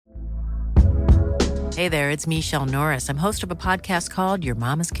Hey there, it's Michelle Norris. I'm host of a podcast called Your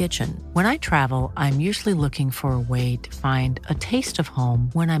Mama's Kitchen. When I travel, I'm usually looking for a way to find a taste of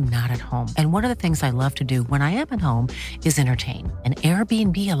home when I'm not at home. And one of the things I love to do when I am at home is entertain. And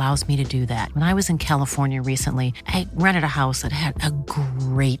Airbnb allows me to do that. When I was in California recently, I rented a house that had a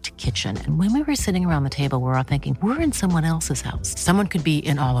great kitchen. And when we were sitting around the table, we were all thinking, we're in someone else's house. Someone could be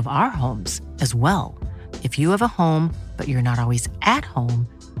in all of our homes as well. If you have a home, but you're not always at home,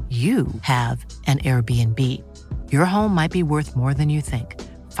 you have an Airbnb. Your home might be worth more than you think.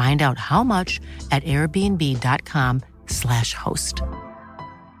 Find out how much at airbnb.com/host.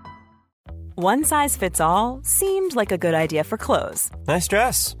 One size fits all seemed like a good idea for clothes. Nice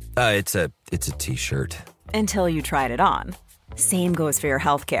dress. It's a t-shirt. Until you tried it on. Same goes for your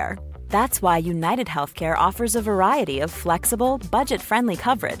healthcare. That's why United Healthcare offers a variety of flexible, budget-friendly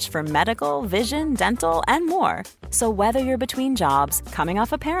coverage for medical, vision, dental, and more. So whether you're between jobs, coming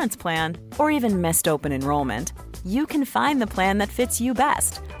off a parent's plan, or even missed open enrollment, you can find the plan that fits you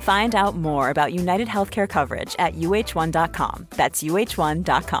best. Find out more about United Healthcare coverage at uh1.com. That's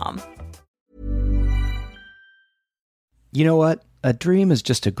uh1.com. You know what? A dream is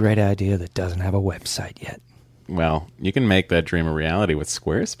just a great idea that doesn't have a website yet. Well, you can make that dream a reality with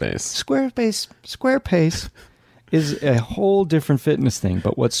Squarespace. Squarespace is a whole different fitness thing.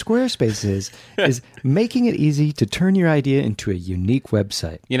 But what Squarespace is making it easy to turn your idea into a unique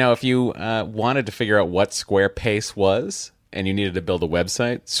website. You know, if you wanted to figure out what Squarepace was and you needed to build a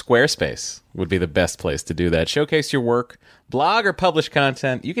website, Squarespace would be the best place to do that. Showcase your work, blog or publish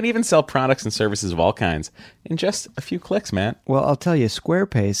content. You can even sell products and services of all kinds in just a few clicks, Matt. Well, I'll tell you,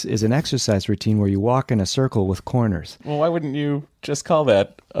 Squarepace is an exercise routine where you walk in a circle with corners. Well, why wouldn't you just call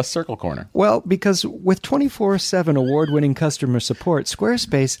that a circle corner? Well, because with 24/7 award-winning customer support,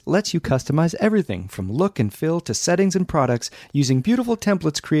 Squarespace lets you customize everything from look and feel to settings and products using beautiful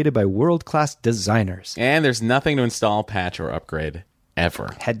templates created by world-class designers. And there's nothing to install, patch, or upgrade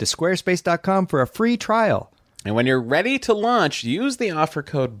ever. Head to squarespace.com for a free trial. And when you're ready to launch, use the offer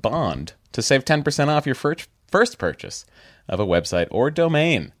code BOND to save 10% off your first purchase of a website or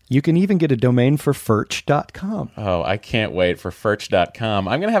domain. You can even get a domain for Furch.com. Oh, I can't wait for Furch.com.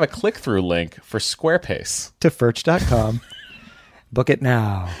 I'm going to have a click-through link for Squarespace. To Furch.com. Book it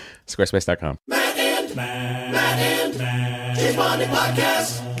now. Squarespace.com. Matt and James Bond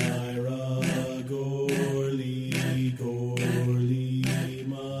Podcast.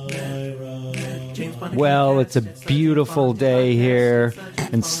 Well, it's a beautiful day here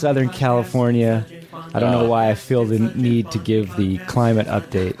in Southern California. I don't know why I feel the need to give the climate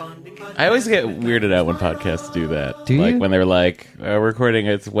update. I always get weirded out when podcasts do that. Do you? Like when they're like, we're recording,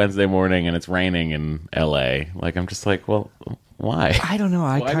 it's Wednesday morning and it's raining in LA. Like, I'm just like, well, why? I don't know.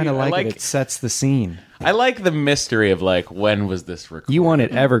 I kind of like it. It sets the scene. I like the mystery of like, when was this recorded? You want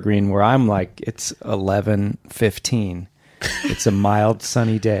it evergreen where I'm like, it's 11:15. It's a mild,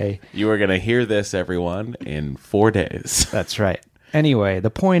 sunny day. You are going to hear this, everyone, in 4 days. That's right. Anyway,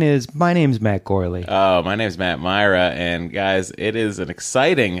 the point is, my name's Matt Gorley. Oh, my name's Matt Myra, and guys, it is an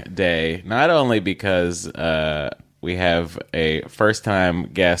exciting day, not only because we have a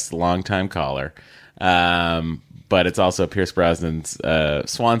first-time guest, long-time caller, but it's also Pierce Brosnan's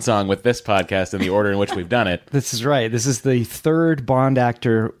swan song with this podcast in the order in which we've done it. This is right. This is the third Bond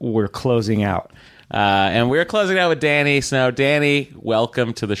actor we're closing out. And we're closing out with Dani. So, Dani,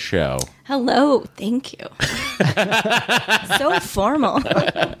 welcome to the show. Hello. Thank you. So formal.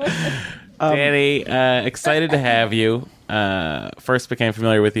 Dani, excited to have you. First became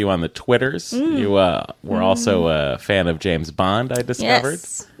familiar with you on the Twitters. You were also a fan of James Bond, I discovered.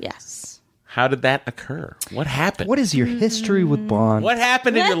 Yes. How did that occur? What happened? What is your history with Bond? What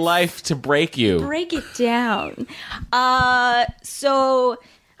happened in your life to break you? Break it down. So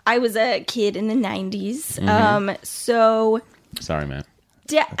I was a kid in the 90s. Sorry, man.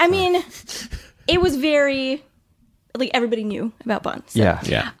 I mean, it was very, like, everybody knew about Bond. So.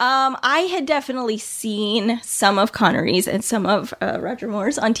 Yeah. I had definitely seen some of Connery's and some of Roger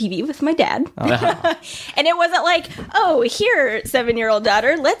Moore's on TV with my dad. And it wasn't like, oh, here, 7-year-old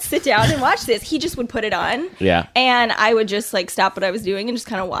daughter, let's sit down and watch this. He just would put it on. Yeah. And I would just, like, stop what I was doing and just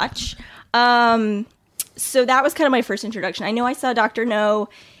kind of watch. So that was kind of my first introduction. I know I saw Dr. No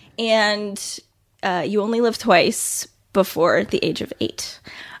and You Only Live Twice before the age of 8.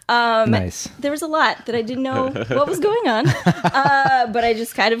 Nice. There was a lot that I didn't know what was going on, but I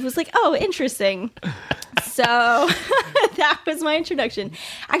just kind of was like, oh, interesting. So that was my introduction.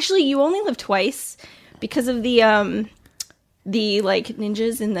 Actually, You Only Live Twice because of the like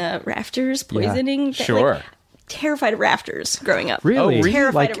ninjas in the rafters poisoning. Yeah. Sure. Like, terrified of rafters growing up. Really?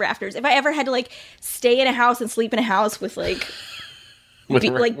 Terrified Like, of rafters. If I ever had to like stay in a house and sleep in a house with like with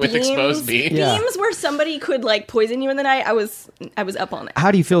beams, exposed beams. Yeah. beams where somebody could like poison you in the night. I was up all night.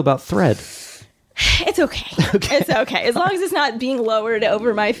 How do you feel about thread? It's okay. It's okay as long as it's not being lowered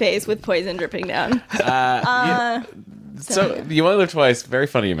over my face with poison dripping down. So you only live twice. Very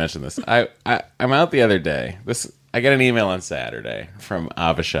funny you mentioned this. I'm out the other day. I get an email on Saturday from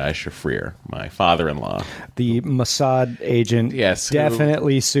Avishai Shafrir, my father-in-law. The Mossad agent. Yes, who-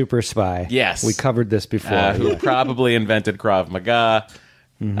 Definitely super spy. Yes. We covered this before. Who probably invented Krav Maga.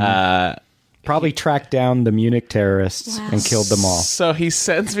 Probably tracked down the Munich terrorists and killed them all. So he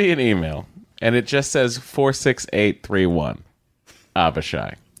sends me an email, and it just says 46831,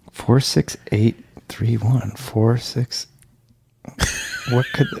 Avishai. 46831. 46. What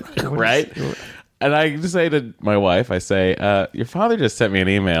could... what Right? And I just say to my wife, I say, your father just sent me an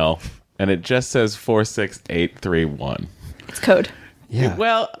email, and it just says 46831. It's code. Yeah.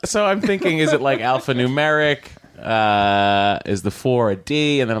 Well, so I'm thinking, is it like alphanumeric? Is the 4 a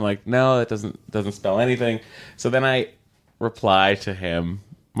D? And then I'm like, no, it doesn't spell anything. So then I reply to him.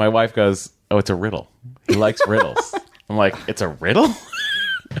 My wife goes, oh, it's a riddle. He likes riddles. I'm like, it's a riddle?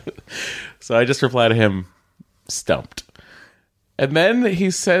 So I just reply to him, stumped. And then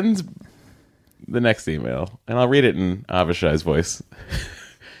he sends the next email, and I'll read it in Avishai's voice.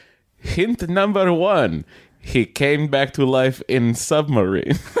 Hint number 1. He came back to life in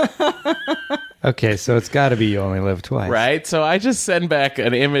submarine. Okay, so it's got to be You Only Live Twice. Right? So I just send back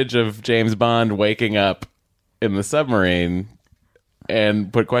an image of James Bond waking up in the submarine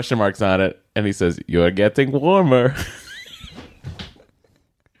and put question marks on it, and he says, you're getting warmer.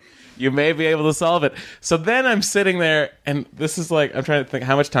 You may be able to solve it. So then I'm sitting there, and this is like, I'm trying to think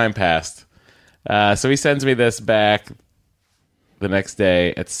how much time passed. So he sends me this back the next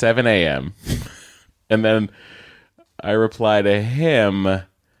day at 7 a.m. And then I reply to him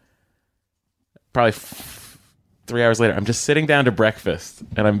probably 3 hours later. I'm just sitting down to breakfast,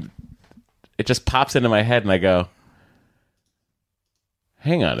 and it just pops into my head, and I go,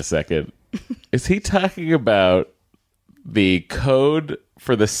 hang on a second. Is he talking about the code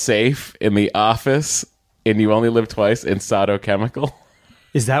for the safe in the office in You Only Live Twice in Sato Chemical?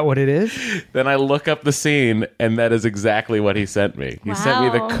 Is that what it is? Then I look up the scene, and that is exactly what he sent me. He sent me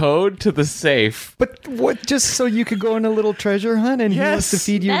the Wow. code to the safe. But what? Just so you could go on a little treasure hunt and he wants to Yes.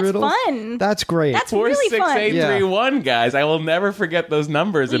 feed you That's riddles? fun. That's great. That's really fun. 46831, guys. I will never forget those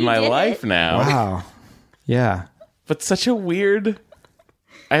numbers in You my did life it. now. Wow. Yeah. But such a weird...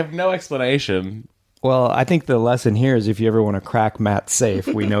 I have no explanation. Well, I think the lesson here is if you ever want to crack Matt's safe,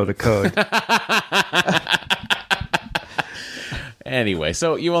 we know the code. Anyway,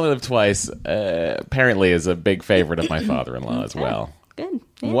 so You Only Live Twice apparently is a big favorite of my father-in-law as well. Good.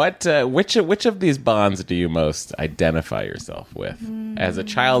 Yeah. What? Which of these bonds do you most identify yourself with? As a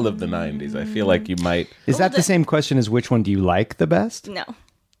child of the 90s, I feel like you might... Is that the same question as which one do you like the best? No.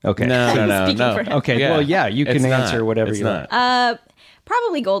 Okay. No. Speaking for him. Okay, well, yeah, you can It's answer not. whatever It's you not. like.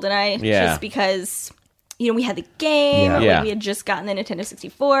 Probably GoldenEye. Yeah. Just because, we had the game. Yeah. like, Yeah. we had just gotten the Nintendo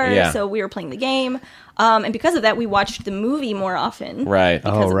 64. Yeah. So we were playing the game. And because of that, we watched the movie more often. Right.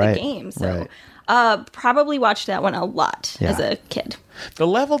 Because of right. the game. So Right. probably watched that one a lot Yeah. as a kid. The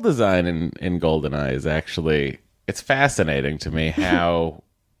level design in GoldenEye is actually... It's fascinating to me how...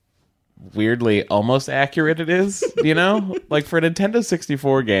 weirdly almost accurate it is, like for a Nintendo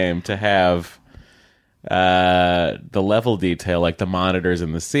 64 game to have the level detail, like the monitors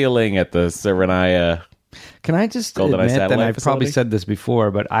in the ceiling at the Serenaya. Can I just GoldenEye admit that satellite I've probably facility? said this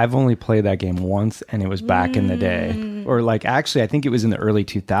before, but I've only played that game once, and it was back in the day. Or, actually, I think it was in the early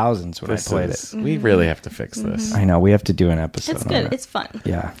 2000s when I played it. We really have to fix this. I know, we have to do an episode It's on good. it. It's fun.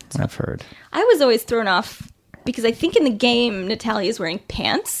 Yeah, I've heard. I was always thrown off because I think in the game, Natalia is wearing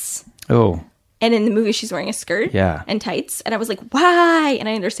pants. Oh, And in the movie, she's wearing a skirt Yeah. and tights. And I was like, why? And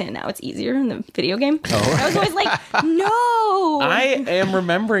I understand now it's easier in the video game. Oh. I was always like, no. I am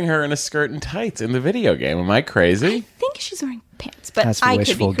remembering her in a skirt and tights in the video game. Am I crazy? I think she's wearing pants, but That's I could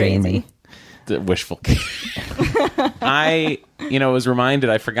wishful be crazy. gaming. The wishful. I was reminded.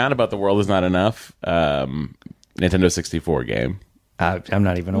 I forgot about the World Is Not Enough Nintendo 64 game, I'm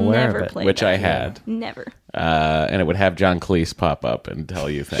not even aware Never of it. played which that. I had. Never. And it would have John Cleese pop up and tell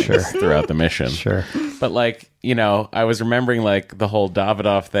you things throughout the mission. Sure. But I was remembering the whole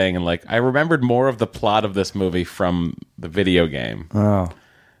Davidoff thing, and I remembered more of the plot of this movie from the video game Oh,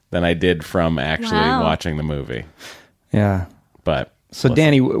 than I did from actually Wow. watching the movie. yeah. But So,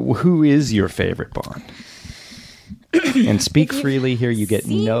 Danny, who is your favorite Bond? And speak freely here. You get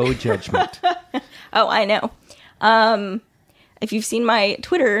no judgment. Oh, I know. If you've seen my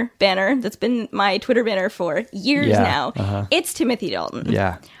Twitter banner, that's been my Twitter banner for years Yeah, now, it's Timothy Dalton.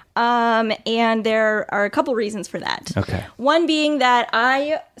 Yeah. And there are a couple reasons for that. Okay. One being that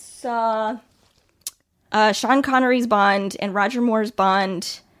I saw Sean Connery's Bond and Roger Moore's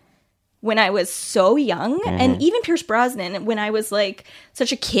Bond when I was so young, and even Pierce Brosnan when I was like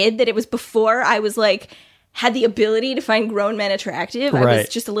such a kid that it was before I was like had the ability to find grown men attractive. I was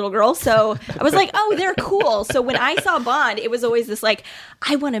just a little girl, so I was like, oh, they're cool. So when I saw Bond, it was always this like,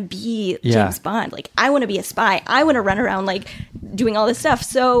 I want to be James Bond. Like, I want to be a spy. I want to run around like doing all this stuff.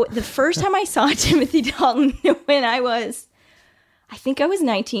 So the first time I saw Timothy Dalton when I think I was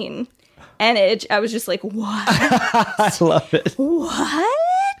 19, and I was just like, what? I love it.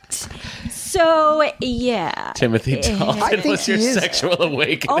 What? So, yeah. Timothy Dalton was your sexual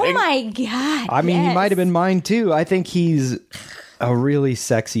awakening. Oh my God. I mean, he might have been mine too. I think he's a really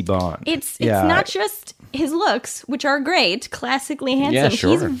sexy Bond. It's not just his looks, which are great, classically handsome. Yeah,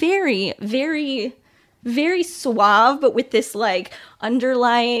 sure. He's very, very, very suave, but with this like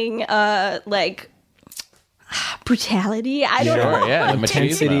underlying like brutality. I don't know. Yeah,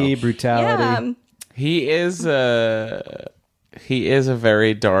 Intensity, brutality. Yeah. He is a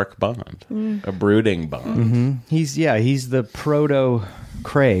very dark Bond, a brooding Bond. He's the proto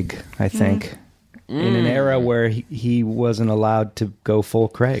Craig, I think, in an era where he wasn't allowed to go full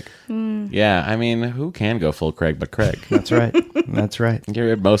Craig. Yeah, I mean, who can go full Craig but Craig? That's right. That's right.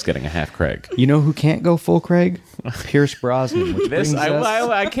 You're at most getting a half Craig. You know who can't go full Craig? Pierce Brosnan. Which brings us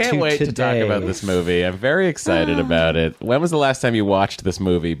I can't wait to talk about this movie. I'm very excited about it. When was the last time you watched this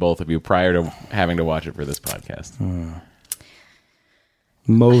movie, both of you, prior to having to watch it for this podcast?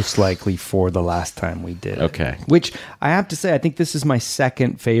 Most likely for the last time we did. Okay. Which I have to say, I think this is my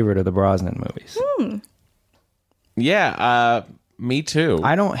second favorite of the Brosnan movies. Yeah, me too.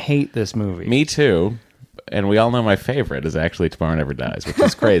 I don't hate this movie. Me too. And we all know my favorite is actually Tomorrow Never Dies, which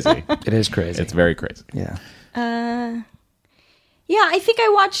is crazy. It is crazy. It's very crazy. Yeah. Yeah, I think I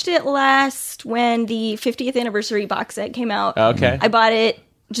watched it last when the 50th anniversary box set came out. Okay. I bought it,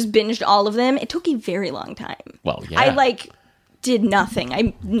 just binged all of them. It took a very long time. Well, yeah. I did nothing.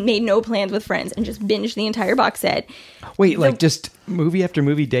 I made no plans with friends and just binged the entire box set. Wait, just movie after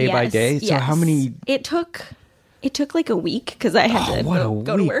movie, day by day? So how many... It took like a week because I had to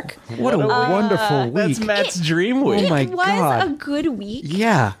go to work. What a wonderful week. That's Matt's dream week. Oh my It was God. a good week.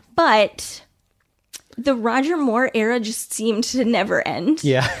 Yeah. But the Roger Moore era just seemed to never end.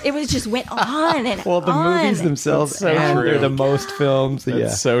 Yeah. It was just went on and Well, the on. movies themselves That's so and true. they're the most films.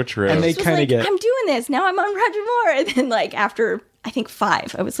 That's so true. And they It's just kind of like, get... I'm doing this. Now I'm on Roger Moore. And then after, I think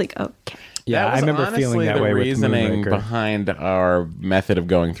 5, I was like, okay. Yeah, That I was remember feeling that honestly way the with reasoning Moonraker. behind our method of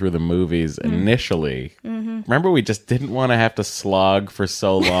going through the movies initially. Remember, we just didn't want to have to slog for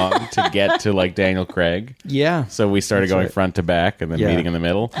so long to get to Daniel Craig. Yeah. So we started going front to back and then meeting in the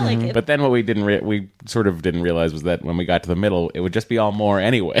middle. I like it. But then what we we sort of didn't realize was that when we got to the middle, it would just be all more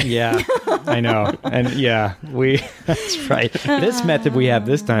anyway. Yeah, I know. And yeah, that's right. This method we have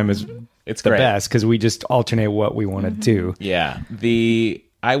this time is It's the great. best because we just alternate what we want to do. Yeah.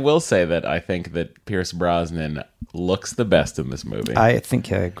 I will say that I think that Pierce Brosnan looks the best in this movie. I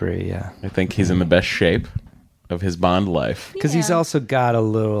think I agree, yeah. I think he's in the best shape of his Bond life. Because he's also got a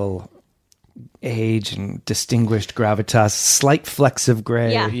little age and distinguished gravitas, slight flecks of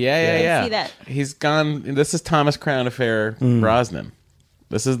gray. Yeah. Yeah. I see that. He's gone. This is Thomas Crown Affair Brosnan.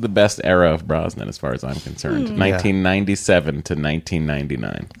 This is the best era of Brosnan as far as I'm concerned. 1997 to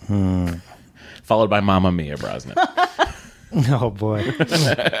 1999. Followed by Mamma Mia Brosnan. Oh, boy.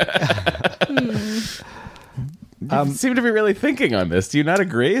 You seem to be really thinking on this. Do you not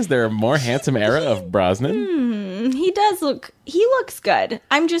agree? Is there a more handsome era of Brosnan? He looks good.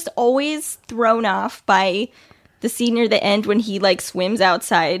 I'm just always thrown off by the scene near the end when he swims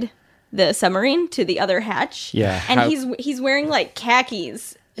outside the submarine to the other hatch. Yeah. And he's wearing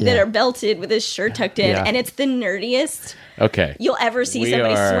khakis that are belted with his shirt tucked in, and it's the nerdiest Okay. you'll ever see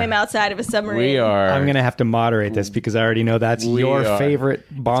somebody swim outside of a submarine. I'm going to have to moderate this because I already know that's your favorite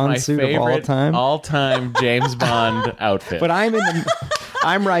Bond suit of all time. All-time James Bond outfit. But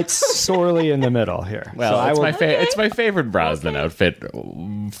I'm right sorely in the middle here. Well, so it's my favorite Brosnan outfit.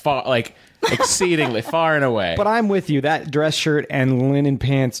 Exceedingly far and away. But I'm with you. That dress shirt and linen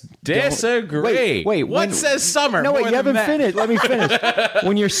pants. Disagree. Wait. What says summer? No, wait. more You than haven't that? finished. Let me finish.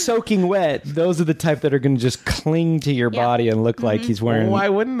 When you're soaking wet, those are the type that are going to just cling to your body and look like he's wearing. Why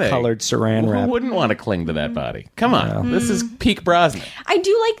wouldn't they? Colored Saran wrap. Who wouldn't want to cling to that body? Come on, this is peak Brosnan. I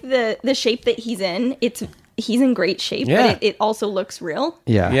do like the shape that he's in. He's in great shape, Yeah. but it also looks real.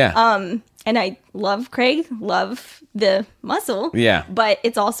 Yeah. Yeah. And I love Craig, love the muscle. Yeah. But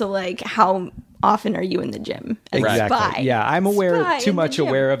it's also how often are you in the gym as a Exactly. spy? Yeah, I'm Spy too in the much gym.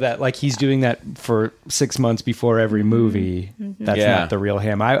 aware of that. Like he's doing that for 6 months before every movie. That's Yeah. not the real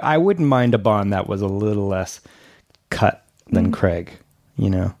him. I wouldn't mind a Bond that was a little less cut than Craig. You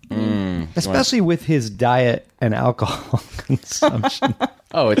know, especially with his diet and alcohol consumption.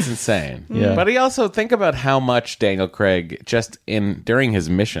 Oh, it's insane. Yeah. But he also, think about how much Daniel Craig, just during his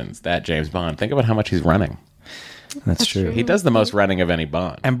missions, that James Bond, think about how much he's running. That's true. He does the most running of any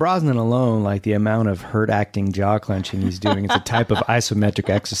Bond. And Brosnan alone, like the amount of hurt acting jaw clenching he's doing, it's a type of isometric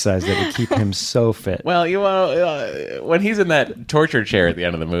exercise that would keep him so fit. Well, when he's in that torture chair at the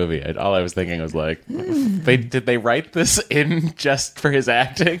end of the movie, all I was thinking was like, did they write this in just for his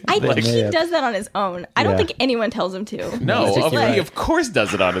acting? I think may he have. does that on his own. I don't Yeah. think anyone tells him to. No, He's just he of course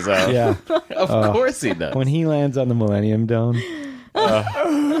does it on his own. Yeah. Of course he does. When he lands on the Millennium Dome.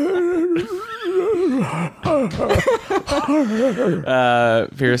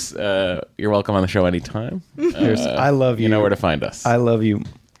 Pierce, you're welcome on the show anytime. I love you. You know where to find us. I love you,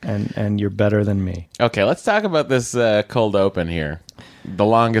 and you're better than me. Okay, let's talk about this cold open here. The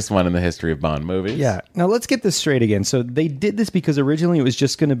longest one in the history of Bond movies. Yeah. Now let's get this straight again. So they did this because originally it was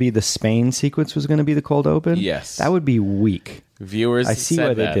just going to be the Spain sequence was going to be the cold open. Yes. That would be weak. Viewers I see said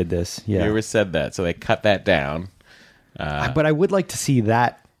why that. they did this. Yeah. Viewers said that, so they cut that down. But I would like to see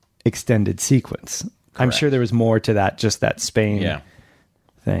that extended sequence. I'm Correct. sure there was more to that, just that Spain Yeah.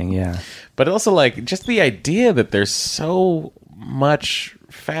 thing. Yeah. But also, like, just the idea that there's so much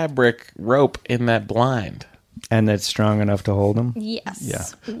fabric rope in that blind. And that's strong enough to hold them. Yes. Yeah.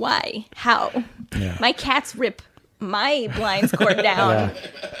 Why? How? Yeah. My cats rip my blinds cord down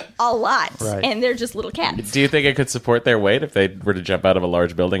a lot, Right. and they're just little cats. Do you think it could support their weight if they were to jump out of a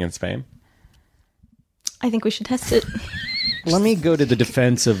large building in Spain? I think we should test it. Let me go to the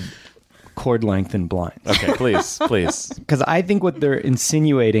defense of cord length and blinds. Okay, please, please. Because I think what they're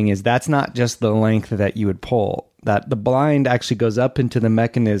insinuating is that's not just the length that you would pull. That the blind actually goes up into the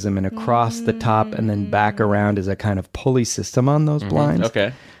mechanism and across the top and then back around as a kind of pulley system on those blinds.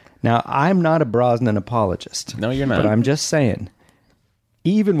 Okay. Now, I'm not a Brosnan apologist. No, you're not. But I'm just saying,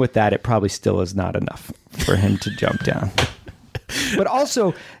 even with that, it probably still is not enough for him to jump down. But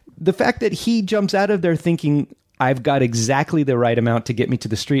also, the fact that he jumps out of there thinking, I've got exactly the right amount to get me to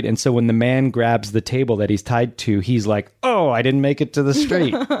the street. And so when the man grabs the table that he's tied to, he's like, oh, I didn't make it to the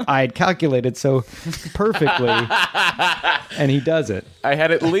street. I had calculated so perfectly. And he does it. I had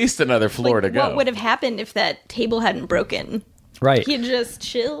at least another floor to go. What would have happened if that table hadn't broken? Right. He'd just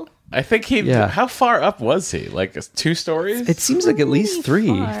chill. I think he. Yeah. How far up was he? Like 2 stories? It seems like at least three.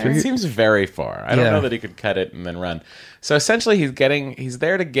 far. It seems very far. I don't Yeah. know that he could cut it and then run. So essentially, he's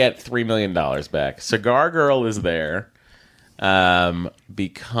there to get $3 million back. Cigar Girl is there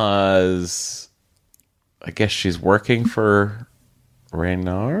because I guess she's working for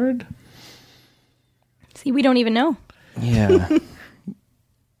Reynard. See, we don't even know. Yeah.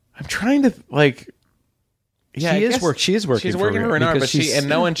 I'm trying to like. Yeah, She I is guess work- she is working She's for working for Reynard, because but she's-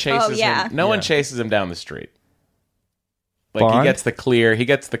 no one chases Oh, yeah. him. No one Yeah. chases him down the street. Like Bond? he gets the clear. He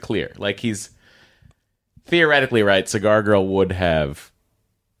gets the clear. Like he's theoretically right. Cigar Girl would have,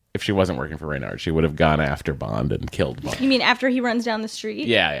 if she wasn't working for Reynard, she would have gone after Bond and killed Bond. You mean after he runs down the street?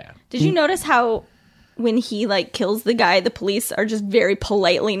 Yeah, yeah. Did you notice how when he like kills the guy, the police are just very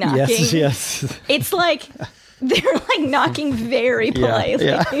politely knocking? Yes, yes. It's like they're like knocking very politely.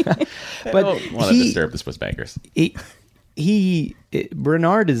 yeah. I But don't want to disturb the Swiss bankers.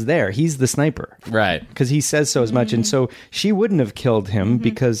 Bernard is there. He's the sniper. Right. Because he says so as much. And so she wouldn't have killed him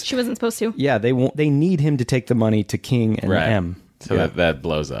because, She wasn't supposed to. yeah, they need him to take the money to King and Right. M. So that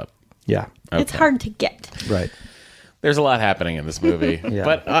blows up. Yeah. It's hard to get. Right. There's a lot happening in this movie. Yeah.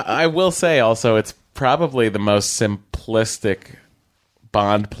 But I will say also, it's probably the most simplistic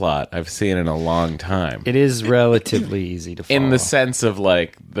Bond plot I've seen in a long time. It is relatively easy to follow. In the sense of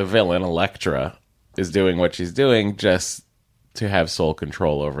like the villain Elektra is doing what she's doing just to have sole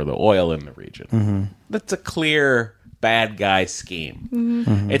control over the oil in the region. Mm-hmm. That's a clear bad guy scheme.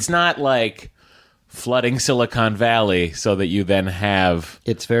 Mm-hmm. It's not like flooding Silicon Valley so that you then have.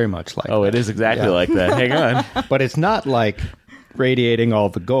 It's very much like Oh, it is exactly Yeah. like that. Hang on. But it's not like radiating all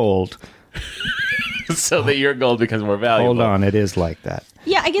the gold. So that your gold becomes more valuable. Hold on. It is like that.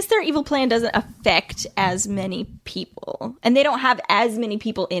 Yeah, I guess their evil plan doesn't affect as many people. And they don't have as many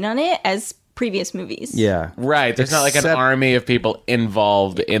people in on it as previous movies. Yeah. Right. There's not like an Except- army of people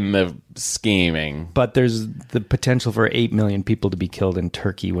involved in the scheming. But there's the potential for 8 million people to be killed in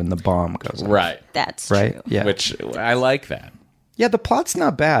Turkey when the bomb goes off. Right. That's Right? true. Yeah. Which I like that. Yeah, the plot's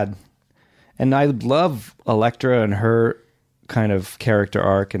not bad. And I love Elektra and her kind of character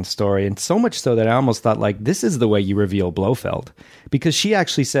arc and story, and so much so that I almost thought, like, this is the way you reveal Blofeld, because she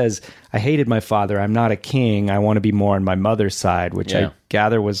actually says, "I hated my father. I'm not a king. I want to be more on my mother's side," which I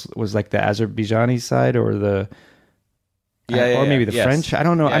gather was like the Azerbaijani side or the or maybe the French. I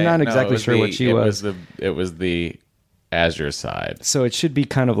don't know. I'm not exactly sure what she was. It was the Azure side. So it should be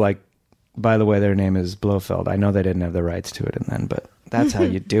kind of like, by the way, their name is Blofeld. I know they didn't have the rights to it and then, but that's how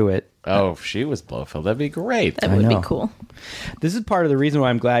you do it. Oh, if she was Blofeld, that'd be great. That would be cool. This is part of the reason why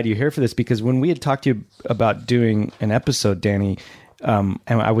I'm glad you're here for this, because when we had talked to you about doing an episode, Dani, and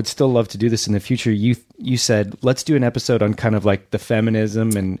I would still love to do this in the future, you said, let's do an episode on kind of like the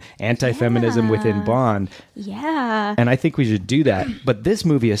feminism and anti-feminism within Bond. Yeah. And I think we should do that. But this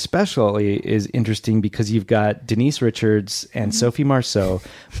movie especially is interesting because you've got Denise Richards and Sophie Marceau,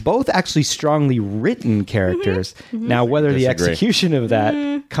 both actually strongly written characters. Now, whether the execution of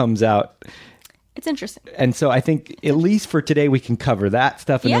that comes out... It's interesting. And so I think, at least for today, we can cover that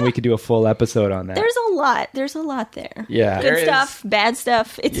stuff, and then we could do a full episode on that. There's a lot. There's a lot there. Yeah. Good stuff, bad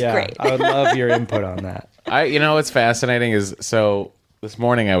stuff. It's great. I would love your input on that. What's fascinating is, so this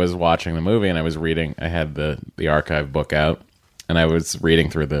morning I was watching the movie and I was reading, I had the archive book out, and I was reading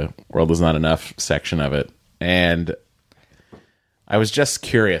through the World Is Not Enough section of it, and I was just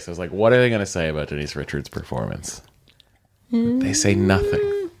curious. I was like, what are they going to say about Denise Richards' performance? They say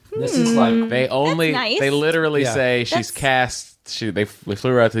nothing. This is like... They literally say she's cast. They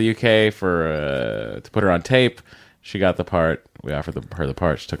flew her out to the UK to put her on tape. She got the part. We offered her the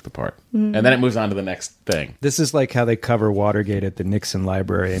part. She took the part. And then it moves on to the next thing. This is like how they cover Watergate at the Nixon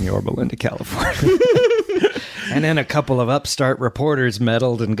Library in Yorba Linda, California. And then a couple of upstart reporters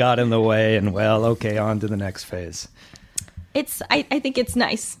meddled and got in the way, and on to the next phase. I think it's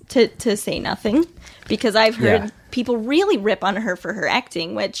nice to say nothing, because I've heard people really rip on her for her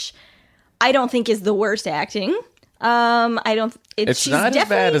acting, which I don't think is the worst acting. It's not as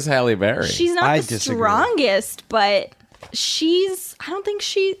bad as Halle Berry. She's not the strongest, but she's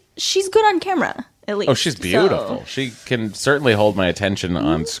good on camera, at least. Oh, she's beautiful. So. She can certainly hold my attention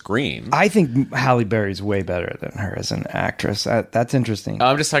on screen. I think Halle Berry's way better than her as an actress. That's interesting.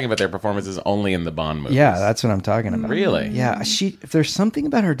 I'm just talking about their performances only in the Bond movies. Yeah, that's what I'm talking about. Really? Yeah, there's something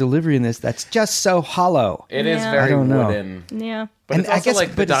about her delivery in this that's just so hollow. It is very wooden. Yeah. But it's also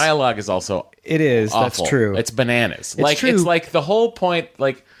the dialogue is also awful. That's true. It's bananas. It's like the whole point,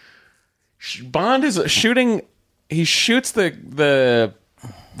 like, Bond is shooting, he shoots the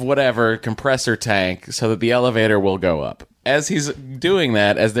whatever compressor tank so that the elevator will go up. As he's doing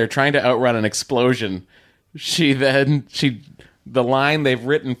that, as they're trying to outrun an explosion, the line they've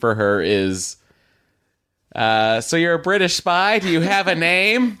written for her is, so you're a British spy? Do you have a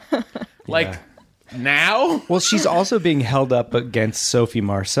name? Now? Well, she's also being held up against Sophie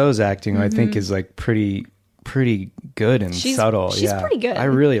Marceau's acting, who I think is like pretty good and subtle. She's pretty good. I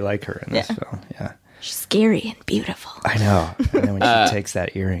really like her in this film. Yeah. She's scary and beautiful. I know. And then when she takes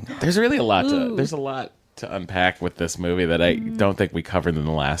that earring off. There's really a lot to unpack with this movie that I don't think we covered in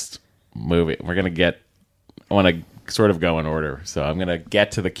the last movie. I want to sort of go in order. So I'm going to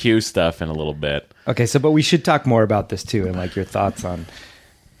get to the Q stuff in a little bit. Okay, but we should talk more about this too, and like your thoughts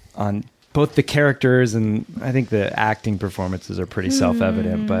on both the characters, and I think the acting performances are pretty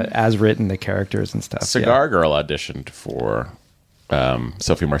self-evident, but as written, the characters and stuff. Cigar Girl auditioned for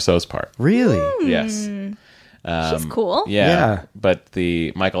Sophie Marceau's part. Really? Yes. She's cool. Yeah. But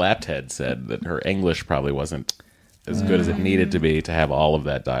the Michael Apted said that her English probably wasn't as good as it needed to be to have all of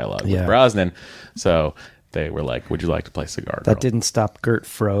that dialogue with Brosnan. So they were like, would you like to play Cigar Girl? That didn't stop Gert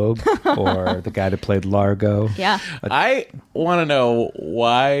Frobe or the guy that played Largo. Yeah. I want to know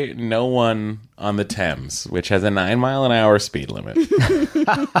why no one on the Thames, which has a 9-mile-an-hour speed limit,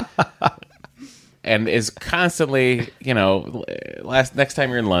 and is constantly, next time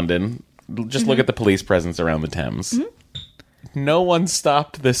you're in London, just look at the police presence around the Thames. No one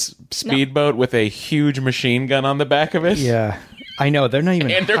stopped this speedboat with a huge machine gun on the back of it. Yeah. I know, they're not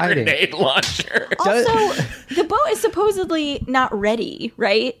even and a hiding. grenade launcher. Also, the boat is supposedly not ready,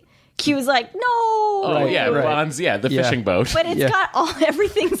 right? Q's like, no. Oh, yeah, right. Bond's, the fishing boat. But it's got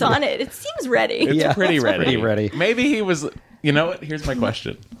everything's on it. It seems ready. It's pretty ready. Pretty ready. Maybe he was, you know what? Here's my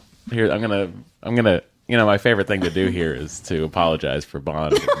question. Here, I'm gonna, my favorite thing to do here is to apologize for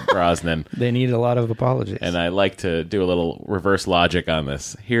Bond and Brosnan. They need a lot of apologies. And I like to do a little reverse logic on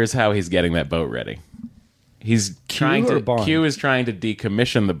this. Here's how he's getting that boat ready. Q is trying to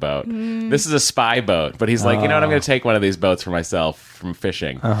decommission the boat. This is a spy boat, but he's like, you know what? I'm going to take one of these boats for myself from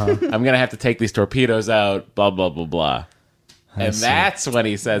fishing. I'm going to have to take these torpedoes out, blah, blah, blah, blah. And that's when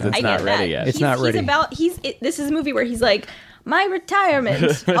he says it's not ready yet. It's not ready. This is a movie where he's like, my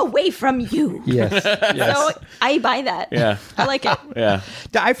retirement away from you. Yes. So I buy that. Yeah. I like it. Yeah.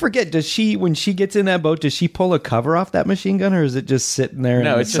 I forget, when she gets in that boat, does she pull a cover off that machine gun, or is it just sitting there?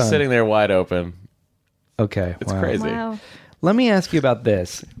 No, in it's the just sun? sitting there wide open. Okay. It's wow. crazy. Wow. Let me ask you about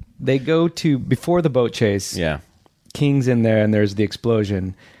this. They go to, before the boat chase, Yeah. King's in there and there's the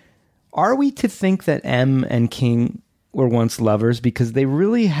explosion. Are we to think that M and King were once lovers? Because they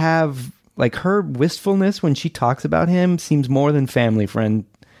really have, like, her wistfulness when she talks about him seems more than family friend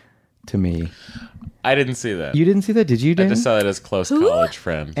to me. I didn't see that. You didn't see that, did you, I Dan? just saw that as close college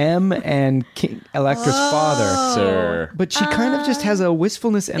friend. M and King, Electra's father. Sir. But she kind of just has a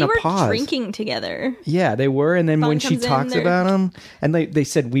wistfulness and They a were pause. drinking together. Yeah, they were. And then Bond when she comes in, talks they're- about him, and they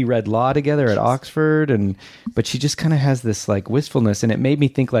said we read law together at Oxford, but she just kind of has this like wistfulness, and it made me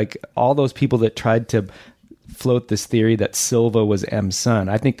think like all those people that tried to float this theory that Silva was M's son.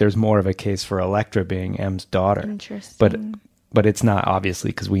 I think there's more of a case for Electra being M's daughter. Interesting. But it's not,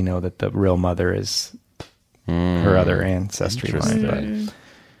 obviously, because we know that the real mother is her other ancestry line. But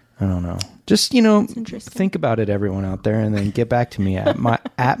I don't know. Just, interesting. think about it, everyone out there, and then get back to me at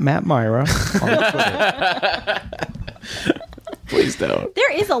Matt Myra on Twitter. Please don't.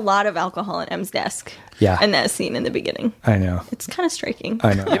 There is a lot of alcohol at M's desk. Yeah. In that scene in the beginning. I know. It's kind of striking.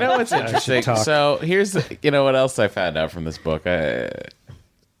 I know. You know what's interesting? talk. So here's, what else I found out from this book. Judi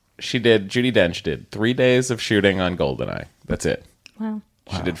Dench did 3 days of shooting on GoldenEye. That's it. Wow.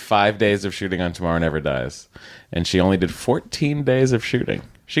 She did 5 days of shooting on Tomorrow Never Dies. And she only did 14 days of shooting.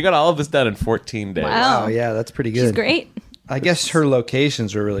 She got all of this done in 14 days. Wow. Oh, yeah, that's pretty good. She's great. I guess her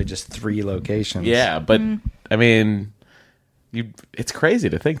locations were really just 3 locations. Yeah, but, I mean, it's crazy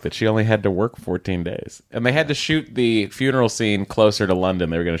to think that she only had to work 14 days. And they had to shoot the funeral scene closer to London.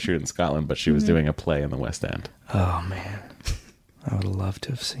 They were going to shoot it in Scotland, but she was doing a play in the West End. Oh, man. I would have loved to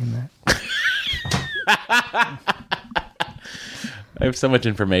have seen that. I have so much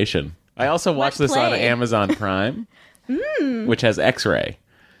information. I also watched this on play? Amazon Prime, which has X-ray.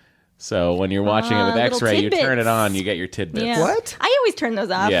 So when you're watching it with little X-ray, you turn it tidbits. on, you get your tidbits. Yeah. What? I always turn those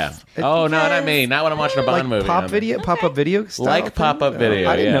off. Yeah. Oh, no, not me. Not when I'm watching a Bond movie. Pop on video, pop-up video style Like thing? pop-up video.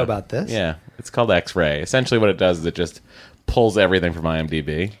 I didn't yeah. know about this. Yeah. It's called X-ray. Essentially what it does is it just pulls everything from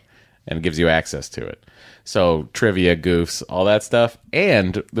IMDb and gives you access to it. So trivia, goofs, all that stuff.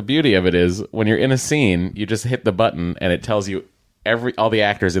 And the beauty of it is when you're in a scene, you just hit the button and it tells you all the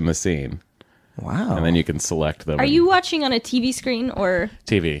actors in the scene. Wow. And then you can select them. Are you watching on a TV screen or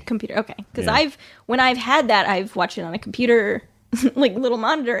TV? computer? Okay. Because Yeah. when I've had that, I've watched it on a computer, like little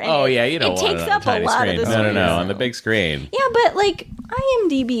monitor. And Oh yeah, you don't it want takes it on up a tiny lot screen. of the No, screen. on the big screen. Yeah, but like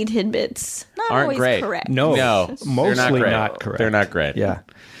IMDb tidbits, not Aren't always great. correct. No, No, mostly they're not great. not correct. They're not great. Yeah.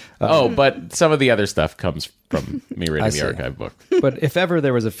 But some of the other stuff comes from me reading see. the archive book. But if ever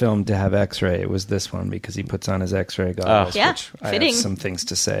there was a film to have X-ray, it was this one because he puts on his X-ray goggles. Yeah, which I fitting. have some things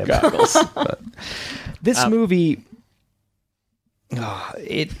to say about. But this movie,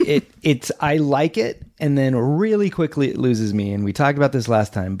 it's I like it, and then really quickly it loses me. And we talked about this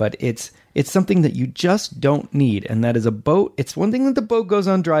last time, but it's something that you just don't need, and that is a boat. It's one thing that the boat goes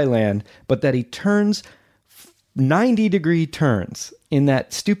on dry land, but that he turns 90-degree turns in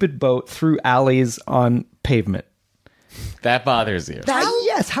that stupid boat through alleys on pavement. That bothers you.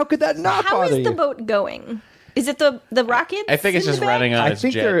 Yes, how could that not How bother is the you? boat going? Is it the rocket? I think it's just running on I its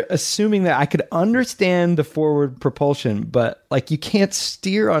think jet. they're assuming that I could understand the forward propulsion, but like you can't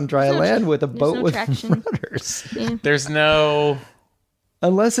steer on dry There's no land tra- with a there's boat no with traction. rudders. There's no...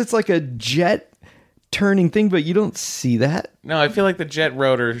 Unless it's like a jet turning thing, but you don't see that. No, I feel like the jet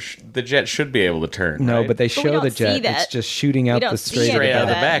rotor, the jet should be able to turn. No, right? but they we show don't the see jet. that. It's just shooting out don't the see straight, it straight out of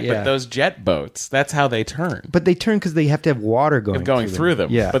the that. back. Yeah. But those jet boats, that's how they turn. But they turn because they have to have water going Through them.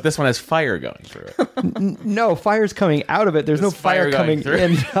 Yeah. But this one has fire going through it. No, fire's coming out of it. There's no There's fire fire going coming through.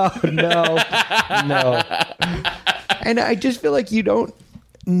 in. No. And I just feel like you don't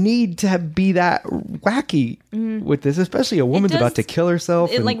need to be that wacky with this, especially a woman's does- about to kill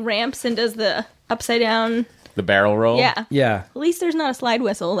herself. It and- like ramps and does the upside down. The barrel roll. Yeah. yeah, At least there's not a slide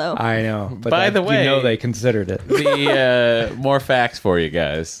whistle though. I know. But By the way- you know they considered it. The more facts for you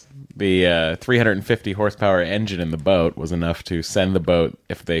guys. The 350 horsepower engine in the boat was enough to send the boat,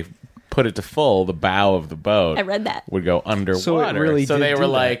 if they put it to full, the bow of the boat I read that. would go underwater. So it really so did they do were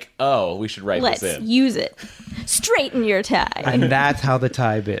that. like, oh, we should write Let's this in. use it. Straighten your tie. And that's how the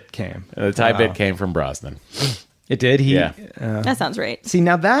tie bit came. The tie Wow. bit came from Brosnan. It did. Yeah. That sounds right. See,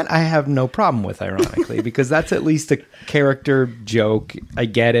 now that I have no problem with, ironically, because that's at least a character joke. I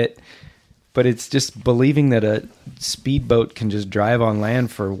get it. But it's just believing that a speedboat can just drive on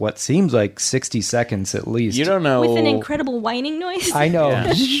land for what seems like 60 seconds at least. You don't know. With an incredible whining noise. I know.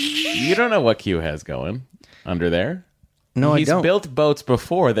 Yeah. You don't know what Q has going under there. No, He's I don't. built boats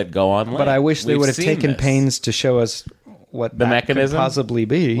before that go on land. But I wish they We've would have seen taken this. pains to show us what The that mechanism could possibly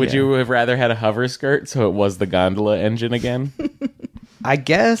be. Would Yeah. you have rather had a hover skirt so it was the gondola engine again? I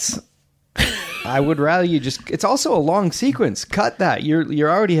guess I would rather you just. It's also a long sequence. Cut that. You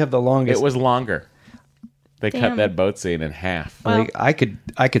already have the longest. It was longer. They cut Damn. that boat scene in half. Like, I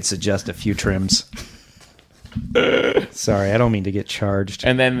could suggest a few trims. Sorry, I don't mean to get charged.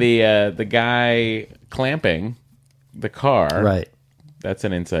 And then the guy clamping the car. Right. That's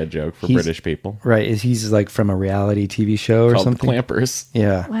an inside joke for He's- British people. Right. He's like from a reality TV show or Called something. Clampers.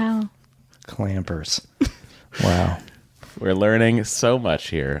 Yeah. Wow. Clampers. Wow. We're learning so much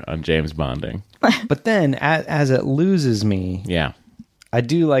here on James Bonding. But then, as it loses me, Yeah. I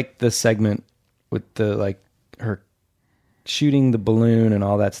do like the segment with the like her shooting the balloon and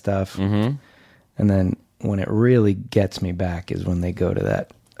all that stuff. Mm-hmm. And then when it really gets me back is when they go to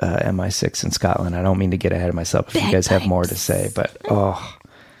that MI6 in Scotland. I don't mean to get ahead of myself if you guys have more to say, but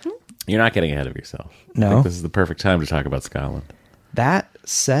You're not getting ahead of yourself. No? I think this is the perfect time to talk about Scotland. that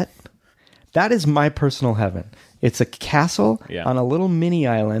set, that is my personal heaven. It's a castle Yeah. on a little mini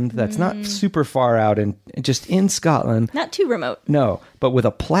island that's not super far out and just in Scotland. Not too remote. No, but with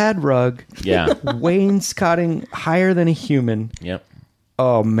a plaid rug, Yeah. wainscoting higher than a human. Yep.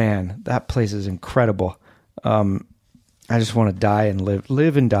 Oh man, that place is incredible. I just want to die and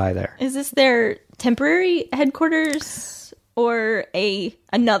live and die there. Is this their temporary headquarters or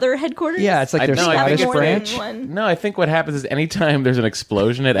another headquarters? Yeah, it's like their I think Scottish it's more than branch. one. No, I think what happens is anytime there's an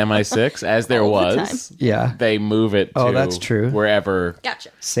explosion at MI6, as there All the was, Yeah. they move it to Oh, that's true. wherever Gotcha.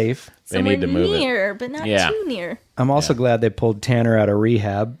 Safe. they Somewhere need to move it. near, but not Yeah. too near. I'm also glad they pulled Tanner out of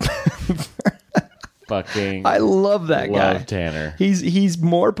rehab. Fucking I love that guy. love Tanner. He's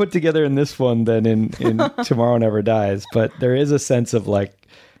more put together in this one than in Tomorrow Never Dies, but there is a sense of like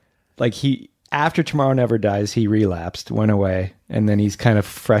he after Tomorrow Never Dies he relapsed, went away, and then he's kind of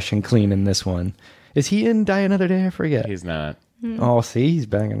fresh and clean in this one. Is he in Die Another Day? I forget. He's not. Oh, see, he's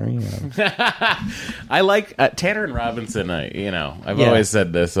banging rehab. I like Tanner and Robinson. I've Yeah. always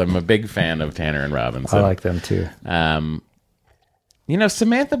said this. I'm a big fan of Tanner and Robinson. I like them too.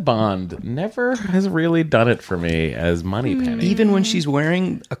 Samantha Bond never has really done it for me as Moneypenny. Even when she's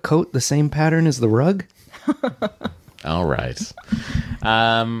wearing a coat the same pattern as the rug. All right.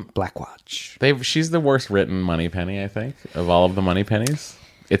 Black Watch. She's the worst written Moneypenny, I think, of all of the Moneypennies.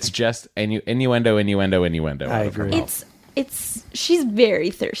 It's just innuendo. I agree. She's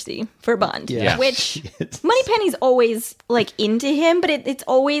very thirsty for Bond, Yeah. which She is. Moneypenny's always like into him, but it's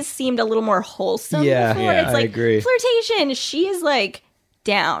always seemed a little more wholesome. Yeah, before. yeah, It's I like agree. flirtation. She is like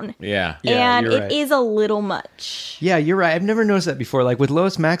down, Yeah. Yeah, and you're it right. is a little much. Yeah, you're right. I've never noticed that before. Like with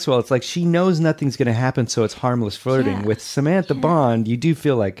Lois Maxwell, it's like she knows nothing's going to happen, so it's harmless flirting. Yeah. With Samantha Bond, you do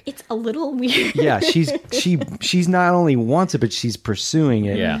feel like, It's a little weird. yeah, she's not only wants it, but she's pursuing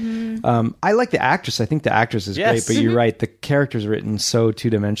it. Yeah. I like the actress. I think the actress is Yes. great, but you're right. The character's written so two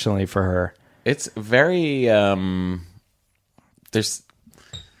dimensionally for her. It's very I'm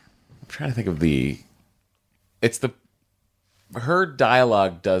trying to think of her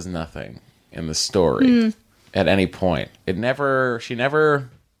dialogue does nothing in the story at any point. She never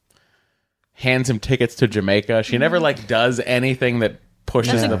hands him tickets to Jamaica. She never does anything that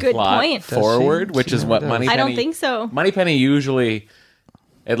pushes That's a the good plot point. forward, Does she? which She is never what does. Moneypenny. I don't think so. Moneypenny usually,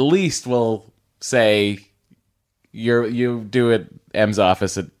 at least, will say, "You do it M's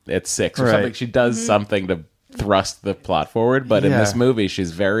office at 6 or Right. something." She does something to thrust the plot forward, but in Yeah. this movie,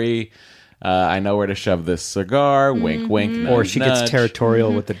 she's very. I know where to shove this cigar. Wink, wink. Nudge, Or she gets nudge.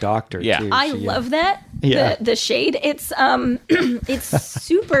 territorial with the doctor. Yeah. too. I So, yeah. love that. Yeah. The shade. It's it's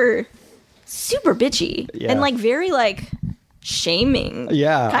super bitchy Yeah. and very shaming.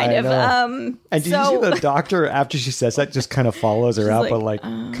 Yeah, kind I of. know. And did you see the doctor after she says that just kind of follows her out, like,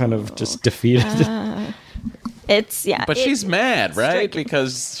 but kind of just defeated? It's But she's mad, right? striking.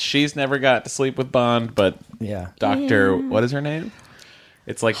 Because she's never got to sleep with Bond, but Yeah. Doctor, what is her name?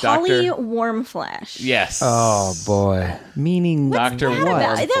 It's like Holly Doctor. Warmflash. Yes. Oh boy. Meaning Doctor What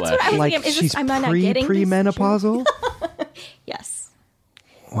about? That's what I was like thinking. Is she's this, am I not getting this? premenopausal? Yes.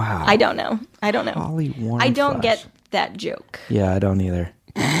 Wow. I don't know. Holly Warmflash. I don't get that joke. Yeah, I don't either.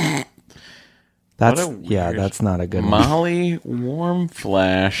 What That's a weird- that's not a good one. Molly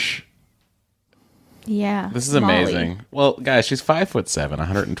Warmflash. Yeah. This is Molly. amazing. Well, guys, she's 5'7",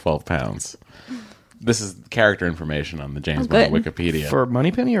 112 pounds. This is character information on the James Bond good. Wikipedia. For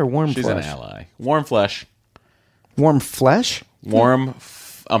Moneypenny or warm She's flesh? an ally. Warm flesh. Warm flesh?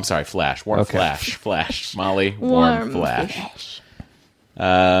 I'm sorry, Flash. Warm Okay. Flash. Flash. Molly. Warm Flash.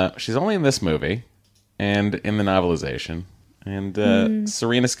 She's only in this movie and in the novelization. And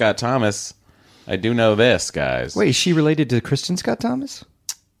Serena Scott Thomas I do know this, guys. Wait, is she related to Kristen Scott Thomas?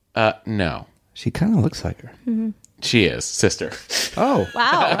 No. She kind of looks like her. She is. Sister. Oh.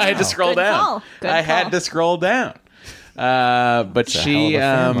 Wow. I had to scroll Good down. call. Good I call. had to scroll down. But It's a hell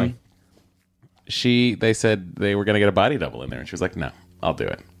of a family. they said they were going to get a body double in there, and she was like, "No, I'll do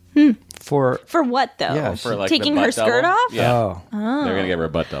it." For what though? Yeah, For like Taking the her butt skirt double? off? Yeah, oh, they're going to give her a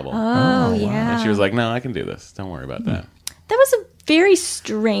butt double. Oh, yeah. And she was like, "No, I can do this. Don't worry about that." That was a very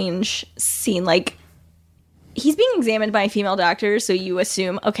strange scene. Like, he's being examined by a female doctor, so you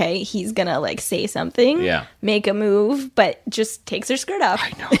assume, okay, he's gonna like say something, Yeah. make a move, but just takes her skirt off. I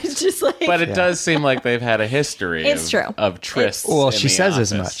know. It's just like, But it does seem like they've had a history It's true. of trysts. Well, in she the says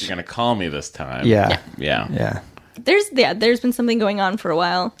as office. much. You're going to call me this time. yeah. Yeah. there's been something going on for a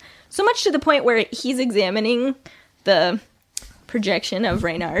while. So much to the point where he's examining the projection of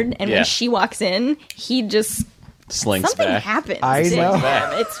Reynard, and Yeah. when she walks in, he just Slinks something back. happens. I to know.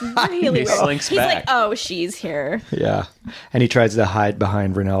 him. It's really He weird. slinks He's back. like, oh, she's here. Yeah. And he tries to hide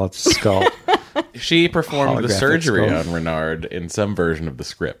behind Renault's skull. She performed the Holographic surgery skull. on Renard in some version of the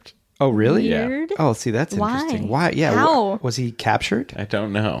script. Oh, really? Yeah. Weird. Oh, see, that's Why? interesting. Why? Yeah. How? Was he captured? I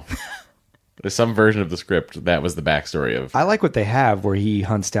don't know. There's some version of the script that was the backstory of. I like what they have where he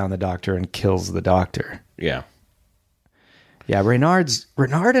hunts down the doctor and kills the doctor. Yeah. Yeah, Renard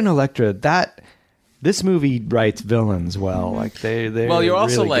and Elektra, this movie writes villains well. Like they Well, you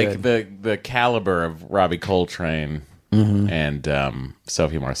also really like good. the caliber of Robbie Coltrane and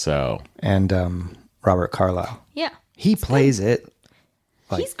Sophie Marceau. and Robert Carlyle. Yeah. He plays it.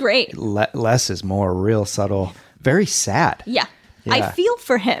 He's great. Less is more, real subtle, very sad. Yeah. Yeah. I feel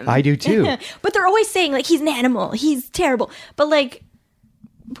for him. I do too. But they're always saying, like, he's an animal. He's terrible. But, like,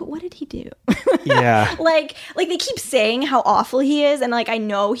 but what did he do? Yeah. like they keep saying how awful he is. And, like, I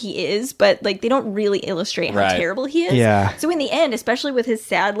know he is. But, like, they don't really illustrate how Right. terrible he is. Yeah. So, in the end, especially with his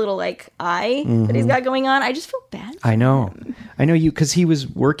sad little, like, eye that he's got going on, I just feel bad for I know. him. I know you, because he was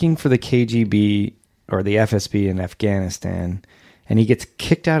working for the KGB or the FSB in Afghanistan, and he gets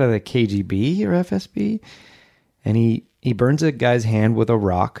kicked out of the KGB or FSB, and he burns a guy's hand with a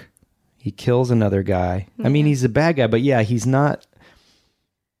rock. He kills another guy. I mean, he's a bad guy, but yeah, he's not.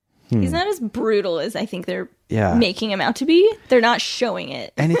 He's not as brutal as I think they're Yeah. making him out to be. They're not showing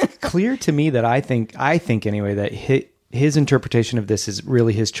it. And it's clear to me that I think anyway, that his interpretation of this is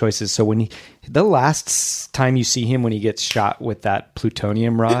really his choices. So when the last time you see him when he gets shot with that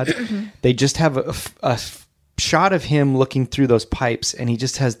plutonium rod, they just have a shot of him looking through those pipes, and he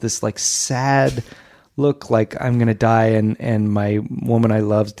just has this like sad look, like I'm gonna die, and my woman I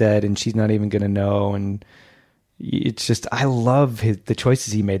love's dead, and she's not even gonna know. And it's just, I love the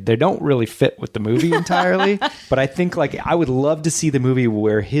choices he made. They don't really fit with the movie entirely, but I think like I would love to see the movie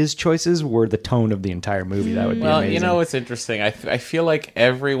where his choices were the tone of the entire movie. That would be Well, amazing. you know what's interesting? I feel like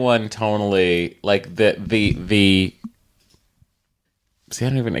everyone tonally, like the see, I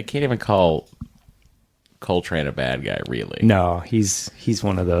can't even call Coltrane a bad guy, really. No, he's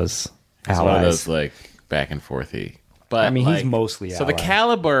one of those It's allies. one of those like back and forthy. But I mean, he's like, mostly so the ally.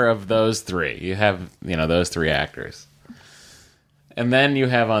 caliber of those three. You have those three actors, and then you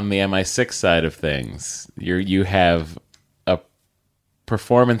have on the MI6 side of things, you have a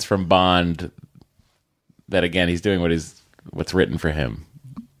performance from Bond that again he's doing what's written for him,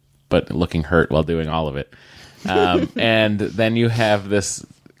 but looking hurt while doing all of it. And then you have this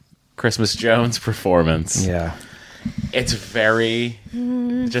Christmas Jones performance. Yeah. It's very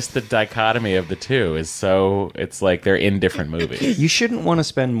just the dichotomy of the two is so it's like they're in different movies. You shouldn't want to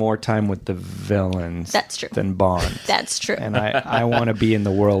spend more time with the villains That's true. than Bond. That's true. And I want to be in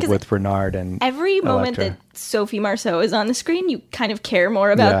the world with Renard and Every moment Elektra. that Sophie Marceau is on the screen, you kind of care more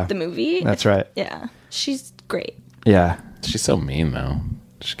about Yeah. the movie. That's right. Yeah. She's great. Yeah. She's so mean though.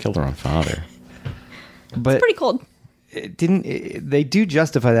 She killed her own father. But Pretty cold. they do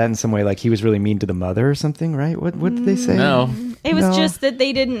justify that in some way, like he was really mean to the mother or something, right? What did they say? No. It was No. just that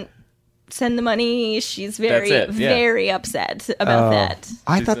they didn't send the money. She's very, That's it, yeah. very upset about that.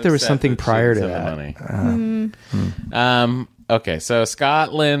 I She's thought there was upset something that she prior to didn't that. send the money. Okay, so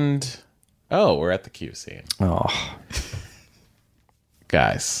Scotland. Oh, we're at the Q scene. Oh,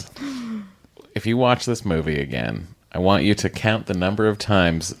 Guys, if you watch this movie again, I want you to count the number of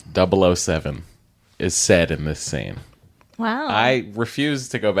times 007 is said in this scene. Wow. I refuse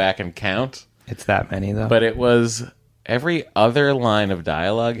to go back and count, it's that many though. but it was every other line of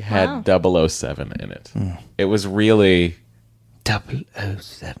dialogue had 007 in it. It was really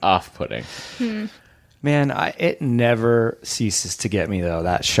 007. off-putting. Man, it never ceases to get me though.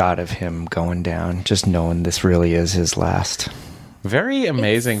 That shot of him going down, just knowing this really is his last. Very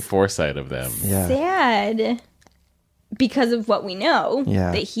amazing foresight of them. Yeah. Sad because of what we know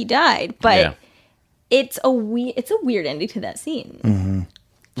Yeah. that he died. But Yeah. it's a weird ending to that scene.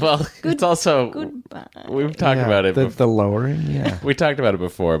 Well, it's also Goodbye. we've talked about it. The lowering, yeah. We talked about it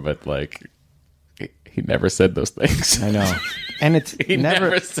before, but like he never said those things. I know. And it's He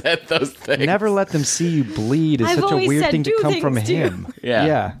never said those things. Never let them see you bleed is I've such a always weird said thing to do come from things, too. him.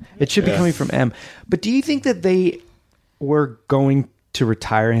 Yeah. It should be coming from M. But do you think that they were going to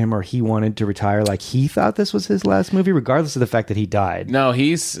retire him, or he wanted to retire? Like he thought this was his last movie, regardless of the fact that he died. No,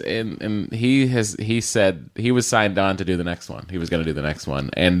 he said he was signed on to do the next one. He was going to do the next one,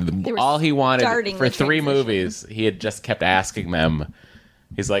 and were all he wanted starting for the 3 transition. movies, he had just kept asking them.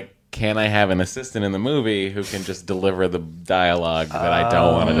 He's like, "Can I have an assistant in the movie who can just deliver the dialogue that I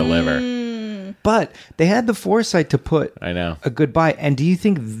don't want to deliver?" But they had the foresight to put I know. a goodbye. And do you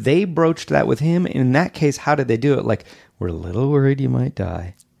think they broached that with him? In that case, how did they do it? Like, we're a little worried you might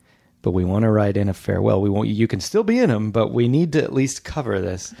die, but we want to write in a farewell. We want you can still be in them, but we need to at least cover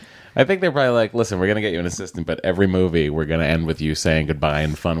this. I think they're probably like, "Listen, we're going to get you an assistant, but every movie we're going to end with you saying goodbye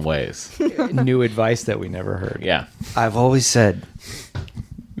in fun ways." New advice that we never heard. Yeah. I've always said,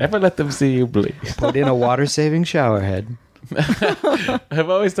 Never let them see you bleed. put in a water-saving shower head. I've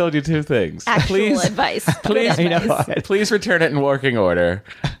always told you 2 things. Actual advice. Please, Good advice. please return it in working order,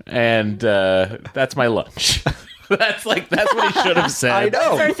 and that's my lunch. That's what he should have said. I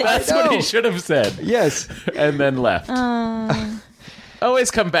know. That's what he should have said. Yes. And then left.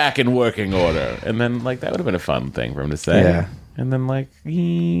 Always come back in working order, and then like that would have been a fun thing for him to say. Yeah. And then like,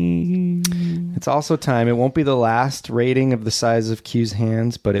 It's also time. It won't be the last rating of the size of Q's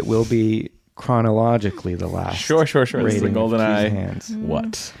hands, but it will be chronologically the last. sure. This is a rating of golden Q's eye. hands.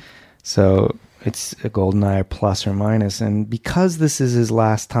 What? So it's a golden eye plus or minus, and because this is his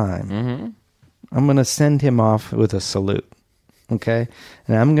last time, I'm going to send him off with a salute. Okay?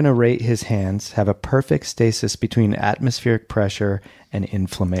 And I'm going to rate his hands have a perfect stasis between atmospheric pressure and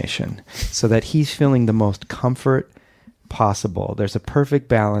inflammation so that he's feeling the most comfort possible. There's a perfect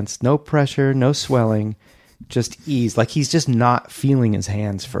balance, no pressure, no swelling, just ease. Like he's just not feeling his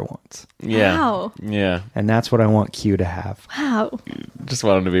hands for once. Yeah. Wow. Yeah. And that's what I want Q to have. Wow. Just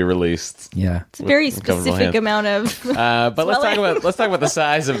want him to be released. Yeah. It's a very With comfortable specific hands. amount of. But let's swelling. talk about the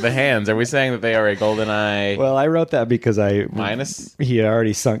size of the hands. Are we saying that they are a golden eye Well, I wrote that because minus? he had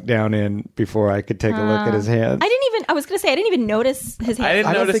already sunk down in before I could take a look at his hands. I was going to say, I didn't even notice his hands. I didn't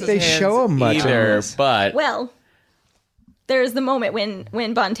I don't notice think they his hands show him much in either, this. but Well, there's the moment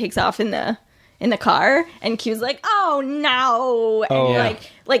when Bond takes off in the car, and Q's like, "Oh no!" and Oh, yeah.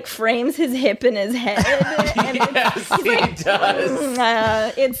 like frames his hip in his head. And yes, he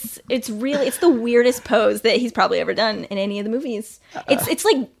does. it's the weirdest pose that he's probably ever done in any of the movies. It's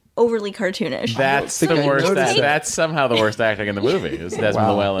like overly cartoonish. That's the I worst. noticed that. That's somehow the worst acting in the movie. Is Desmond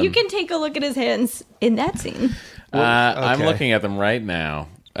Wow. Llewellyn? You can take a look at his hands in that scene. I'm okay. looking at them right now,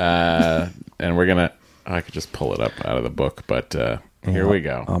 and we're gonna. I could just pull it up out of the book, but here we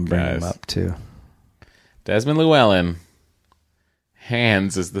go. I'll bring guys. him up too. Desmond Llewellyn.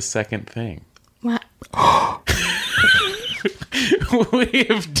 Hands is the second thing. Wow. We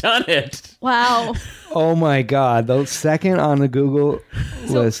have done it. Wow. Oh my God! The second on the Google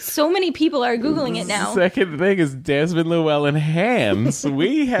list. So many people are Googling it now. Second thing is Desmond Llewellyn hands.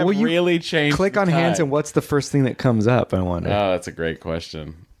 We have Well, you really changed. Click the on hands, tide. and what's the first thing that comes up? I wonder. Oh, that's a great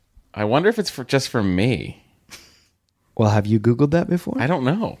question. I wonder if it's just for me. Well, have you Googled that before? I don't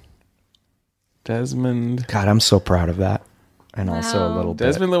know. Desmond God, I'm so proud of that, and also a Wow. little bit.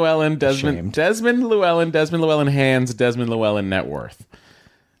 Desmond Llewellyn, ashamed. Desmond Llewellyn hands, Desmond Llewellyn net worth.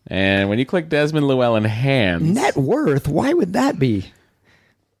 And when you click Desmond Llewellyn hands, Net worth? Why would that be?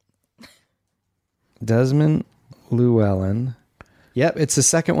 Desmond Llewellyn. Yep, it's the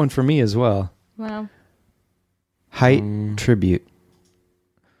second one for me as well. Wow. Height tribute.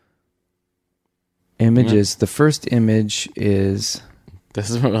 Images. The first image is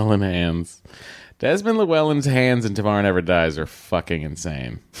Desmond Llewellyn hands. Desmond Llewellyn's hands in Tomorrow Never Dies are fucking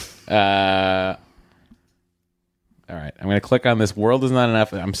insane. All right, I'm going to click on this. World is not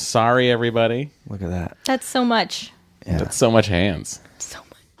enough. I'm sorry, everybody. look at that. That's so much. Yeah. That's so much hands. So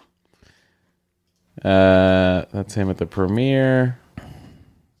much. That's him at the premiere.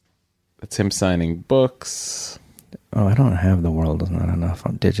 That's him signing books. Oh, I don't have the world is not enough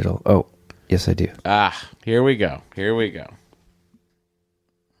on digital. Oh, yes, I do. Ah, here we go. Here we go.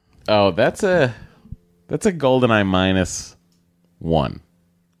 Oh, that's a GoldenEye -1.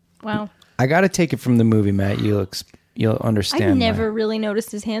 Wow. I got to take it from the movie, Matt. You'll understand. I've why. never really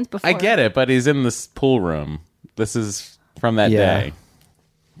noticed his hands before. I get it, but he's in this pool room. This is from that Yeah. day.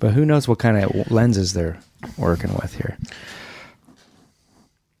 But who knows what kind of lenses they're working with here.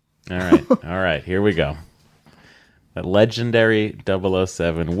 All right. All right. Here we go. A legendary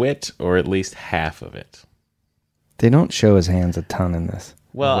 007 wit, or at least half of it. They don't show his hands a ton in this.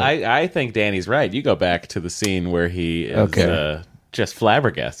 Well, I think Danny's right. You go back to the scene where he is just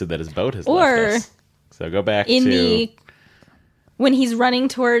flabbergasted that his boat has left us. So go back when he's running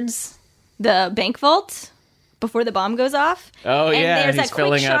towards the bank vault before the bomb goes off. Oh, and yeah. There's he's that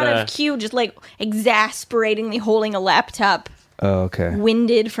quick shot of Q just like exasperatingly holding a laptop. Oh, okay.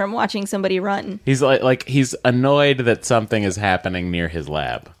 Winded from watching somebody run. He's like he's annoyed that something is happening near his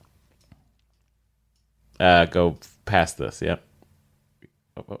lab. Go past this. Yep.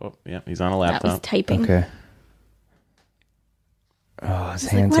 Oh, yeah, he's on a laptop. That was typing. Okay. Oh, his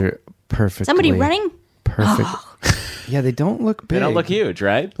hands are perfectly... Somebody running? Perfect. Yeah, they don't look big. They don't look huge,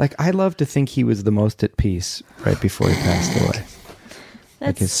 right? Like, I love to think he was the most at peace right before he passed away. That's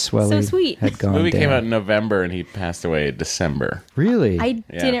like his swelling so sweet. had gone The movie down. came out in November, and he passed away in December. Really? I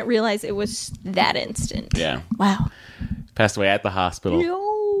didn't realize it was that instant. Yeah. Wow. Passed away at the hospital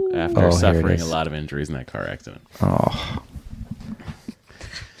No. after here it suffering is. a lot of injuries in that car accident.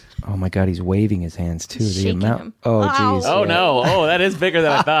 Oh my God, he's waving his hands too. The Shaking amount. him. Oh, Ow. geez. Oh, no. Oh, that is bigger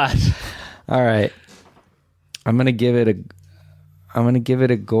than I thought. All right. I'm gonna give it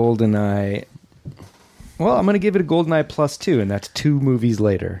a golden eye. Well, I'm gonna give it a golden eye +2, and that's 2 movies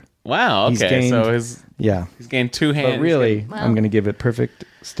later. Wow, He's okay. gained- So he's gained 2 hands. But really, Wow. I'm gonna give it perfect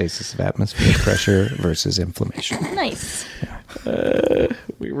stasis of atmosphere pressure versus inflammation. Nice.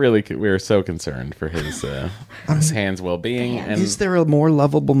 We were so concerned for his hands' well-being. And Is there a more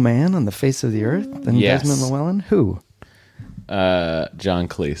lovable man on the face of the earth than Yes. Desmond Llewellyn? Who? John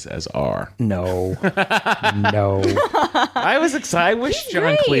Cleese as R. No. No. I was excited. I wish John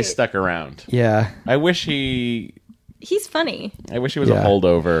great. Cleese stuck around. Yeah. I wish he He's funny. was a Yeah.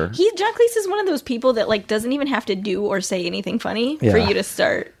 holdover. John Cleese is one of those people that like doesn't even have to do or say anything funny for Yeah. you to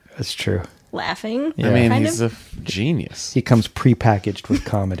start That's true. laughing. Yeah. I mean, Kind he's of. a genius. He comes prepackaged with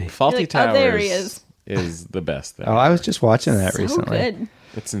comedy. Faulty You're like, Towers oh, there he is. the best thing. Oh, I was just watching that So recently. good.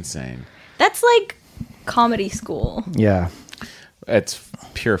 It's insane. That's like comedy school. Yeah. It's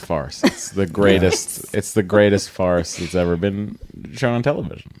pure farce. It's the greatest. It's the greatest farce that's ever been shown on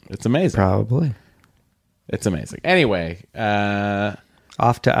television. It's amazing. Probably. It's amazing. Anyway,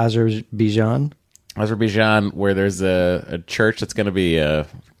 Off to Azerbaijan. where there's a church that's going to be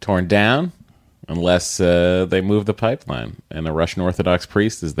torn down unless they move the pipeline, and a Russian Orthodox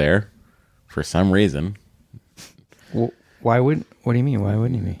priest is there for some reason. Why would? What do you mean? Why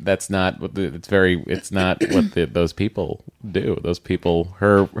wouldn't he be? That's not what it's not what those people do. Those people,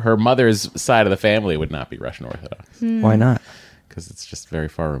 her mother's side of the family would not be Russian Orthodox Why not? because it's just very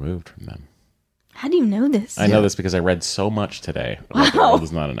far removed from them. How do you know this? I know this because I read so much today about the world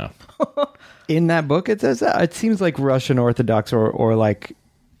is not enough. In that book, it says that. It seems like Russian Orthodox or like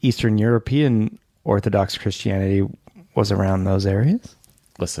Eastern European Orthodox Christianity was around those areas.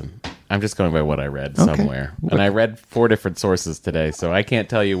 Listen, I'm just going by what I read somewhere. And I read 4 different sources today, so I can't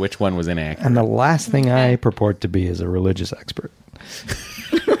tell you which one was inaccurate. And the last thing I purport to be is a religious expert.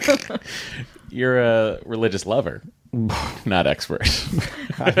 You're a religious lover, not expert.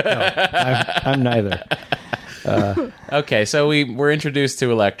 I'm neither. Okay, so we're introduced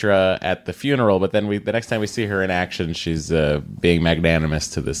to Elektra at the funeral, but then the next time we see her in action, she's being magnanimous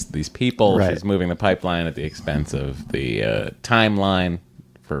to these people. Right. She's moving the pipeline at the expense of the timeline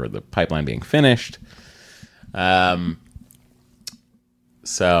for the pipeline being finished.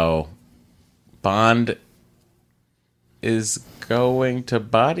 So Bond is going to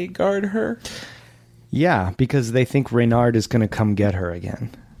bodyguard her. Yeah, because they think Reynard is going to come get her again,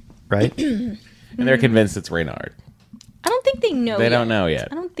 right? And they're convinced it's Reynard. I don't think they know. They yet. don't know yet.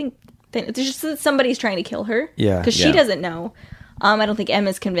 I don't think it's just that somebody's trying to kill her. Yeah. because Yeah. she doesn't know. I don't think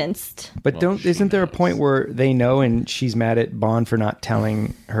Emma's convinced. But isn't there a point where they know and she's mad at Bond for not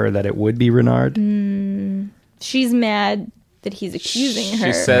telling her that it would be Renard? She's mad that he's accusing her.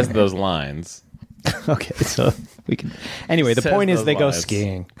 She says those lines. Okay, so we can. Anyway, the Says point is those they go lines.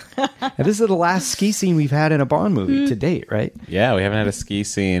 skiing. And this is the last ski scene we've had in a Bond movie to date, right? Yeah, we haven't had a ski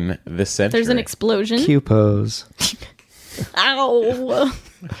scene this century. There's an explosion. Q pose. Ow!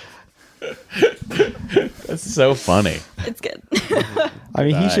 That's so funny. It's good. I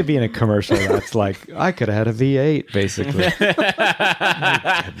mean, he should be in a commercial that's like, I could have had a V8, basically.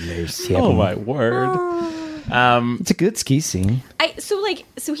 Oh my word. It's a good ski scene.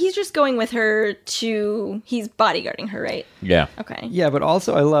 So he's just going with her to. He's bodyguarding her, right? Yeah. Okay. Yeah, but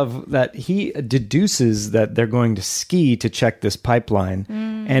also I love that he deduces that they're going to ski to check this pipeline.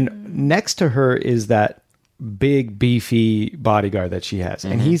 And next to her is that big, beefy bodyguard that she has.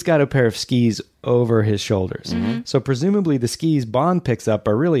 And he's got a pair of skis over his shoulders. So presumably the skis Bond picks up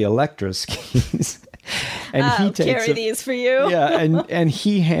are really Elektra's skis. And he I'll takes carry them- these for you. Yeah, and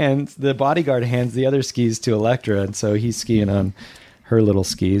the bodyguard hands the other skis to Elektra, and so he's skiing on her little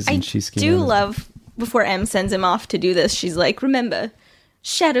skis, and she's skiing do on his- love, before M sends him off to do this, she's like, remember,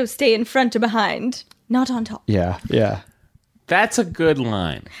 shadows stay in front or behind, not on top. Yeah. That's a good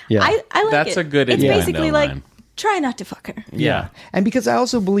line. Yeah. I like That's it. a good It's innuendo basically like, line. try not to fuck her. Yeah. And because I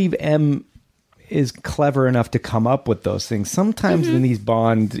also believe M is clever enough to come up with those things. Sometimes in these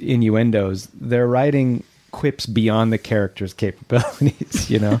Bond innuendos, they're writing quips beyond the character's capabilities,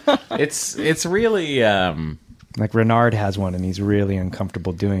 you know? It's really Like Renard has one and he's really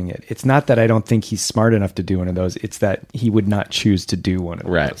uncomfortable doing it. It's not that I don't think he's smart enough to do one of those. It's that he would not choose to do one of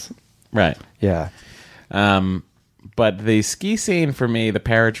those. Right. Yeah. But the ski scene for me, the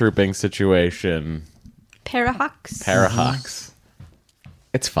paratrooping situation, Parahawks.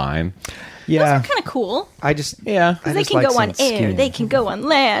 it's fine. Yeah. Those are kind of cool. I just Yeah. I They just can like go on seeing air. skiing. They can go on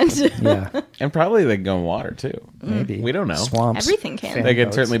land. Yeah. And probably they can go in water too. Maybe. We don't know. Swamps. Everything can. fan They can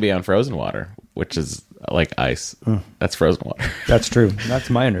boats. certainly be on frozen water, which is like ice. That's frozen water. That's true. That's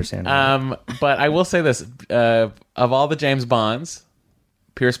my understanding. But I will say this: of all the James Bonds,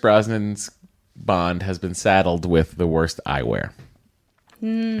 Pierce Brosnan's Bond has been saddled with the worst eyewear.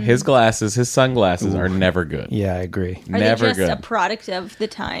 His glasses, his sunglasses, are never good. yeah, I agree. Are Never they just good. a product of the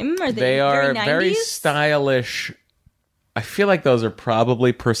time? Are They are very 90s? stylish. I feel like those are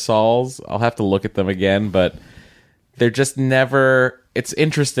probably Persal's. I'll have to look at them again, but they're just never. It's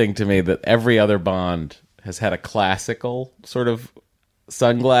interesting to me that every other Bond has had a classical sort of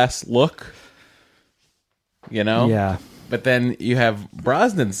sunglass look. You know? Yeah. But then you have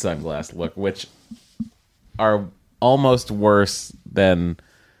Brosnan's sunglass look, which are almost worse than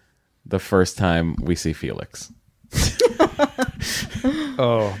the first time we see Felix.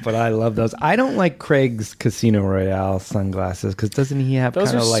 Oh, but I love those. I don't like Craig's Casino Royale sunglasses because doesn't he have Those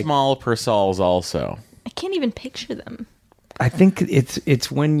kind are of like? small Persals also. I can't even picture them. I think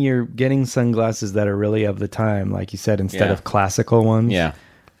it's when you're getting sunglasses that are really of the time, like you said, instead Yeah. of classical ones. Yeah.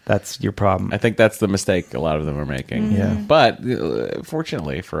 That's your problem. I think that's the mistake a lot of them are making. Yeah. But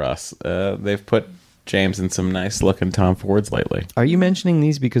fortunately for us, they've put James in some nice looking Tom Fords lately. Are you mentioning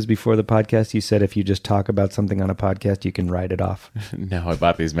these because before the podcast you said if you just talk about something on a podcast you can write it off? No, I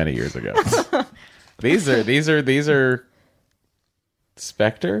bought these many years ago. These are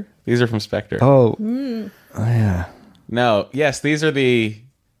Spectre? These are from Spectre. Oh, yeah. No, yes, these are the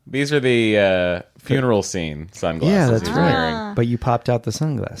funeral scene sunglasses. Yeah, that's he's right. wearing. But you popped out the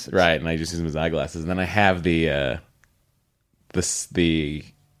sunglasses. Right, and I just use them as eyeglasses. And then I have the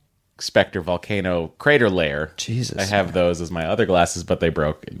Spectre volcano crater layer. Jesus. I have those as my other glasses, but they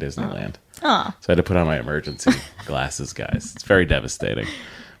broke in Disneyland. Oh. So I had to put on my emergency glasses, guys. It's very devastating.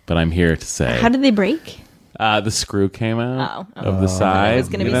 But I'm here to say How did they break? the screw came out Oh. of the side. It was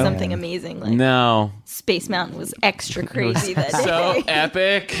going to you be know? something amazing. Like No. Space Mountain was extra crazy that So day.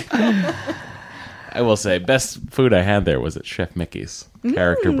 epic. I will say, best food I had there was at Chef Mickey's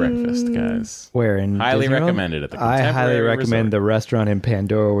character breakfast, guys. Where in Highly Disney World? recommended at the I highly Contemporary recommend Resort. the restaurant in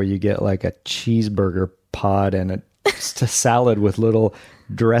Pandora where you get like a cheeseburger pod and just a salad with little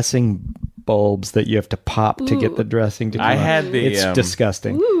dressing bulbs that you have to pop to get the dressing to come I out. had the, It's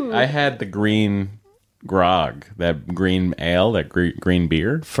disgusting. I had the green grog, that green ale, that green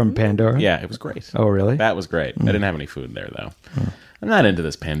beer. From Pandora? Yeah, it was great. Oh, really? That was great. I didn't have any food there, though. I'm not into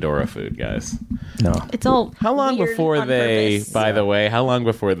this Pandora food, guys. No. It's all How long weird before on they, purpose. by the way, how long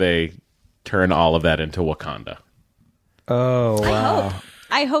before they turn all of that into Wakanda? Oh, wow.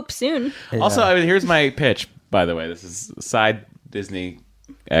 I hope soon. Also, here's my pitch, by the way. This is side Disney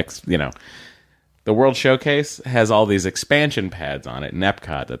X, The World Showcase has all these expansion pads on it in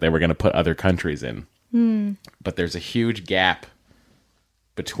Epcot that they were going to put other countries in. But there's a huge gap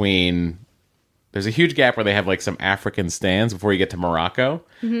There's a huge gap where they have like some African stands before you get to Morocco.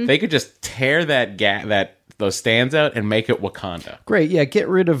 They could just tear those stands out and make it Wakanda. Great. Yeah, get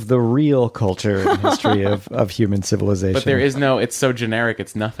rid of the real culture and history of human civilization. But there is it's so generic,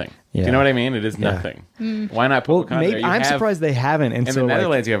 it's nothing. Do Yeah. you know what I mean? It is nothing. Why not put Well, Wakanda maybe, there? You I'm have- surprised they haven't. And In so the like,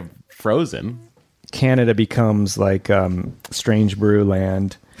 Netherlands, you have Frozen. Canada becomes like Strange Brew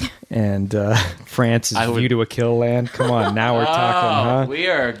land, and France is View to a Kill land. Come on, now we're talking, huh? We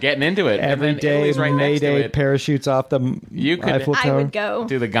are getting into it. Every and then day, Italy's right next to Mayday it. parachutes off the You could- Eiffel I Tower would go.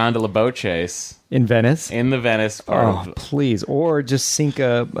 Do the gondola boat chase in Venice. in the Venice part Oh, of please. Or just sink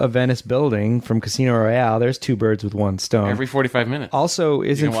a Venice building from Casino Royale. There's two birds with one stone. every 45 minutes. Also,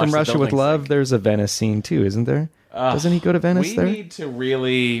 isn't can watch From the Russia with building Love, sink. there's a Venice scene too, isn't there? Doesn't he go to Venice We there? need to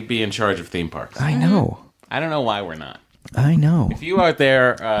really be in charge of theme parks. I know. I don't know why we're not. I know. If you out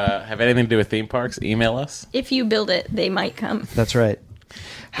there have anything to do with theme parks, email us. If you build it, they might come. That's right.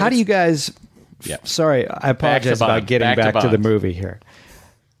 How do you guys Yeah. Sorry, I apologize Bond. about getting Back to back to the Bond. movie here.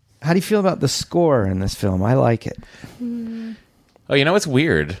 How do you feel about the score in this film? I like it. Oh, you know what's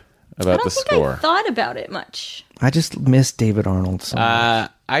weird I about don't the think score? I thought about it much. I just miss David Arnold so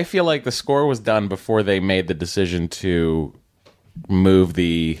much. I feel like the score was done before they made the decision to move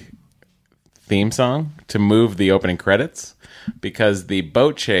the theme song, to move the opening credits, because the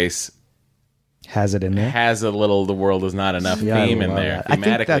boat chase Has it in there? has a little "the world is not enough" Yeah, I theme in love there. that. I think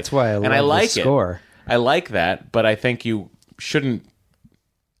Thematically. that's why I and love I the like score. it. I like that, but I think you shouldn't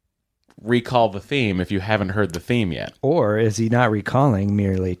recall the theme if you haven't heard the theme yet. Or is he not recalling,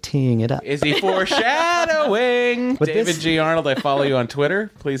 merely teeing it up? Is he foreshadowing? But David this- G. Arnold, I follow you on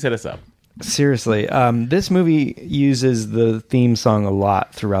Twitter. Please hit us up. Seriously, this movie uses the theme song a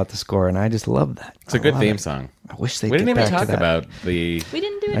lot throughout the score, and I just love that. It's a good love theme it. song. I wish they'd We didn't get even back talk to that. about the We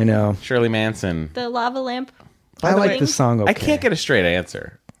didn't do it. I know. Shirley Manson. The lava lamp. I like thing. the song. Okay. I can't get a straight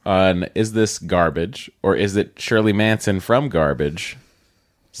answer on is this garbage or is it Shirley Manson from Garbage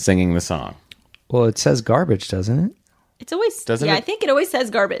singing the song? Well, it says garbage, doesn't it? It's always Doesn't yeah. it? I think it always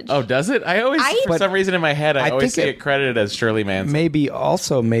says garbage. Oh, does it? For some reason in my head, I I always think see it credited as Shirley Manson. Maybe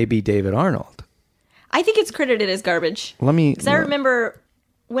David Arnold. I think it's credited as garbage. Let me. Because I remember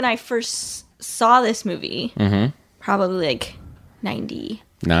when I first saw this movie, probably like 90.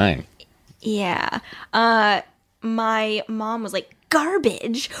 9. Yeah. My mom was like,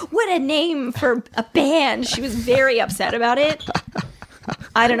 garbage? What a name for a band. She was very upset about it.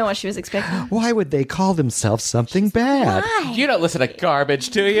 I don't know what she was expecting. Why would they call themselves something bad? Why? You don't listen to Garbage,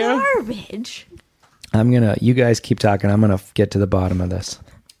 do you? Garbage. You guys keep talking. I'm gonna get to the bottom of this.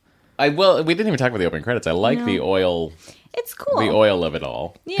 We didn't even talk about the opening credits. I like the oil It's cool. the oil of it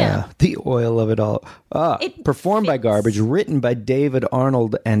all. Yeah. The oil of it all. It Performed by fits. Garbage, written by David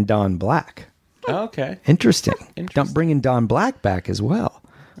Arnold and Don Black. Okay. Interesting. Interesting. Bringing Don Black back as well.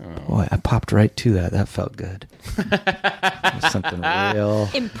 Boy, I popped right to that. That felt good. It was something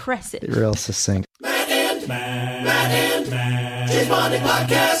Impressive. real succinct. James Bond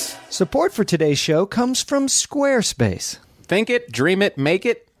Podcast. Support for today's show comes from Squarespace. Think it, dream it, make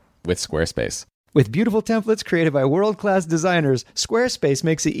it with Squarespace. With beautiful templates created by world-class designers, Squarespace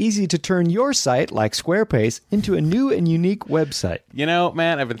makes it easy to turn your site, like Squarepace, into a new and unique website. You know,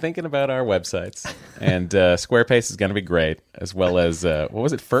 man, I've been thinking about our websites, and Squarespace is going to be great, as well as, what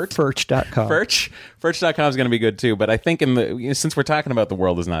was it, Furt? Firch.com. Firch.com is going to be good, too. But I think since we're talking about the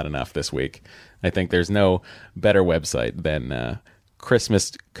world is not enough this week, I think there's no better website than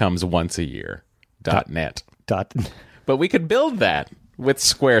Christmas comes once a year.net. But we could build that with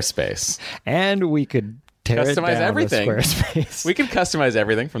Squarespace. And we could tear it Customize down everything. with Squarespace. We can customize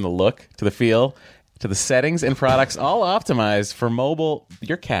everything from the look to the feel to the settings and products, all optimized for mobile.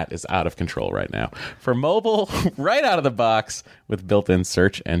 Your cat is out of control right now. For mobile, right out of the box with built-in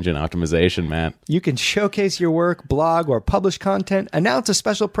search engine optimization, Matt. You can showcase your work, blog, or publish content, announce a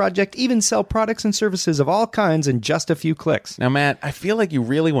special project, even sell products and services of all kinds in just a few clicks. Now, Matt, I feel like you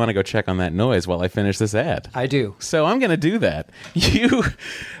really want to go check on that noise while I finish this ad. I do. So I'm going to do that.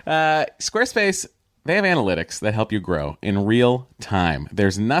 Squarespace, they have analytics that help you grow in real time.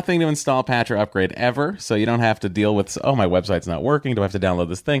 There's nothing to install, patch, or upgrade ever, so you don't have to deal with, oh, my website's not working. Do I have to download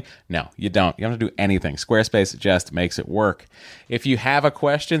this thing? No, you don't. You don't have to do anything. Squarespace just makes it work. If you have a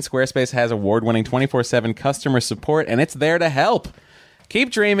question, Squarespace has award-winning 24/7 customer support, and it's there to help.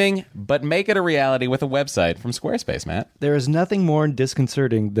 Keep dreaming, but make it a reality with a website from Squarespace, Matt. There is nothing more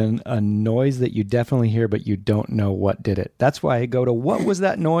disconcerting than a noise that you definitely hear, but you don't know what did it. That's why I go to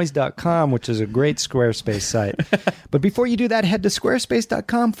whatwasthatnoise.com, which is a great Squarespace site. But before you do that, head to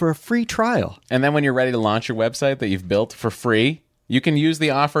squarespace.com for a free trial. And then when you're ready to launch your website that you've built for free, you can use the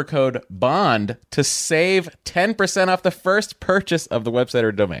offer code BOND to save 10% off the first purchase of the website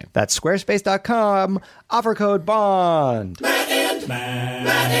or domain. That's squarespace.com, offer code BOND. James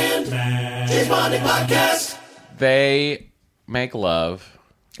Bond Podcast. They make love.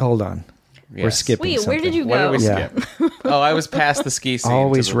 Hold on. We're Yes. skipping Wait, where something. did you What go? did we Yeah. skip? Oh, I was past the ski scene.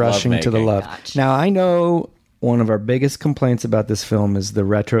 Always to the rushing to the lovemaking. love. Gotcha. Now, I know one of our biggest complaints about this film is the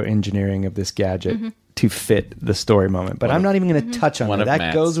retro engineering of this gadget to fit the story moment. But I'm not even going to touch on One that. of That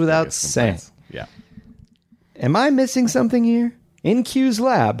Matt's goes without biggest saying. complaints. Yeah. Am I missing something here? In Q's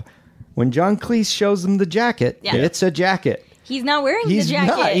lab, when John Cleese shows them the jacket, Yeah. it's a jacket. He's not wearing He's the jacket.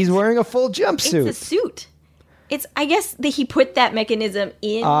 not. He's wearing a full It's jumpsuit. a suit. I guess that he put that mechanism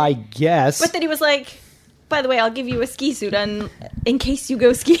in. I guess. But then he was like, by the way, I'll give you a ski suit in case you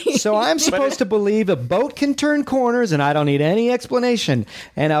go skiing. So I'm supposed to believe a boat can turn corners and I don't need any explanation,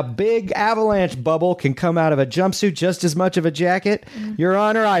 and a big avalanche bubble can come out of a jumpsuit just as much of a jacket? Your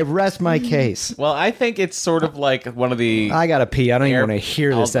Honor, I rest my case. Well, I think it's sort of like one of the... I gotta pee. I don't even want to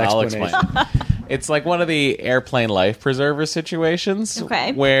hear this I'll explanation. explain. It's like one of the airplane life preserver situations.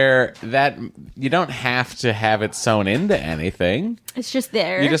 Okay. Where that you don't have to have it sewn into anything. It's just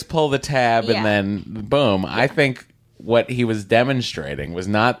there. You just pull the tab Yeah. and then boom. I think what he was demonstrating was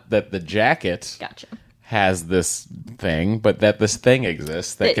not that the jacket Gotcha. has this thing, but that this thing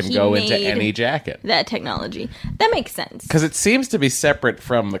exists that That can he go into made any jacket. That technology. That makes sense. Because it seems to be separate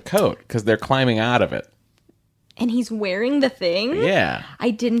from the coat, because they're climbing out of it. And he's wearing the thing? Yeah. I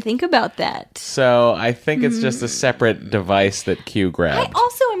didn't think about that. So I think it's just a separate device that Q I grabbed.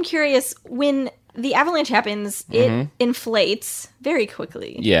 also am curious, when the avalanche happens, it inflates very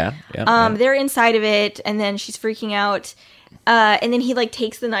quickly. Yeah. Yeah. They're inside of it, and then she's freaking out. And then he, like,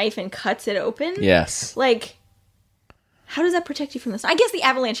 takes the knife and cuts it open. Yes. Like, how does that protect you from this? I guess the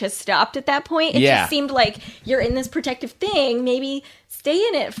avalanche has stopped at that point. It Yeah. just seemed like you're in this protective thing. Maybe stay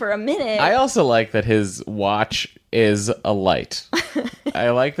in it for a minute. I also like that his watch is a light.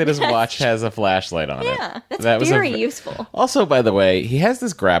 I like that his watch has a flashlight on it. Yeah, that's That was very useful. Also, by the way, he has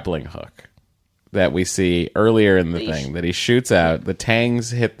this grappling hook that we see earlier in the thing that he shoots out. The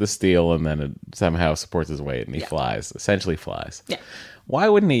tangs hit the steel, and then it somehow supports his weight, and he flies. Essentially flies. Yeah. Why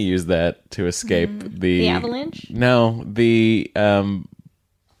wouldn't he use that to escape The avalanche? No, the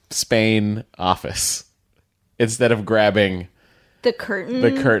Spain office instead of grabbing The curtain.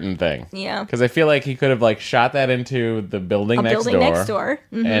 the curtain thing. Yeah. Because I feel like he could have like shot that into the building next building door. next door.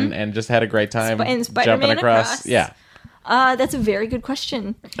 Mhm. And just had a great time And jumping Spider-Man across. across. Yeah. That's a very good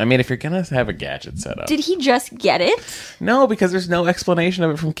question. I mean, if you're going to have a gadget set up. Did he just get it? No, because there's no explanation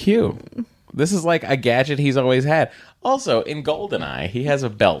of it from Q. This is like a gadget he's always had. Also, in GoldenEye, he has a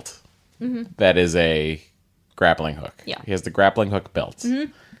belt that is a grappling hook. Yeah. He has the grappling hook belt.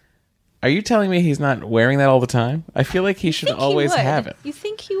 Are you telling me he's not wearing that all the time? I feel like he should Think he always would. have it. You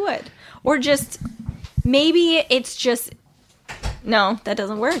think he would? Or just, maybe it's just, no, that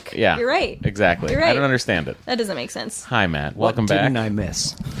doesn't work. Yeah. You're right. Exactly. You're I right. don't understand it. That doesn't make sense. Hi, Matt. What Welcome back. didn't I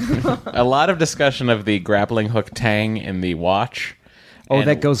miss? A lot of discussion of the grappling hook tang in the watch. Oh, And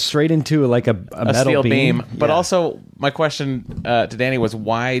that goes straight into like a metal steel beam. But Yeah. also, my question to Danny was,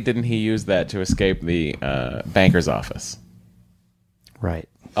 why didn't he use that to escape the banker's office? Right.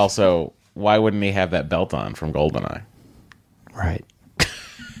 Also, why wouldn't he have that belt on from GoldenEye? Right.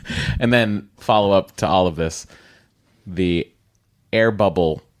 And then follow up to all of this, the air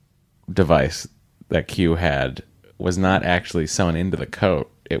bubble device that Q had was not actually sewn into the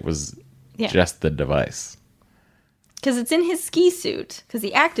coat. It was just the device. Because it's in his ski suit. Because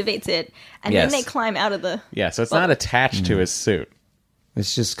he activates it, and Yes. then they climb out of the... Yeah, so it's not attached to his suit.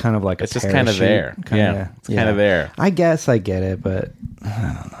 It's just kind of like It's a just kinda parachute, there. kinda- Yeah, it's kinda there. I guess I get it, but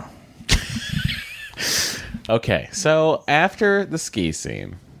Okay, so after the ski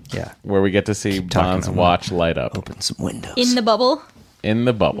scene, yeah. where we get to see Keep talking, Bond's I'm watch light up Open some windows. In the bubble. in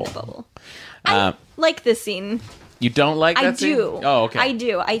the bubble. I like this scene. You don't like that I scene? do. Oh, okay. I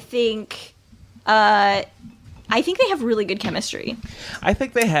do. I think they have really good chemistry. I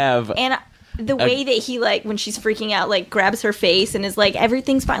think they have... And the way that he, like, when she's freaking out, like, grabs her face and is like,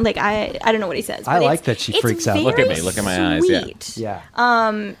 everything's fine. Like, I don't know what he says. I but like it's- that she it's freaks out. Look at very me. Look at my eyes. Yeah. sweet. yeah.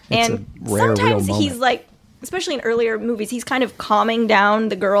 And It's a rare, sometimes real he's moment. like, especially in earlier movies, he's kind of calming down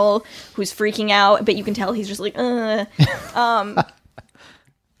the girl who's freaking out, but you can tell he's just like,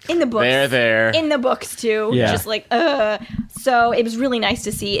 in the books. There. In the books, too. Yeah. Just like, So it was really nice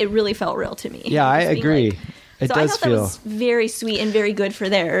to see. It really felt real to me. Yeah, I Just being agree. like- It so I does thought feel. that was very sweet and very good for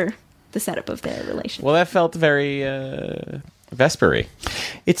the setup of their relationship. Well, that felt very Vespery.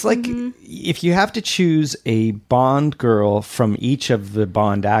 It's like if you have to choose a Bond girl from each of the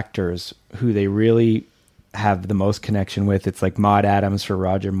Bond actors who they really have the most connection with, it's like Maude Adams for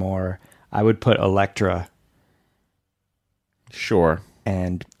Roger Moore. I would put Elektra Sure.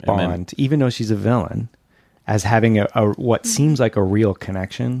 and And then- Bond, even though she's a villain, as having a what seems like a real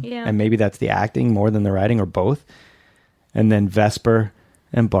connection. Yeah. And maybe that's the acting more than the writing or both. And then Vesper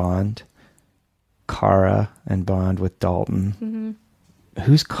and Bond, Kara and Bond with Dalton.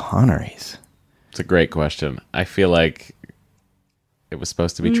 Who's Connery's? It's a great question. I feel like it was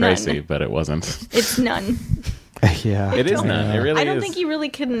supposed to be None. Tracy, but it wasn't. It's none. Yeah. It is none. It really I don't is. think he really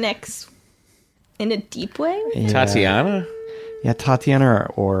connects in a deep way. Yeah. Tatiana? Yeah, Tatiana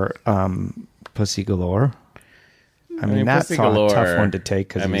or Pussy Galore. I mean, that's Pussy a tough Galore, one to take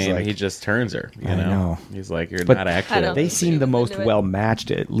because I mean, like, he just turns her. You I know. He's like, you're But not I actually. don't they think seem she the was most into it. well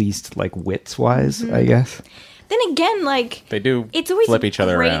matched, at least like wits wise, I guess. Then again, like, They do it's always flip each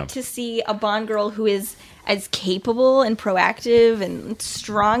other great around. to see a Bond girl who is as capable and proactive and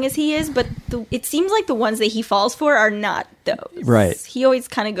strong as he is, but it seems like the ones that he falls for are not those. Right. He always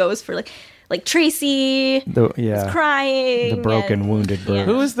kind of goes for like like Tracy was crying. The broken, wounded bird.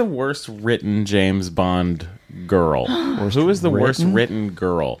 Who is the worst written James Bond girl? Who is the worst written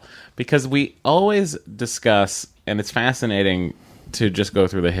girl? Because we always discuss, and it's fascinating to just go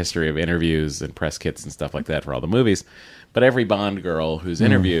through the history of interviews and press kits and stuff like that for all the movies. But every Bond girl who's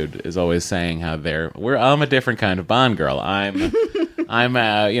interviewed is always saying how I'm a different kind of Bond girl. I'm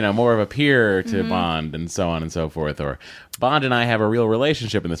more of a peer to Bond and so on and so forth. Or Bond and I have a real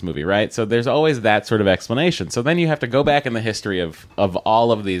relationship in this movie, right? So there's always that sort of explanation. So then you have to go back in the history of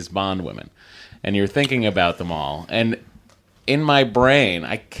all of these Bond women, and you're thinking about them all. And in my brain,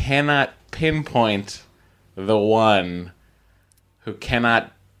 I cannot pinpoint the one who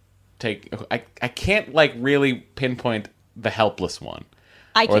cannot take. I can't really pinpoint the helpless one,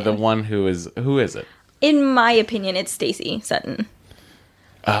 or the one who is it? In my opinion, it's Stacey Sutton.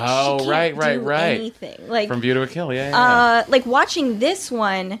 Oh, right. Anything From View to a Kill, yeah. Like watching this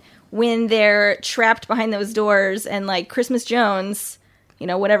one when they're trapped behind those doors, and like Christmas Jones,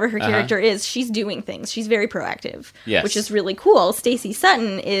 whatever her character is, she's doing things. She's very proactive, which is really cool. Stacey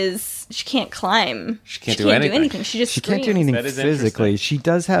Sutton she can't climb. She can't do anything. She just can't do anything physically. She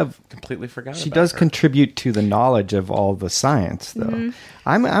does have completely forgot. She does contribute to the knowledge of all the science, though.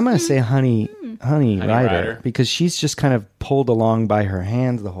 I'm going to say Honey Rider, because she's just kind of pulled along by her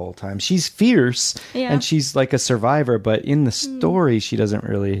hands the whole time. She's fierce and she's like a survivor, but in the story, she doesn't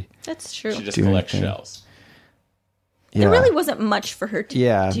really. That's true. She just collects shells. Yeah. There really wasn't much for her to do.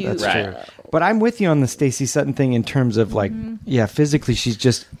 That's true. But I'm with you on the Stacey Sutton thing in terms of physically she's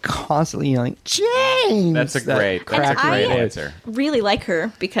just constantly yelling, James! That's a great answer. I really like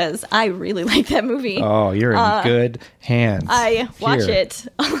her because I really like that movie. Oh, you're in good hands. I watch it.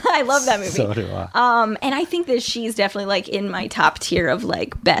 I love that movie. So do I. And I think that she's definitely in my top tier of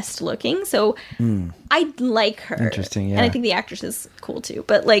best looking. So I like her. Interesting, yeah. And I think the actress is cool too.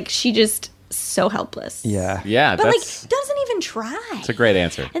 But she just so helpless. Yeah. But doesn't even try. It's a great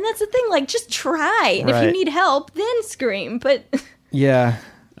answer. And that's the thing, just try. And if you need help, then scream. But yeah.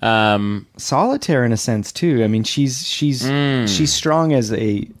 Solitaire in a sense too. I mean, she's strong as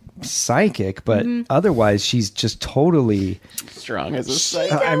a psychic, but otherwise she's just totally strong as a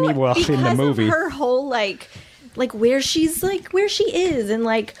psychic. I mean, well, in the movie, of her whole where she's where she is and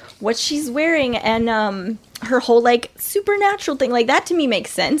what she's wearing and her whole supernatural thing, that to me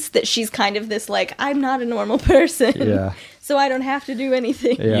makes sense, that she's kind of this I'm not a normal person, so I don't have to do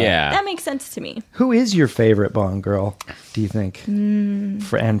anything. That makes sense to me. Who is your favorite Bond girl, do you think?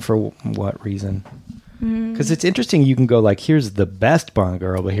 For what reason? Because it's interesting, you can go here's the best Bond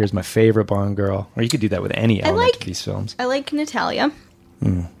girl, but here's my favorite Bond girl, or you could do that with any element of these films. I like Natalia.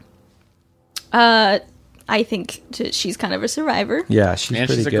 I think she's kind of a survivor. Yeah,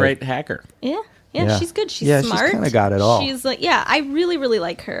 she's a great hacker. Yeah, she's good. She's smart. She's kind of got it all. She's I really, really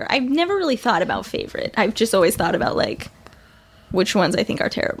like her. I've never really thought about favorite. I've just always thought about which ones I think are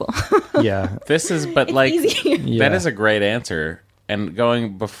terrible. Yeah. This is, but that is a great answer. And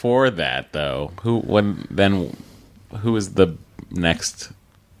going before that, though, who is the next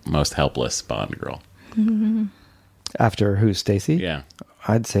most helpless Bond girl? After who, Stacey? Yeah.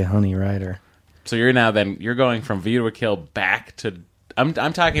 I'd say Honey Rider. So you're going from View to a Kill back to... I'm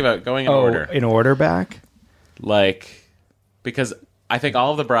talking about going in order. In order back? Because I think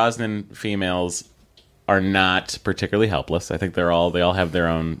all of the Brosnan females are not particularly helpless. I think they all have their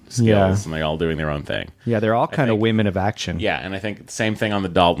own skills and they're all doing their own thing. Yeah, they're all kind of women of action. Yeah, and I think the same thing on the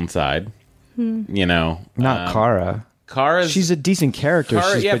Dalton side. Not Kara. She's a decent character.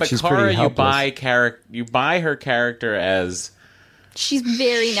 But she's Kara, pretty helpless. you buy her character as she's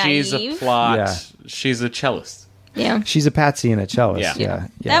very naive. She's a plot. Yeah. She's a cellist. Yeah. She's a patsy and a cellist. Yeah.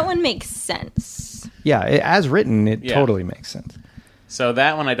 That one makes sense. Yeah, as written, it totally makes sense. So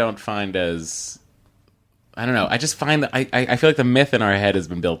that one I don't find as... I don't know. I just find that I feel like the myth in our head has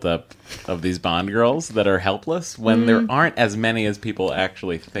been built up of these Bond girls that are helpless when there aren't as many as people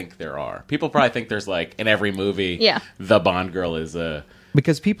actually think there are. People probably think there's in every movie, the Bond girl is a...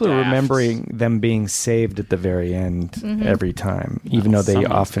 Because people are remembering them being saved at the very end every time, even though they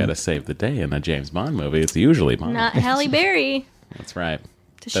often... got to save the day in a James Bond movie. It's usually Bond. Not Halle Berry. That's right.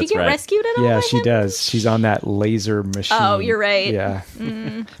 Does she get rescued at all? Yeah, she does. She's on that laser machine. Oh, you're right. Yeah.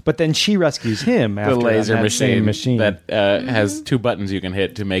 But then she rescues him after the laser machine that has two buttons you can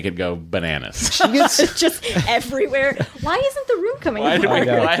hit to make it go bananas. She gets just everywhere. Why isn't the room coming apart?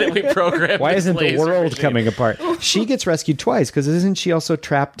 Why did we program Why isn't the world machine coming apart? She gets rescued twice, because isn't she also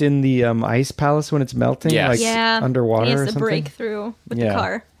trapped in the ice palace when it's melting? Yes. Underwater he or has something? the breakthrough with the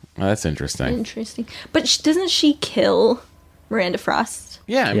car. Oh, that's interesting. But doesn't she kill Miranda Frost?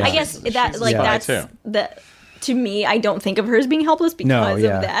 Yeah, I guess that's to me, I don't think of her as being helpless because of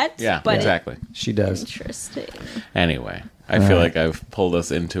that. Yeah, but exactly. She does. Interesting. Anyway, I feel like I've pulled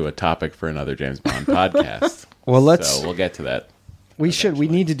us into a topic for another James Bond podcast. Well, So we'll get to that. We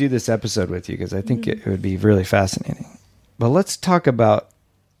need to do this episode with you because I think it would be really fascinating. But let's talk about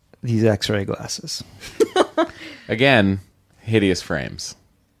these X-ray glasses. Again, hideous frames.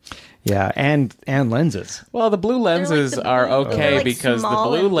 Yeah, and lenses Well, the blue lenses the are blue- okay they're like because the small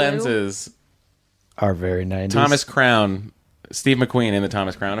blue and blue. lenses. are very 90s. Thomas Crown, Steve McQueen in the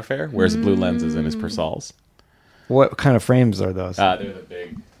Thomas Crown Affair wears blue lenses in his Persals. What kind of frames are those?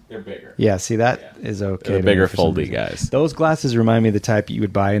 They're bigger. Yeah, see, that is okay. They're the to me bigger for some foldy reason. guys. Those glasses remind me of the type you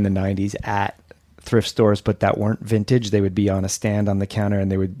would buy in the 90s at thrift stores, but that weren't vintage. They would be on a stand on the counter,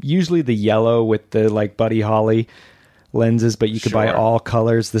 and they would usually the yellow with the like Buddy Holly lenses, but you could buy Sure. all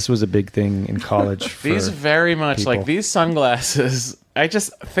colors. This was a big thing in college. For These very much people. like these sunglasses. I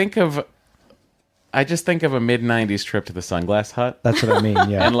just think of a mid '90s trip to the Sunglass Hut, That's what I mean.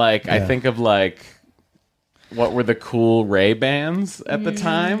 Yeah, and I Yeah. think of what were the cool Ray-Bans at the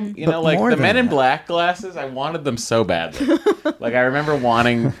time? You But know, like more the than Men in that. Black glasses. I wanted them so badly. I remember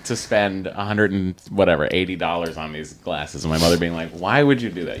wanting to spend $80 on these glasses, and my mother being like, "Why would you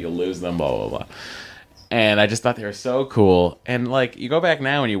do that? You'll lose them." Blah blah blah. And I just thought they were so cool. And you go back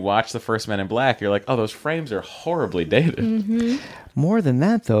now and you watch the first Men in Black, you're like, "Oh, those frames are horribly dated." More than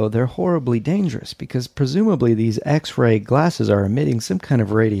that, though, they're horribly dangerous because presumably these X-ray glasses are emitting some kind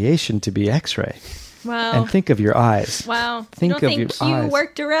of radiation to be X-ray. Wow. And think of your eyes. Wow. Think you don't of think your Q eyes.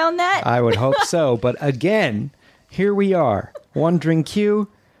 worked around that? I would hope so. But again, here we are. Wondering, Q,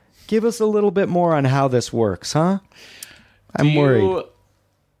 give us a little bit more on how this works, huh? I'm worried.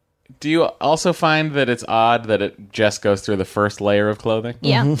 Do you also find that it's odd that it just goes through the first layer of clothing?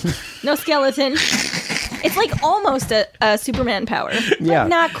 Yeah. Mm-hmm. No skeleton. It's like almost a Superman power. Yeah. But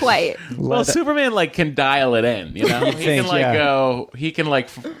not quite. Well, Superman can dial it in, you know. He think, can yeah. go. He can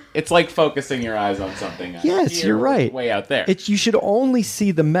it's like focusing your eyes on something. Yes, here, you're right. Way out there. You should only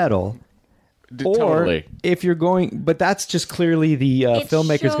see the metal. Or Totally. if you're going, but that's just clearly the It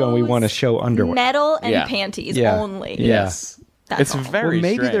filmmakers going, we shows want to show underwear. Metal and Yeah. panties Yeah. only. Yeah. Yes. That's It's all. very. Well,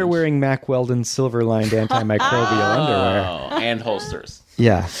 maybe they're strange. wearing Mac Weldon's silver-lined antimicrobial underwear. Oh, and holsters.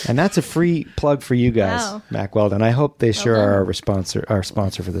 Yeah, and that's a free plug for you guys, Wow. Mac Weldon. I hope they sure done. are our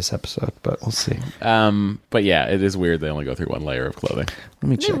sponsor for this episode, but we'll see. But yeah, it is weird. They only go through one layer of clothing. Let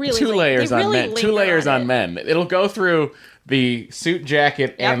me They check. really Two lin- layers they on really men. Two linger layers on it. men. It'll go through the suit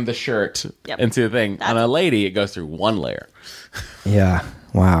jacket Yep. and the shirt Yep. into the thing. On a lady, it goes through one layer. Yeah,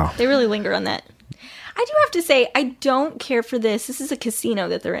 wow. They really linger on that. I do have to say, I don't care for this. This is a casino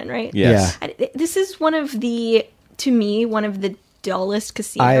that they're in, right? Yes. This is one of the dullest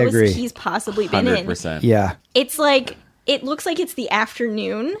casinos I agree. he's possibly been in. 100%. Yeah, It's it looks like it's the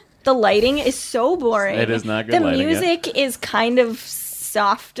afternoon. The lighting is so boring. It is not good The lighting, yeah. music is kind of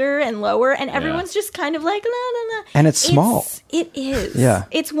softer and lower, and everyone's just kind of like, la, la, la. And it's small. It is. Yeah.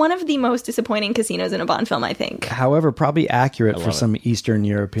 It's one of the most disappointing casinos in a Bond film, I think. however, probably accurate for love some Eastern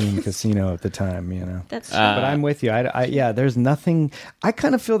European casino at the time, you know. That's true. But I'm with you. Yeah, there's nothing. I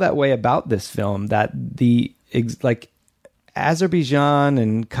kind of feel that way about this film. That Azerbaijan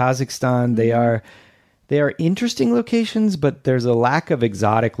and Kazakhstan, they are interesting locations, but there's a lack of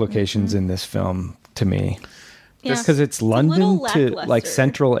exotic locations in this film to me. Yeah. Just because it's London little to lackluster. like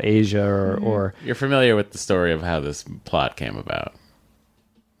Central Asia or You're familiar with the story of how this plot came about.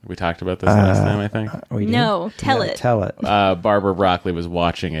 We talked about this last time, I think. we did? No, tell Yeah, it. Tell it. Barbara Broccoli was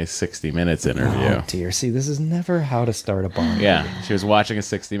watching a 60 Minutes interview. Oh dear. See, this is never how to start a Bond. Yeah, she was watching a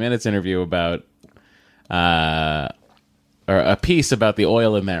 60 Minutes interview about, or a piece about the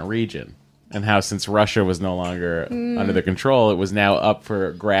oil in that region, and how since Russia was no longer under their control, it was now up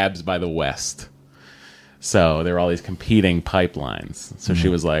for grabs by the West. So there were all these competing pipelines. So she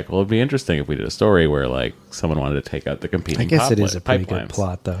was like, "Well, it'd be interesting if we did a story where someone wanted to take out the competing." I guess it is a pretty pipelines. good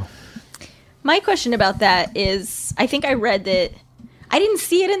plot, though. My question about that is, I think I read that, I didn't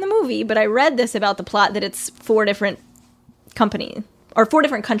see it in the movie, but I read this about the plot that it's 4 different countries'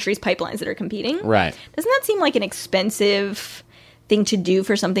 pipelines that are competing. Right. Doesn't that seem like an expensive thing to do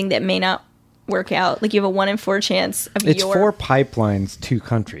for something that may not work out? Like you have a 1 in 4 chance of It's 4 pipelines, 2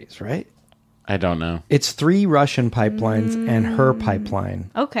 countries, right? I don't know. It's 3 Russian pipelines and her pipeline.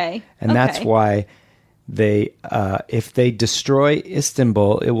 Okay. And that's Okay. why they, if they destroy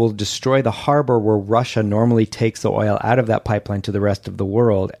Istanbul, it will destroy the harbor where Russia normally takes the oil out of that pipeline to the rest of the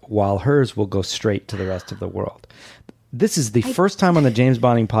world, while hers will go straight to the rest of the world. This is the first time on the James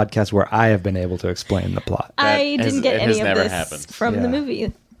Bonding podcast where I have been able to explain the plot. I That didn't get has any of never this happened. from Yeah. the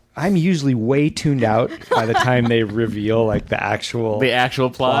movie. I'm usually way tuned out by the time they reveal the actual The actual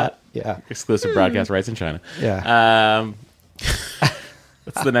plot. Yeah. Exclusive broadcast rights in China. Yeah.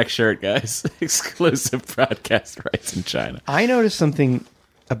 That's the next shirt, guys. Exclusive broadcast rights in China. I noticed something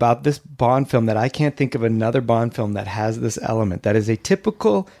about this Bond film that I can't think of another Bond film that has this element. That is a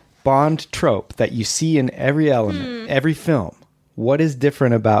typical Bond trope that you see in every element, every film. What is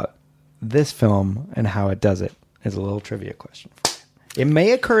different about this film and how it does it is a little trivia question for you. It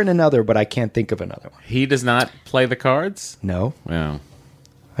may occur in another, but I can't think of another one. He does not play the cards? No. Well,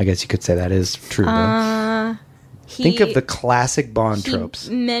 I guess you could say that is true, though. Think of the classic Bond tropes.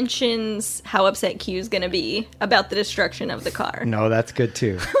 Mentions how upset Q's going to be about the destruction of the car. No, that's good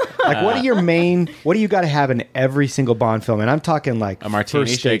too. Like, what do you got to have in every single Bond film? And I'm talking like a martini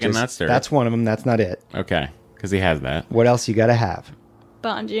first shaken, stages. not stirred. That's one of them. That's not it. okay, because he has that. What else you got to have?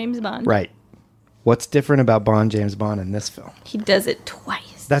 Bond, James Bond. Right. What's different about Bond, James Bond in this film? He does it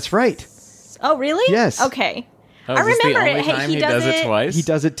twice. That's right. Oh, really? Yes. Okay. Oh, I is this the remember only it. Hey, time he does it twice? He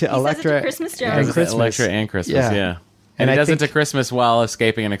does it to He does it Electra to Christmas Jones. and Does it Christmas. Electra and Christmas, yeah. And he I does it think- to Christmas while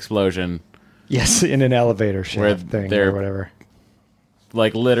escaping an explosion. Yes, in an elevator Where shaft thing they're- or whatever.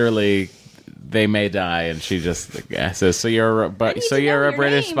 Like, literally, they may die, and she just says, "So you're a, need so to you're know a your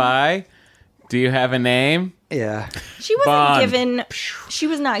British name." spy? Do you have a name?" Yeah. She wasn't Bond. given. She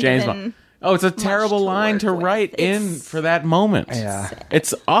was not James given. Bond. Oh, it's a terrible to line work to with. write in It's- for that moment. Yeah.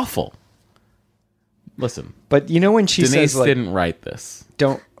 It's awful. Listen, But you know when she Denise says, like, didn't write this.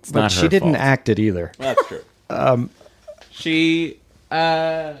 don't... But not she her didn't fault. act it either. That's true. She.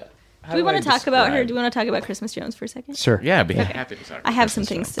 Do we want to talk about her? Do we want to talk about Christmas Jones for a second? Sure. Yeah, be happy to talk. About I have some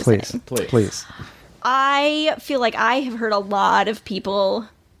Christmas things Jones. to Please. say. Please. I feel like I have heard a lot of people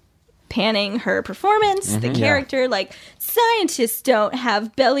panning her performance, the character, like scientists don't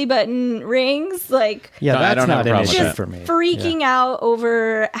have belly button rings, like Yeah, No, I that's don't have not a an problem with issue that. for me. freaking out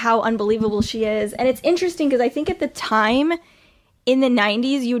over how unbelievable she is. And it's interesting because I think at the time in the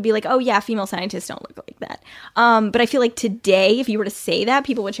 90s, you would be like, oh yeah, female scientists don't look like that. But I feel like today, if you were to say that,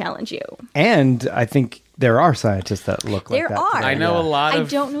 people would challenge you. And I think there are scientists that look like There that. are. today. I know a lot I of.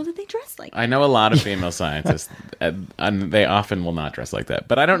 don't know that they dress like that. I know a lot of female scientists, and they often will not dress like that.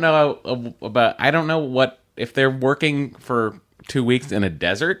 But I don't know about. I don't know what if they're working for 2 weeks in a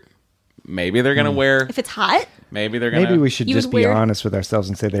desert. Maybe they're gonna wear. If it's hot, Maybe they're gonna. Maybe we should You just would be wear- honest with ourselves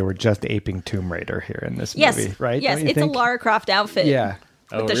and say they were just aping Tomb Raider here in this yes, movie, right? yes, Don't you it's think? a Lara Croft outfit. Yeah.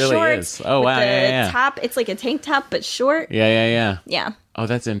 Oh, With it the really shorts, is. Oh, with wow, the yeah. top, it's like a tank top but short. Yeah. Yeah. Oh,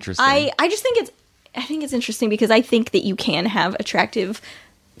 that's interesting. I just think it's interesting because I think that you can have attractive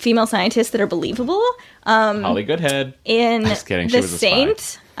female scientists that are believable. Holly Goodhead. In Just kidding, she The was a spy.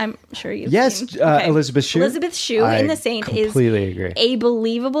 Saint, I'm sure you've Yes, seen. Elizabeth Shue. Elizabeth Shue I in The Saint is completely agree. a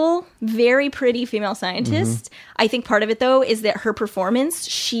believable, very pretty female scientist. I think part of it though is that her performance,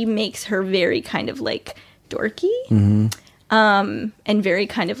 she makes her very kind of like dorky, and very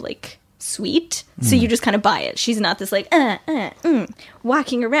kind of like sweet. So you just kind of buy it. She's not this like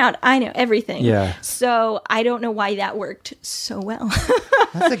walking around. I know everything. Yeah. So I don't know why that worked so well.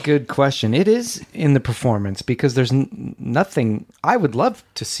 That's a good question. It is in the performance because there's nothing. I would love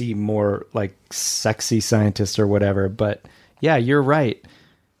to see more like sexy scientists or whatever, but yeah, you're right.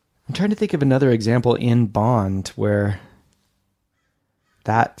 I'm trying to think of another example in Bond where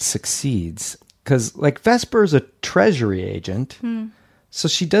that succeeds. Because like Vesper's a treasury agent, so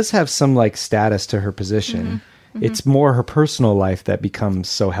she does have some like status to her position. It's more her personal life that becomes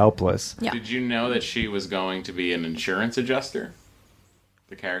so helpless. Yeah. Did you know that she was going to be an insurance adjuster?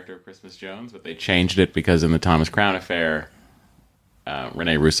 The character of Christmas Jones, but they changed it because in the Thomas Crown affair,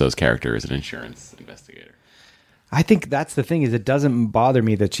 Rene Russo's character is an insurance investigator. I think that's the thing is it doesn't bother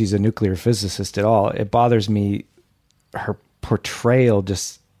me that she's a nuclear physicist at all. It bothers me her portrayal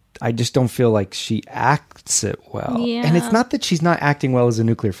I just don't feel like she acts it well. Yeah. And it's not that she's not acting well as a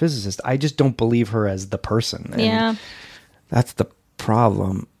nuclear physicist. I just don't believe her as the person. And Yeah. that's the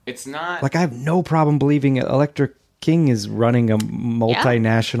problem. It's not Like I have no problem believing Electra King is running a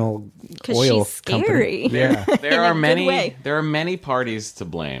multinational 'Cause oil she's company. scary. Yeah. there in are a good many way. there are many parties to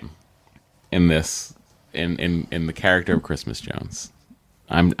blame in this in the character of Christmas Jones.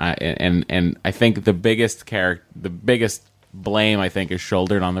 I think the biggest blame I think is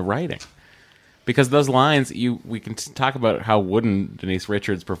shouldered on the writing. Because those lines we can talk about how wooden Denise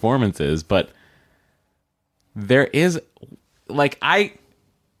Richards' performance is, but there is like I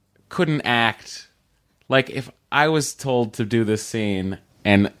couldn't act like if I was told to do this scene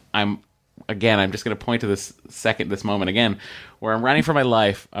and I'm just going to point to this moment again, where I'm running for my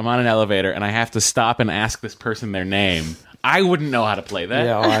life, I'm on an elevator, and I have to stop and ask this person their name. I wouldn't know how to play that.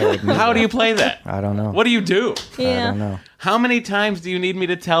 Yeah, I wouldn't How either. do you play that? I don't know. What do you do? I Yeah. don't know. How many times do you need me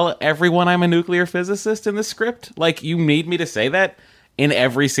to tell everyone I'm a nuclear physicist in the script? Like, you need me to say that in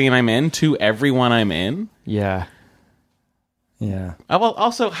every scene I'm in to everyone I'm in. Yeah. Yeah. Well,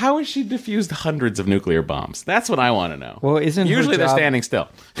 also, how has she diffused hundreds of nuclear bombs? That's what I want to know. Well, isn't her usually they're job- standing still?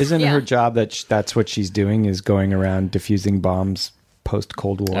 Isn't Yeah. her job that's what she's doing, is going around diffusing bombs post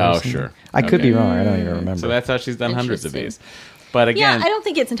Cold War? or Oh, something? sure. I could be wrong. I don't even remember. So that's how she's done hundreds of Interesting. these. But Yeah, again, I don't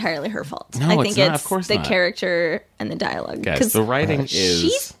think it's entirely her fault. No, I it's think not. it's Of course the not. character and the dialogue. guys, 'Cause the writing she's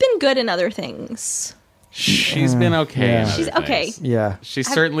is been good in other things. she's been okay. yeah. in other She's okay. things. yeah.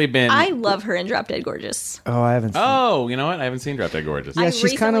 She's certainly been. I love her in Drop Dead Gorgeous. Oh, I haven't seen Oh, you know what? I haven't seen Drop Dead Gorgeous. Yeah, I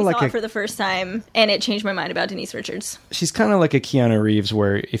she's kinda recently like saw a- it for the first time, and it changed my mind about Denise Richards. She's kind of like a Keanu Reeves,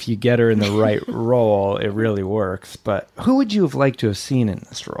 where if you get her in the right role, it really works. But who would you have liked to have seen in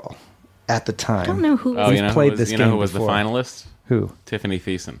this role at the time? I don't know who. Oh, We've you know, played who was, this you know game who was before. the finalist? Who? Tiffany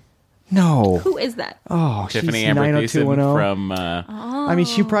Thiessen. No. Who is that? Oh, Tiffany she's Amber Thiessen 90210. from I mean,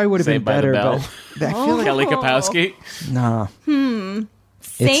 she probably would have been Saved by the better, Bell. but I feel like Kelly Kapowski. nah.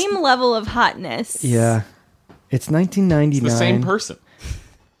 Same level of hotness. Yeah, it's 1999. The same person.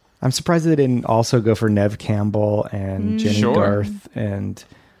 I'm surprised they didn't also go for Nev Campbell and Jenny Sure. Garth, and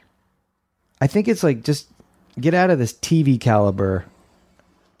I think it's like, just get out of this TV caliber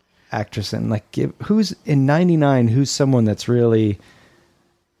actress and like who's in 99, who's someone that's really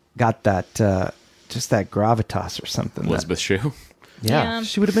got that just that gravitas or something. Elizabeth Shue. Yeah,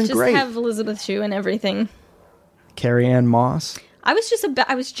 she would have been just great. Have Elizabeth Shue and everything. Carrie Ann Moss. I was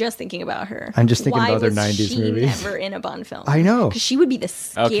just thinking about her. I'm just thinking Why of other was 90s she movies. Never in a Bond film. I know. because she would be the Oh,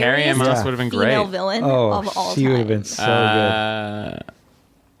 scariest Carrie Ann Moss Yeah. would have been female great. villain Oh, of all she time. would have been so good.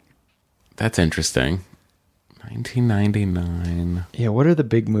 That's interesting. 1999. Yeah, what are the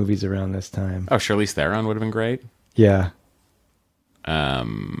big movies around this time? Oh, Charlize Theron would have been great. Yeah.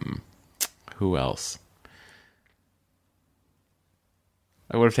 Who else?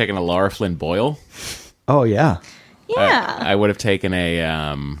 I would have taken a Laura Flynn Boyle. Oh, yeah. Yeah. I would have taken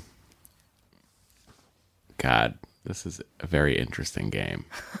a God, this is a very interesting game.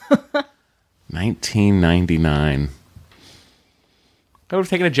 1999. I would have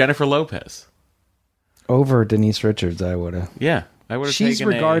taken a Jennifer Lopez. Over Denise Richards, I would have. Yeah, I would have She's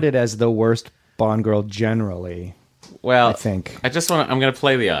taken regarded as the worst Bond girl generally. well, I think. I'm going to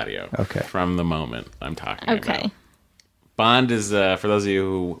play the audio Okay. from the moment I'm talking Okay. about. Bond is, for those of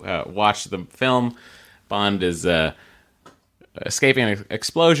you who watched the film, Bond is escaping an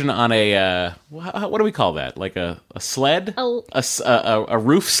explosion on a, what do we call that? Like a sled? A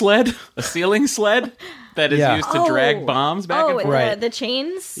roof sled? A ceiling sled? That is Yeah. used to drag bombs back and forth? Right. the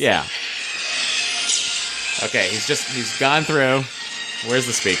chains. Yeah. Okay, he's gone through. Where's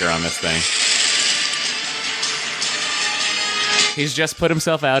the speaker on this thing? He's just put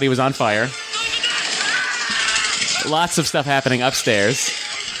himself out. He was on fire. Lots of stuff happening upstairs.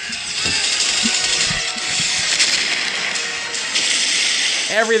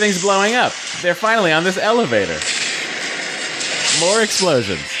 Everything's blowing up. They're finally on this elevator. More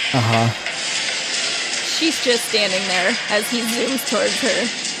explosions. She's just standing there as he zooms towards her.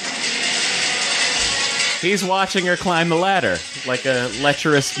 He's watching her climb the ladder like a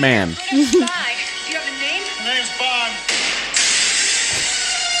lecherous man. Spy. Do you have a name? Name's Bond.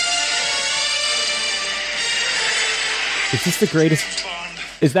 Is this the greatest?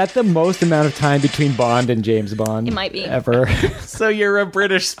 Is that the most amount of time between Bond and James Bond? It might be. Ever. So you're a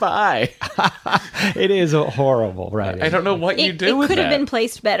British spy. It is a horrible writing. I don't know what you It do with could that. have been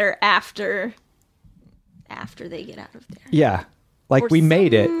placed better after they get out of there. Yeah. Like, Or we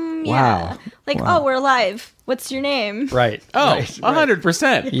made it. some- Wow. Yeah. Like, Wow. oh, we're alive. What's your name? Right. Oh, right,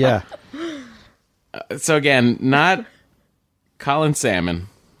 100%. Yeah. So again, not Colin Salmon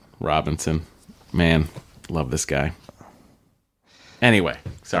Robinson. Man, love this guy. Anyway,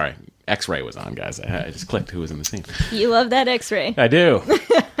 sorry. X-Ray was on, guys. I just clicked who was in the scene. You love that X-ray. I do.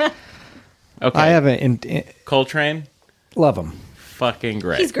 Okay. I haven't. Coltrane, Love him. fucking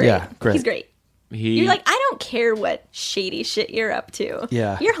great. He's great. Yeah, great. He's great. You're like, I don't care what shady shit you're up to.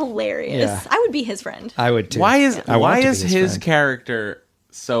 Yeah. You're hilarious. Yeah. I would be his friend. I would too. why is I want why to be is his friend. character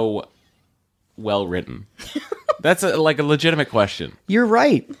so well written? That's like a legitimate question. You're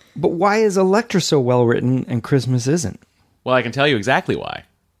right. But why is Electra so well written and Christmas isn't? Well, I can tell you exactly why.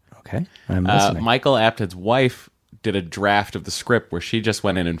 Okay. I'm listening. Michael Apted's wife did a draft of the script where she just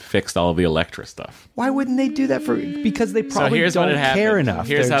went in and fixed all of the Electra stuff. Why wouldn't they do that for? Because they So probably here's don't what had care happened. enough.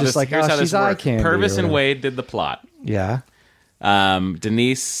 Here's They're how just this, like, here's oh, how she's this eye worked. candy. Purvis or and whatever. Wade did the plot. Yeah.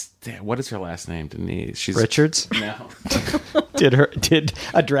 Denise, what is her last name? Denise. She's Richards No. did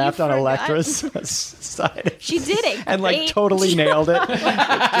a draft You on forgot. Electra's side. She did it. And like great. totally nailed it.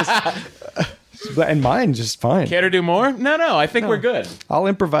 And mine just fine. Care to do more? No. I think we're good. I'll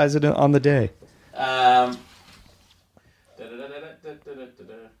improvise it on the day.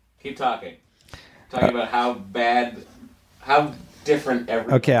 Keep talking. Talking about how different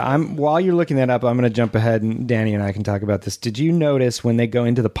everything. Okay, while you're looking that up, I'm going to jump ahead and Danny and I can talk about this. Did you notice when they go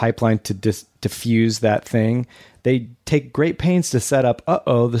into the pipeline to diffuse that thing, they take great pains to set up,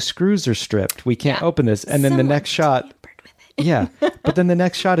 the screws are stripped. We can't open this. And then the next shot, yeah, but then the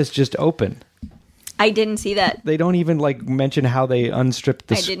next shot is just open. I didn't see that. They don't even mention how they unstripped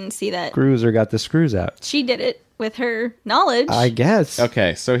the I didn't see that. screws or got the screws out. She did it with her knowledge. I guess.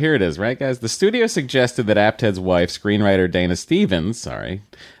 Okay, so here it is, right, guys? The studio suggested that Apted's wife, screenwriter Dana Stevens,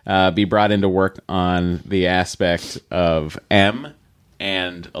 be brought in to work on the aspect of M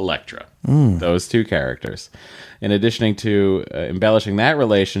and Elektra, those two characters. In addition to embellishing that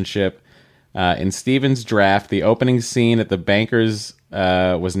relationship, in Stevens' draft, the opening scene at the Bankers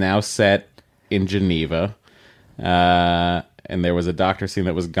was now set in Geneva. And there was a doctor scene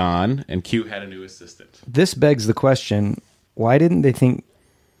that was gone, and Q had a new assistant. This begs the question, why didn't they think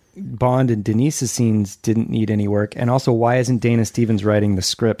Bond and Denise's scenes didn't need any work? And also, why isn't Dana Stevens writing the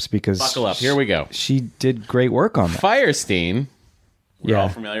scripts? Because buckle up, here we go. She did great work on that. Firestein, we're all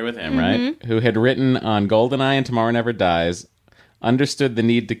familiar with him, right? Who had written on GoldenEye and Tomorrow Never Dies, understood the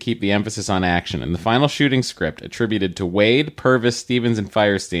need to keep the emphasis on action. And the final shooting script, attributed to Wade, Purvis, Stevens, and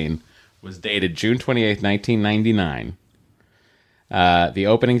Firestein, was dated June 28th, 1999. The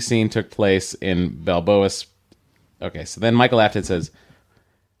opening scene took place in Balboa's... Okay, so then Michael Apted says,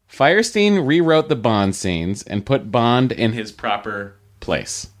 Firestein rewrote the Bond scenes and put Bond in his proper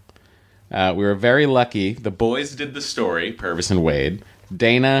place. We were very lucky. The boys did the story, Purvis and Wade.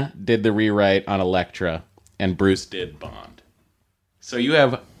 Dana did the rewrite on Elektra, and Bruce did Bond. So you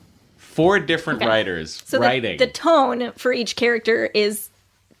have 4 different writers writing. The tone for each character is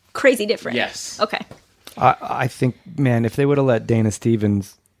crazy different. Yes. Okay. I think, man, if they would have let Dana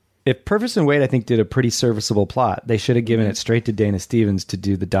Stevens... If Purvis and Wade, I think, did a pretty serviceable plot, they should have given it straight to Dana Stevens to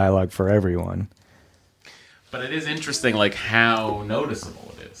do the dialogue for everyone. But it is interesting, how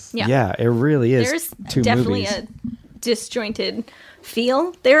noticeable it is. Yeah, it really is. There's 2 definitely movies. a disjointed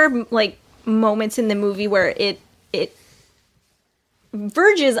feel. There are, moments in the movie where it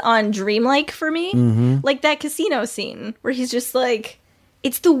verges on dreamlike for me. Mm-hmm. Like that casino scene where he's just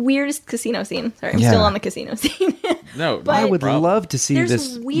it's the weirdest casino scene. Sorry, I'm still on the casino scene. No, but I would love to see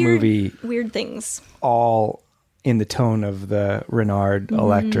this movie weird things all in the tone of the Renard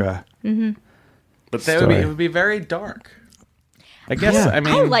Elektra. Mm-hmm. But it would be very dark. I guess. Yeah. I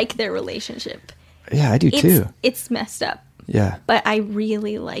mean, I like their relationship. Yeah, I do too. It's messed up. Yeah, but I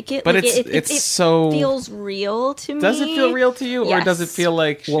really like it. But it so feels real to me. Does it feel real to you, or does it feel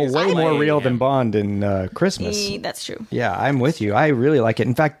like way more real than Bond in Christmas? That's true. Yeah, I'm with you. I really like it.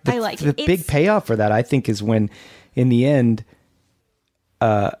 In fact, the big payoff for that, I think, is when, in the end,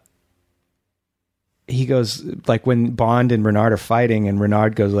 he goes when Bond and Renard are fighting, and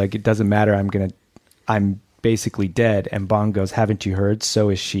Renard goes "It doesn't matter. I'm basically dead," and Bond goes, "Haven't you heard? So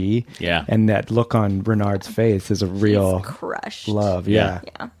is she." Yeah. And that look on Renard's face is a real crushed love. Yeah.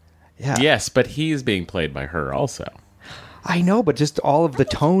 Yes, but he's being played by her also. I know, but just all of the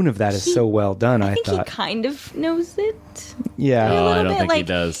tone of that is so well done. I think thought he kind of knows it. Yeah. No, I don't think he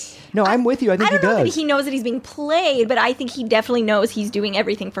does. No, I'm with you. I think he I don't know does. that he knows that he's being played, but I think he definitely knows he's doing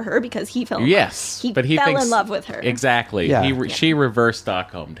everything for her because he fell in love. But he fell thinks, in love with her. Exactly. Yeah. She reverse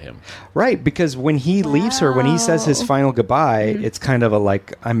Stockholmed him. Right, because when he leaves her, when he says his final goodbye, it's kind of a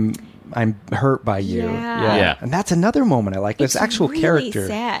I'm hurt by you. Yeah. And that's another moment I like. This It's actual really character.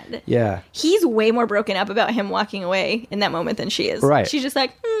 sad. Yeah. He's way more broken up about him walking away in that moment than she is. Right. She's just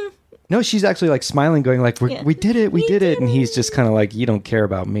like, No, she's actually smiling, going we did it, we did it. And he's just kind of you don't care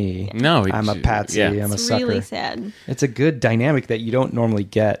about me. No. I'm a patsy, I'm a it's sucker. really sad. It's a good dynamic that you don't normally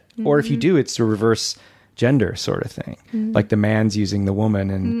get. Or if you do, it's a reverse gender sort of thing. Like the man's using the woman.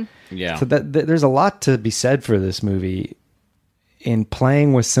 And so there's a lot to be said for this movie in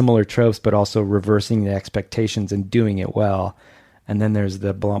playing with similar tropes, but also reversing the expectations and doing it well. And then there's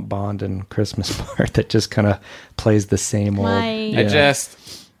the Bond and Christmas part that just kind of plays the same old.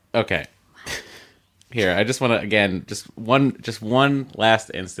 Okay. Here, I just want to again just one last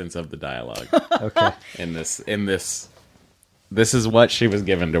instance of the dialogue. Okay. In this, this is what she was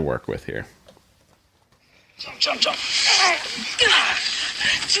given to work with here. Jump. Do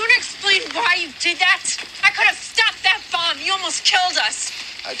you want to explain why you did that? I could have stopped that bomb. You almost killed us.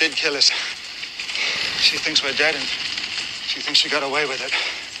 I did kill us. She thinks we're dead, and she thinks she got away with it.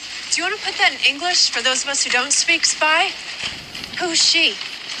 Do you want to put that in English for those of us who don't speak spy? Who's she?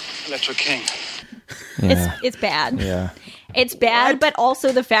 Electra King. Yeah. It's bad. Yeah. It's bad, but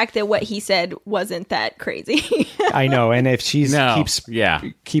also the fact that what he said wasn't that crazy. I know, and if she's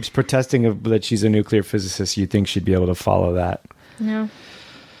keeps protesting that she's a nuclear physicist, you'd think she'd be able to follow that. No.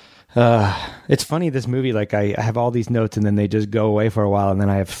 It's funny, this movie, like I have all these notes and then they just go away for a while, and then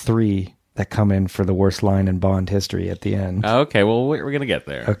I have 3 that come in for the worst line in Bond history at the end. Okay, well, we're going to get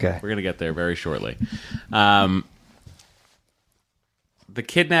there. Okay. We're going to get there very shortly. The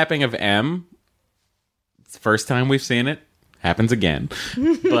kidnapping of M, it's the first time we've seen it. Happens again.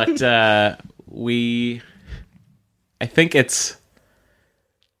 But I think it's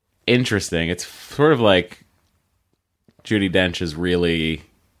interesting. It's sort of like Judi Dench is really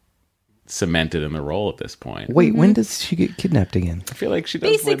cemented in the role at this point. Wait, when does she get kidnapped again? I feel like she does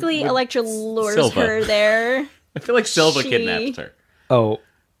Basically, with Electra lures Silva. her there. I feel like Silva She- kidnapped her Oh,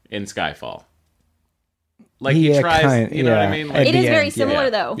 in Skyfall. Like he Yeah, tries, you know what I mean? At Like, It the is very end, similar, yeah.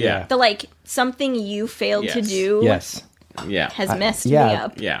 though. Yeah. The, like, something you failed to Yes. do yes. yeah. has messed me Yeah,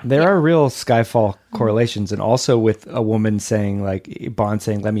 up. Yeah. There are real Skyfall correlations, and also with a woman saying, like, Bond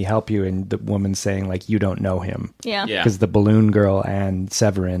saying, "Let me help you," and the woman saying, like, "You don't know him." Yeah. Yeah. Because the balloon girl and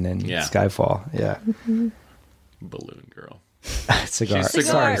Severin in Yeah. Skyfall. Yeah. Balloon girl. Cigar. She's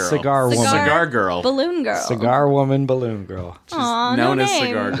Sorry, girl. cigar woman. Cigar girl. Balloon girl. Cigar woman, balloon girl. Aw, known no as name.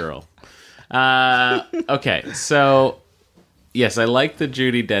 Cigar Girl. Okay, so yes, I like the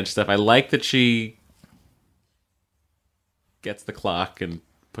Judi Dench stuff. I like that she gets the clock and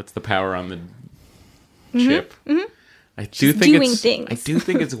puts the power on the chip. I do think doing it's things. I do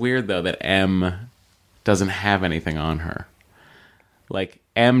think it's weird though that M doesn't have anything on her. Like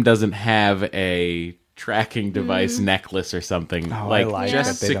M doesn't have a tracking device necklace or something. Oh, like I like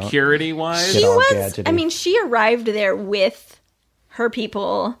just that they don't- security wise. Shit She all was, gadgety. I mean, she arrived there with her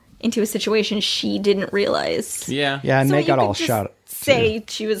people into a situation she didn't realize. Yeah. Yeah, and So they you got could all just shot. say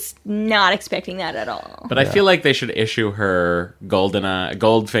she was not expecting that at all. But I feel like they should issue her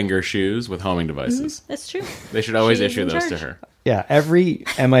Goldfinger shoes with homing devices. That's true. They should always She's issue in those to charge. her. Yeah, every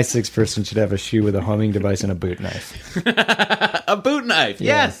MI6 person should have a shoe with a homing device and a boot knife. A boot knife,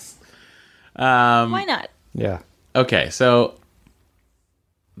 yes. Why not? Yeah. Okay, so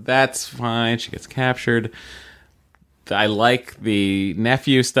that's fine. She gets captured. I like the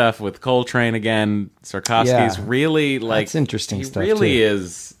nephew stuff with Coltrane again. Sarkovsky's Yeah. really like That's interesting he stuff, really too.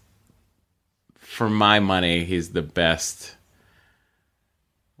 is. For my money, he's the best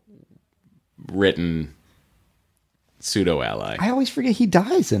written pseudo ally. I always forget he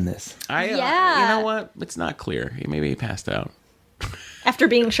dies in this. Yeah. You know what? It's not clear. Maybe he passed out. After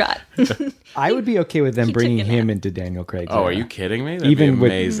being shot. I would be okay with them He bringing took a him nap. into Daniel Craig's Oh, era. are you kidding me? That'd Even be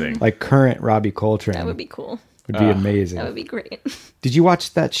with amazing. like current Robbie Coltrane That would be cool. would be amazing. That would be great. Did you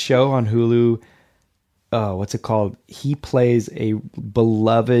watch that show on Hulu? Oh, what's it called? He plays a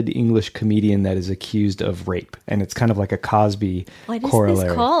beloved English comedian that is accused of rape, and it's kind of like a Cosby What is corollary.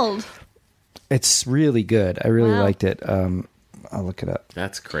 this called? It's really good. I really Wow. liked it. I'll look it up.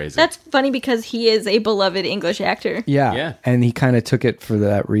 That's crazy. That's funny because he is a beloved English actor. Yeah, Yeah. and he kind of took it for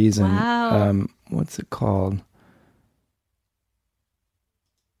that reason. Wow. What's it called?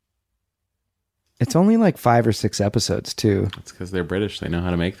 It's only like 5 or 6 episodes too. It's because they're British. They know how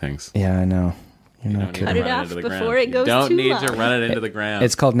to make things. Yeah, I know. You're You not don't need kidding. to it run off into the before ground. it goes You don't too need to long. run it into the ground.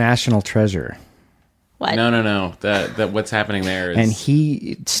 It's called National Treasure. What? No. That what's happening there is And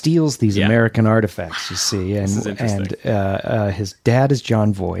he steals these Yeah. American artifacts, you see, and is interesting. his dad is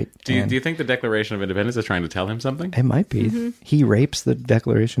John Voight. Do you and think the Declaration of Independence is trying to tell him something? it might be he rapes the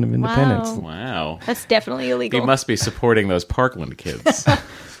Declaration of Independence? Wow. Wow. That's definitely He illegal. must be supporting those Parkland kids.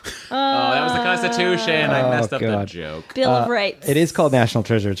 Oh, that was the Constitution. I messed up the God. joke. Bill of Rights. It is called National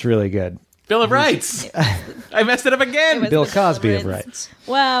Treasure. It's really good. Bill of Rights. I messed it up again. Bill the Cosby of Rights. Rights,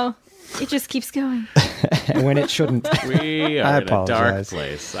 Wow. It just keeps going. and when it shouldn't. We I are in a dark apologize.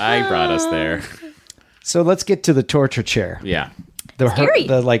 place. I brought us there. So let's get to the torture chair. Yeah. The Scary.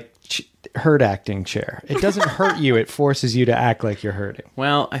 hurt acting chair. It doesn't hurt you. It forces you to act like you're hurting.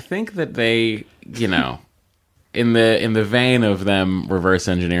 Well, I think that they, in the vein of them reverse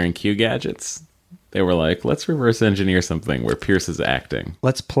engineering Q gadgets, they were like, let's reverse engineer something where Pierce is acting.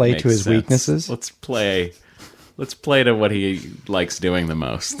 Let's play Makes to his sense. weaknesses. Let's play to what he likes doing the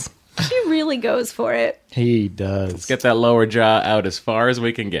most. She really goes for it. He does. Get that lower jaw out as far as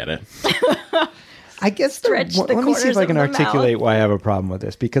we can get it. I guess Stretch the let me see if corners I can of the articulate why I have a problem with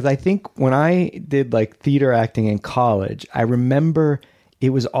this, because I think when I did like theater acting in college, I remember it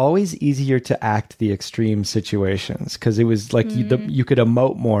was always easier to act the extreme situations because it was like you could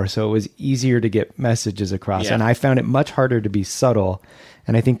emote more, so it was easier to get messages across. Yeah. And I found it much harder to be subtle.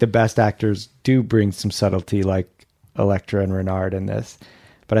 And I think the best actors do bring some subtlety, like Electra and Renard in this.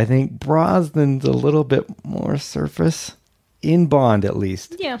 But I think Brosnan's a little bit more surface in Bond, at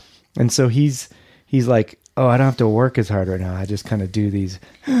least. Yeah. And so he's like, oh, I don't have to work as hard right now. I just kind of do these.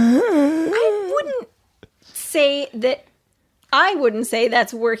 I wouldn't say that I wouldn't say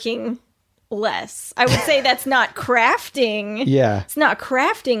that's working less. I would say that's not crafting. Yeah. It's not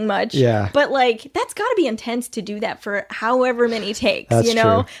crafting much. Yeah. But, like, that's got to be intense to do that for however many takes, That's you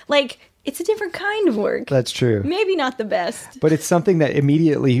know? true. Like, it's a different kind of work. That's true. Maybe not the best. But it's something that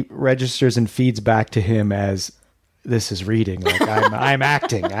immediately registers and feeds back to him as, this is reading. Like, I'm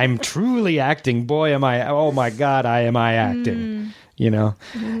acting. I'm truly acting. Boy, am I. Oh, my God, am I acting. You know?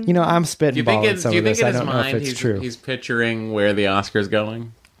 You know, I'm spitting balls on some of this. I don't know if it's true. He's picturing where the Oscar's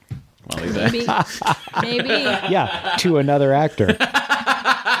going? While he's Maybe. Maybe. Yeah, to another actor.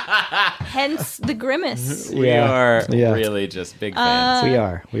 Hence the grimace. We are really just big fans. We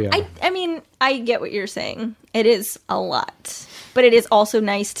are. I mean, I get what you're saying. It is a lot. But it is also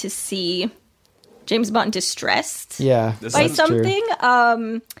nice to see James Bond distressed Yeah. by something.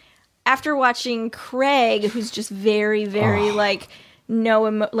 After watching Craig, who's just very, very like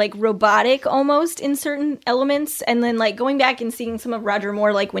robotic almost in certain elements, and then like going back and seeing some of Roger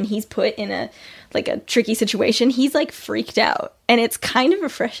Moore, like when he's put in a tricky situation, he's like freaked out, and it's kind of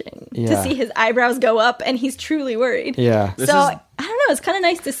refreshing to see his eyebrows go up, and he's truly worried. Yeah. So I don't know. It's kind of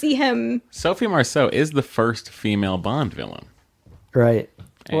nice to see him. Sophie Marceau is the first female Bond villain. Right.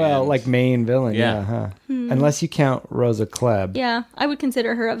 Well, And- like main villain. Yeah. Yeah. Huh? Unless you count Rosa Klebb. Yeah, I would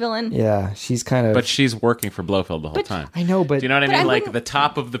consider her a villain. Yeah. She's kind of. But she's working for Blofeld the whole time. I know, but. Do you know what I But mean? I Like, wouldn't- the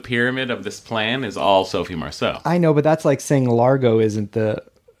top of the pyramid of this plan is all Sophie Marceau. I know, but that's like saying Largo isn't the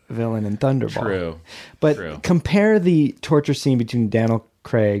villain in Thunderball. True. But True. compare the torture scene between Daniel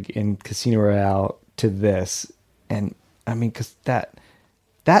Craig in Casino Royale to this, and I mean, because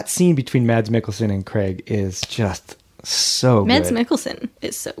that scene between Mads Mikkelsen and Craig is just so Mads good. Mikkelsen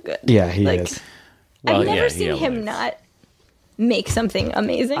is so good. Yeah, he Like, is. Well, I've never yeah, seen he him always- not make something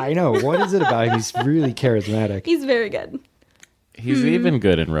amazing. I know. What is it about him? He's really charismatic. He's very good. He's even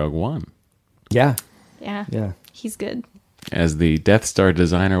good in Rogue One Yeah. Yeah. Yeah. He's good. as the Death Star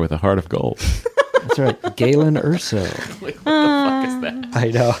designer with a heart of gold. That's right. Galen Urso. Like, what the fuck is that? I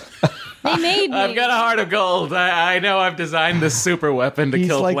know. They made me. I've got a heart of gold. I know I've designed this super weapon to He's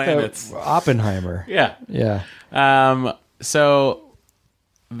kill like planets. the Oppenheimer. Yeah. Yeah. So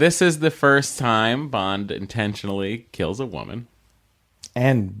this is the first time Bond intentionally kills a woman.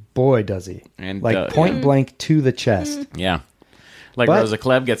 And boy, does he. And like point blank to the chest. Yeah. Like But- Rosa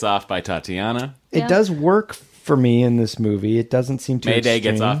Klebb gets off by Tatiana. It does work for me in this movie. It doesn't seem too Mayday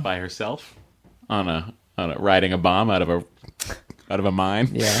extreme. gets off by herself on a riding a bomb out of a mine.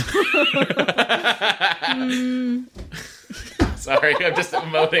 Yeah. Sorry, I'm just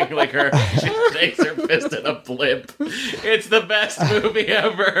emoting like her. She takes her fist in a blimp. It's the best movie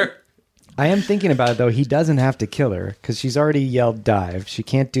ever. I am thinking about it, though. He doesn't have to kill her because she's already yelled dive. She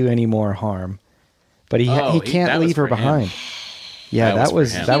can't do any more harm. But he that can't was leave her for him. behind. Yeah, That that was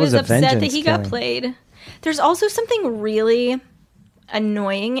was for him. that He was was a upset vengeance that he got killing. played. There's also something really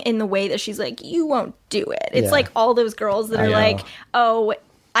annoying in the way that she's like, you won't do it. It's Yeah. like all those girls that I are know. like, oh,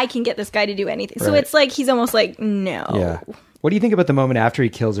 I can get this guy to do anything. So Right. it's like he's almost like, no. Yeah. What do you think about the moment after he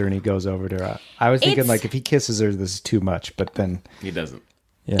kills her and he goes over to her? I was thinking, It's- like, if he kisses her, this is too much. But then, He doesn't.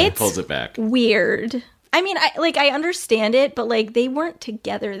 yeah. It's Pulls it back. weird. I mean, I understand it, but like they weren't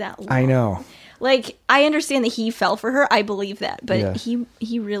together that long. I know. Like, I understand that he fell for her. I believe that. But Yeah.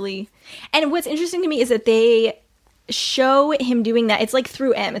 he really... And what's interesting to me is that they show him doing that. It's like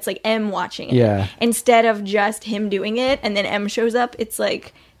through M. It's like M watching it. Yeah. Instead of just him doing it and then M shows up, it's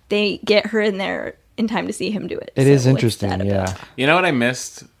like they get her in there in time to see him do it. It So is what's interesting, that yeah. about? You know what I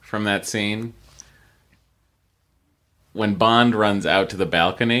missed from that scene? When Bond runs out to the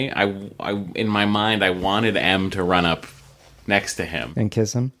balcony, I in my mind, I wanted M to run up next to him. And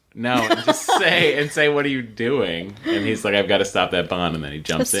kiss him. No, and just say, what are you doing? And he's like, I've got to stop that Bond. And then he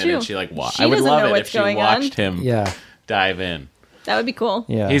jumps That's in true. and she like, She I would doesn't love know it what's if she going on. watched him Yeah. dive in. That would be cool.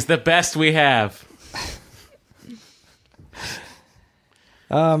 Yeah. He's the best we have.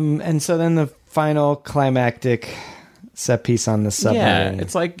 And so then the final climactic set piece on the Yeah, submarine.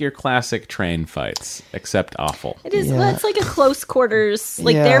 it's like your classic train fights, except awful. It is. Yeah. Well, it's like a close quarters.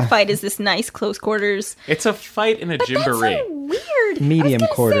 Like Yeah. their fight is this nice close quarters. It's a fight in a But that's gymboree. so weird. Medium I was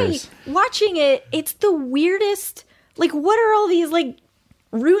gonna quarters. say, watching it, it's the weirdest. Like, what are all these like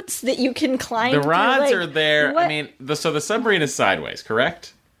routes that you can climb? The through? rods Like, are there. what- I mean, so the submarine is sideways,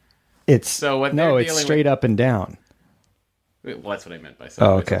 correct? It's So what no, they're it's dealing straight with- up and down. Well, that's what I meant by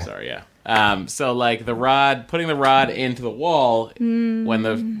sideways. okay. I'm sorry, yeah. So like putting the rod into the wall when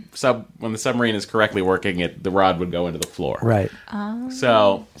the submarine is correctly working, the rod would go into the floor. Right.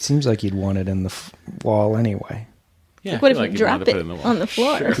 So Seems like you'd want it in the wall anyway. yeah, What I if feel you you'd drop want to it put in the wall. on the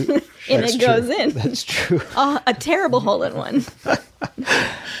floor and That's it true. goes in? That's true. Oh, a terrible hole in one.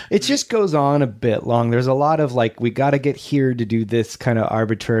 It just goes on a bit long. There's a lot of like, we got to get here to do this kind of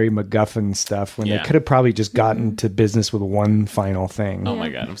arbitrary MacGuffin stuff when they could have probably just gotten to business with one final thing. Oh my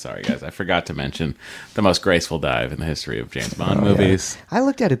God, I'm sorry, guys. I forgot to mention the most graceful dive in the history of James Bond movies. Yeah. I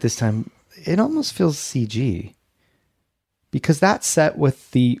looked at it this time. It almost feels CG. Because that set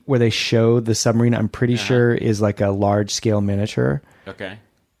with where they show the submarine, I'm pretty sure is like a large scale miniature. Okay.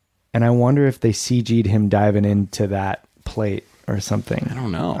 And I wonder if they CG'd him diving into that plate or something. I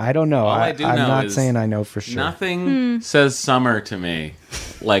don't know. I don't know. All I'm know not is saying I know for sure. Nothing says summer to me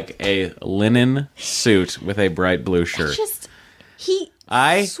like a linen suit with a bright blue shirt.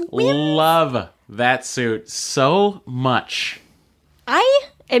 I love that suit so much. I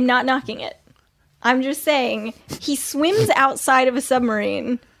am not knocking it. I'm just saying he swims outside of a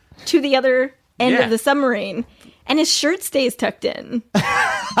submarine to the other end of the submarine, and his shirt stays tucked in.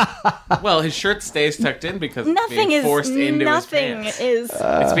 Well, his shirt stays tucked in because nothing it's being forced is into nothing his pants. is.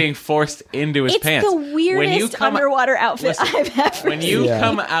 It's being forced into his pants. It's the weirdest underwater outfit I've ever When you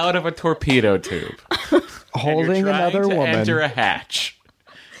come out of a torpedo tube, holding another woman, enter a hatch,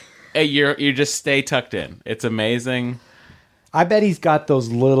 you just stay tucked in. It's amazing. I bet he's got those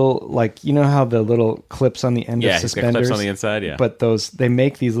little, like, you know how the little clips on the end of suspenders? Yeah, he's got clips on the inside, yeah. But they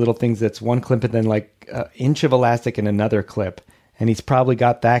make these little things that's one clip and then like an inch of elastic and another clip. And he's probably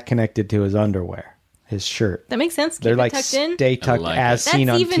got that connected to his underwear, his shirt. That makes sense. They're like tucked in. Stay tucked as seen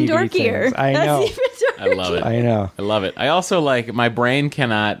on TV. That's even dorkier. Things. I know. That's even dorkier. I love it. I know. I love it. I also my brain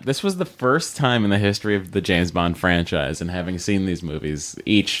cannot. This was the first time in the history of the James Bond franchise, and having seen these movies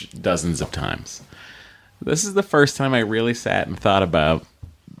each dozens of times, this is the first time I really sat and thought about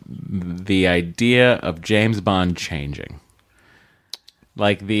the idea of James Bond changing.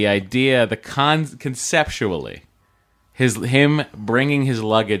 Like the idea, conceptually, him bringing his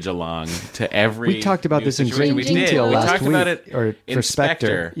luggage along to every. We talked about this in great detail last week. We talked about it or in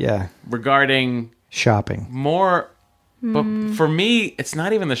Spectre, yeah, regarding shopping more. But for me, it's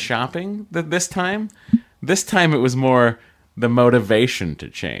not even the shopping this time. This time, it was more the motivation to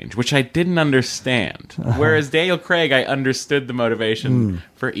change, which I didn't understand. Whereas Daniel Craig, I understood the motivation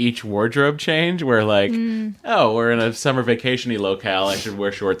for each wardrobe change, where we're in a summer vacation-y locale, I should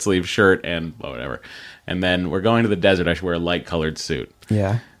wear short sleeve shirt and whatever. And then we're going to the desert, I should wear a light-colored suit.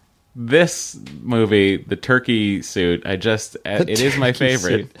 Yeah. This movie, the turkey suit, it is my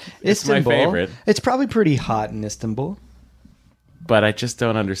favorite. It's my favorite. It's probably pretty hot in Istanbul. But I just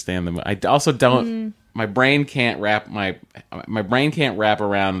don't understand them. I also don't. My brain can't wrap around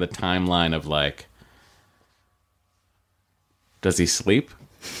the timeline of does he sleep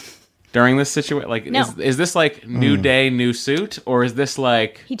during this situation? Like, no. Is this like new day, new suit, or is this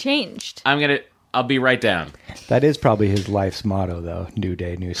like he changed? I'll be right down. That is probably his life's motto, though. New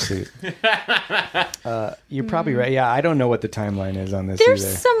day, new suit. You're probably right. Yeah, I don't know what the timeline is on this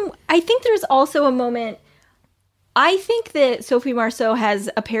either. I think there's also a moment. I think that Sophie Marceau has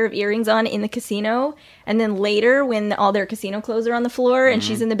a pair of earrings on in the casino, and then later, when all their casino clothes are on the floor and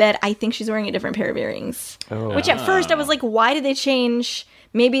she's in the bed, I think she's wearing a different pair of earrings. Oh. Which at first I was like, why did they change?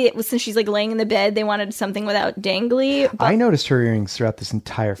 Maybe it was since she's laying in the bed, they wanted something without dangly. But I noticed her earrings throughout this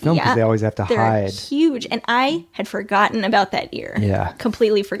entire film because they always have to they're hide. Huge, and I had forgotten about that ear. Yeah,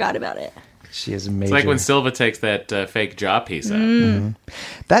 completely forgot about it. She is amazing. It's like when Silva takes that fake jaw piece out.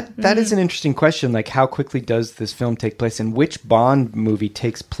 That is an interesting question. Like, how quickly does this film take place, and which Bond movie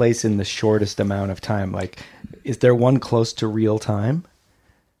takes place in the shortest amount of time? Like, is there one close to real time?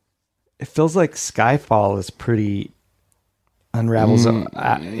 It feels like Skyfall is pretty unravels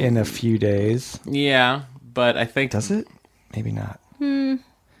in a few days. Yeah, but I think does it? Maybe not. No.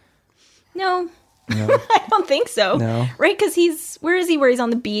 I don't think so. No. Right? Because where is he? Where he's on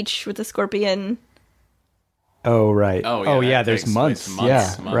the beach with the scorpion. Oh, right. Oh, yeah. There's months.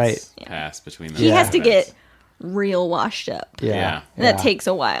 Months right. Pass between them. He has to get real washed up. Yeah. And that takes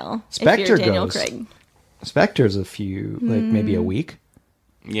a while. Spectre if you're Daniel Craig. Spectre's a few, maybe a week.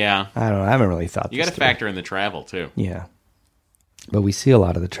 Yeah. I don't know. I haven't really thought You got to factor in the travel, too. Yeah. But we see a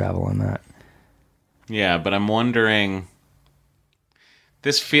lot of the travel on that. Yeah, but I'm wondering.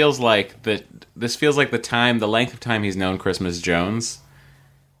 This feels like the length of time he's known Christmas Jones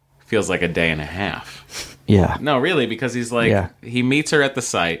feels like a day and a half. Yeah. No, really, because he's he meets her at the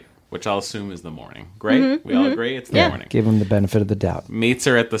site, which I'll assume is the morning. Great? We all agree? It's the morning. Give him the benefit of the doubt. Meets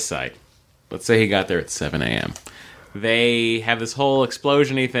her at the site. Let's say he got there at 7 a.m. They have this whole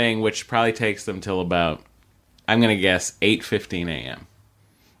explosion-y thing, which probably takes them till about, I'm going to guess, 8:15 a.m.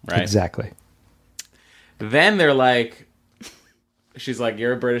 Right? Exactly. Then they're like... She's like,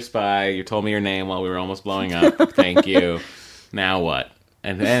 you're a British spy. You told me your name while we were almost blowing up. Thank you. Now what?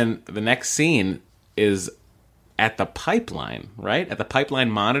 And then the next scene is at the pipeline, right? At the pipeline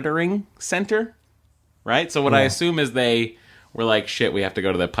monitoring center, right? So what I assume is they were like, shit, we have to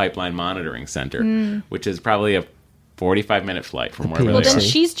go to the pipeline monitoring center, which is probably a 45-minute flight from wherever Well, they then are.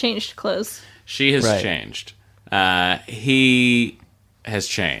 she's changed clothes. She has changed. He has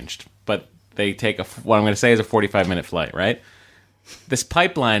changed. But they take what I'm going to say is a 45-minute flight, right? This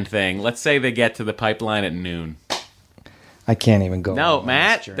pipeline thing, let's say they get to the pipeline at noon. I can't even go. No, on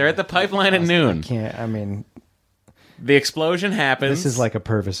Matt, this journey. they're at the pipeline at noon. I can't. I mean, The explosion happens. this is like a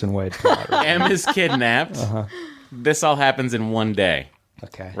Purvis and Wade plot. Right? M is kidnapped. This all happens in one day,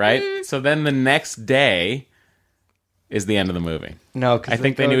 Okay. right? So then the next day is the end of the movie. No, 'cause I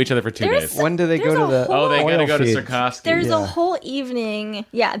think they knew each other for 2 There's- days. When do they go There's to a the? whole- Oh, they got to oil go to fields? Sarkovsky. There's Yeah. a whole evening.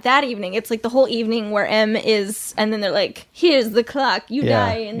 Yeah, that evening. It's like the whole evening where M is, and then they're like, here's the clock. You Yeah,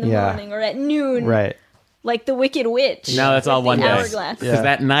 die in the yeah. morning or at noon. Right. Like the Wicked Witch. No, that's all with one the day. hourglass. Because Yeah.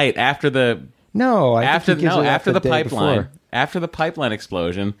 that night after the No, I after think he gives no it up after the day pipeline before. after the pipeline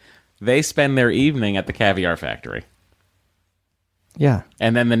explosion, they spend their evening at the caviar factory, Yeah.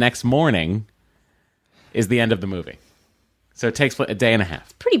 and then the next morning is the end of the movie. So it takes a day and a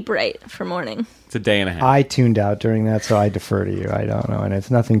half. Pretty bright for morning. It's a day and a half. I tuned out during that, so I defer to you. I don't know, and it's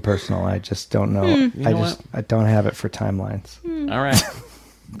nothing personal. I just don't know. know I don't have it for timelines. All right,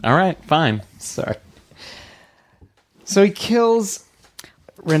 all right, fine. Sorry. So he kills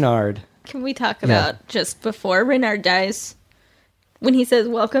Renard. Can we talk about just before Renard dies, when he says,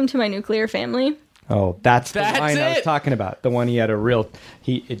 "Welcome to my nuclear family"? Oh, that's the That's line I was it. talking about. The one he had a real.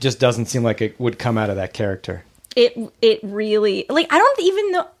 It just doesn't seem like it would come out of that character. It really, like, I don't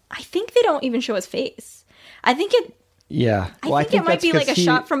even know. I think they don't even show his face. I think it. Yeah. I think it might that's be like 'cause a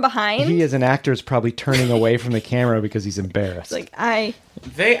shot from behind. He, as an actor, is probably turning away from the camera because he's embarrassed. Like I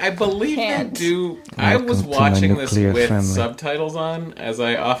believe Can't. they do. I was Welcome to my watching this nuclear with family. subtitles on, as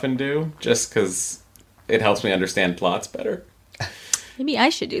I often do, just because it helps me understand plots better. Maybe I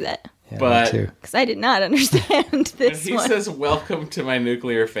should do that yeah, but- me too. because I did not understand When this he one. says, "Welcome to my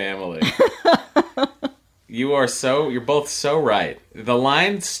nuclear family," you're both so right. The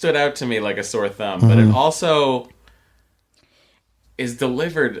line stood out to me like a sore thumb, but it also is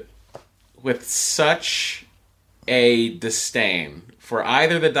delivered with such a disdain for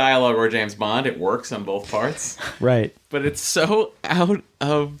either the dialogue or James Bond. It works on both parts, Right. but it's so out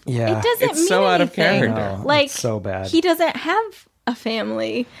of. Yeah. It doesn't It's mean so out of anything. character. No, Like, it's so bad. he doesn't have a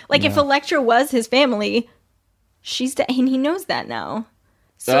family. Like, if Electra was his family, she's dead, and he knows that now.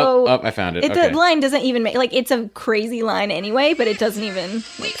 So I found it. The Okay. line doesn't even make, like, it's a crazy line anyway, but it doesn't even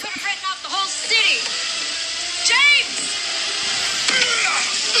We make could sense. threaten out the whole city. James!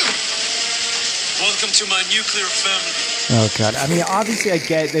 Welcome to my nuclear family. Oh god! I mean, obviously, I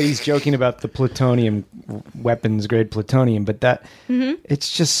get that he's joking about the plutonium, weapons grade plutonium, but that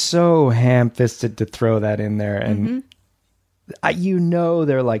it's just so ham-fisted to throw that in there, and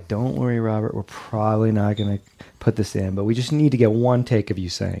they're like, "Don't worry, Robert, we're probably not going to put this in, but we just need to get one take of you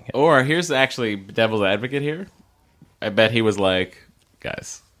saying it." Or here's actually devil's advocate here. I bet he was like,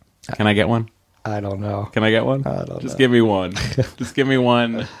 "Guys, can I get one? I don't know. Can I get one? I don't Just know. give me one. Just give me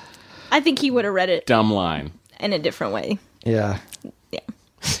one I think he would have read it dumb line." in a different way. Yeah. Yeah.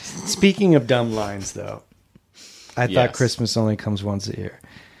 Speaking of dumb lines, though, I thought Yes. Christmas only comes once a year.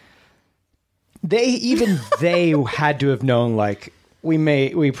 They had to have known, like,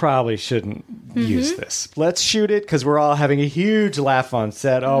 we probably shouldn't use this. Let's shoot it because we're all having a huge laugh on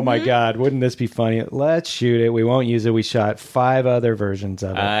set. Oh my god, wouldn't this be funny? Let's shoot it. We won't use it. We shot 5 other versions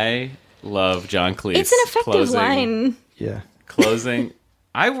of it. I love John Cleese. It's an effective closing, line. Yeah. Closing.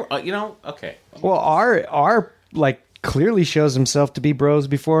 Okay. Well, our like clearly shows himself to be bros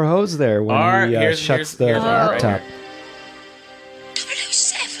before hoes there when he shuts the here's our right laptop. here.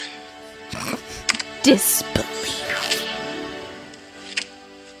 007. Disbelief.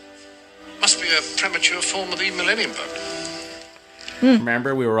 Must be a premature form of the millennium bug.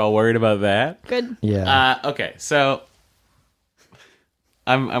 Remember, we were all worried about that. Good. Yeah. Okay, so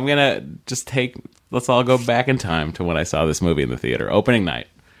I'm gonna just let's all go back in time to when I saw this movie in the theater. Opening night,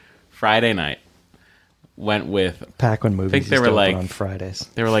 Friday night. Went with Paquin movies. think they used were to open like- on Fridays.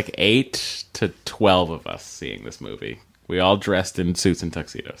 there were like 8 to 12 of us seeing this movie. We all dressed in suits and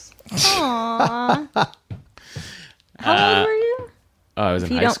tuxedos. Aww. How old were you? Oh, I was in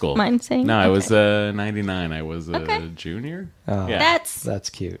you high don't school. mind saying? No, I Okay. was 99. I was a Okay. junior. Oh. Yeah, That's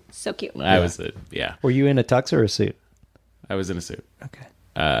cute. so cute. I was yeah. Were you in a tux or a suit? I was in a suit. Okay.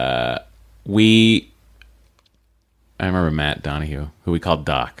 I remember Matt Donahue, who we called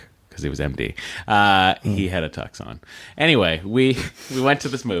Doc because he was MD. He had a tux on. Anyway, we went to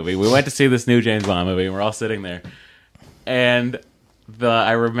this movie. We went to see this new James Bond movie, and we're all sitting there. And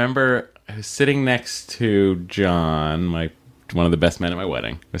I remember I was sitting next to John, one of the best men at my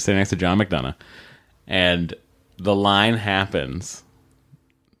wedding. I was sitting next to John McDonough, and the line happens,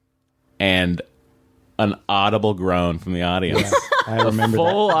 and an audible groan from the audience. I remember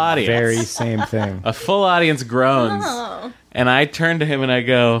full that audience. very same thing. A full audience groans. Oh. And I turn to him and I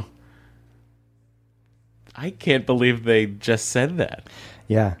go, I can't believe they just said that.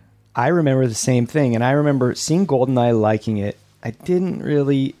 Yeah. I remember the same thing. And I remember seeing Goldeneye, liking it. I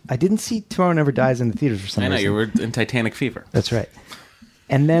didn't see Tomorrow Never Dies in the theaters for some reason. I know, you were in Titanic fever. That's right.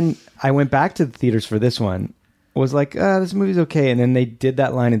 And then I went back to the theaters for this one. Was like, this movie's okay. And then they did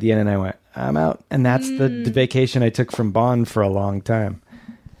that line at the end and I went, I'm out. And that's the vacation I took from Bond for a long time.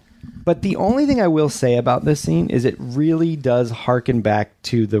 But the only thing I will say about this scene is it really does harken back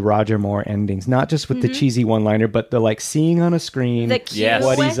to the Roger Moore endings. Not just with the cheesy one-liner, but the like seeing on a screen The cue,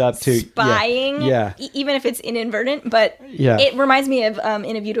 what he's up to. spying, Yeah. even if it's inadvertent, but Yeah. it reminds me of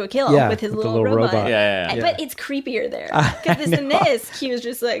In A View to a Kill Yeah, with his with the little little robot. robot. Yeah. But it's creepier there. Because in this, Q is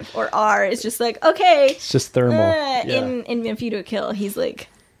just like, or R is just like, okay. It's just thermal. In A View to a Kill, he's like,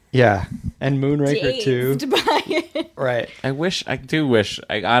 Yeah. And Moonraker too. dazed by it. Right. I do wish,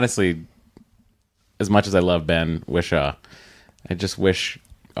 I honestly, as much as I love Ben Whishaw, I just wish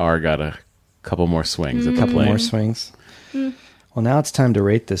R got a couple more swings at the Couple plate. more swings. Well, now it's time to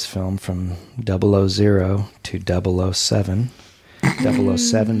rate this film from 000 to 007.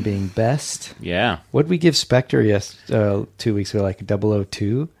 007 being best. Yeah. What did we give Spectre 2 weeks ago? Like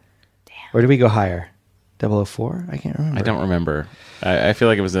 002? Damn. Or did we go higher? 004? I can't remember. I don't remember. I feel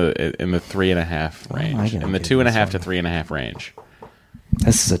like it was in the 3.5 range. In the 2.5 to 3.5 range.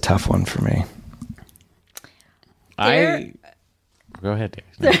 This is a tough one for me. Go ahead,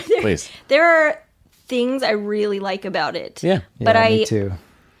 Dave. Please. There are things I really like about it. Yeah. But me too.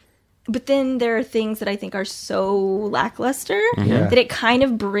 But then there are things that I think are so lackluster Yeah. that it kind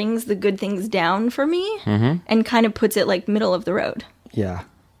of brings the good things down for me and kind of puts it like middle of the road, Yeah.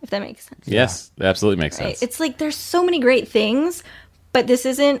 if that makes sense. Yes, that absolutely makes Right? sense. It's like there's so many great things, but this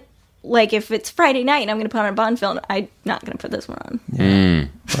isn't like if it's Friday night and I'm going to put on a Bond film, I'm not going to put this one on.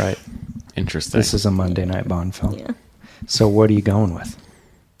 Right. Interesting. This is a Monday night Bond film. Yeah. So what are you going with?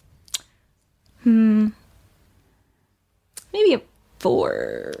 Maybe a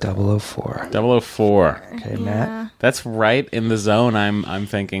 4. 004. 004. Okay, Matt. That's right in the zone I'm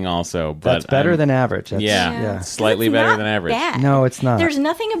thinking also. But That's better than average. That's, Yeah. Slightly It's better not than average. bad. No, it's not. There's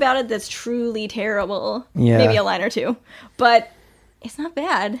nothing about it that's truly terrible. Yeah. Maybe a line or two, but it's not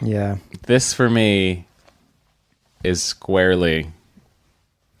bad. Yeah. This for me is squarely.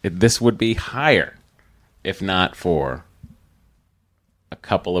 This would be higher if not for a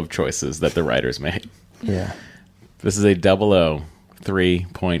couple of choices that the writers made. Yeah. This is a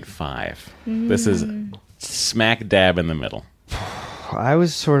 003.5. This is smack dab in the middle. I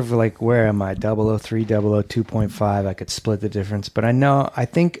was sort of like, where am I? 003, 002.5. I could split the difference. But I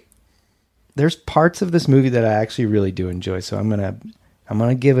think there's parts of this movie that I actually really do enjoy. So I'm gonna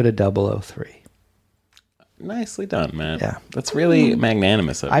give it a 003. Nicely done, man. Yeah. That's really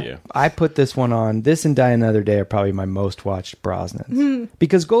magnanimous of you. I put this one on. This and Die Another Day are probably my most watched Brosnans.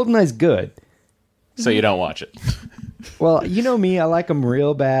 Because GoldenEye's good. So you don't watch it. Well, you know me. I like them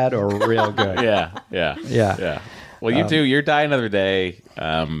real bad or real good. Yeah. Well, you do. Your Die Another Day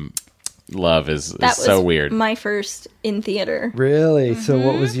love is That was so weird. my first in theater. Really? So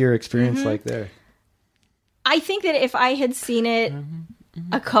what was your experience like there? I think that if I had seen it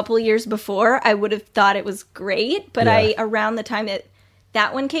a couple years before, I would have thought it was great. But Yeah. around the time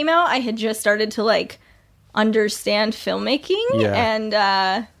that one came out, I had just started to like understand filmmaking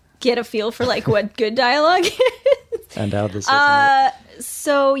and get a feel for like what good dialogue is. And how this is.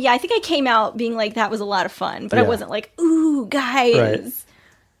 So yeah, I think I came out being like that was a lot of fun, but I Yeah. wasn't like, ooh, guys. Right.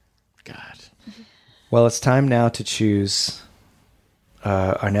 God. Well, it's time now to choose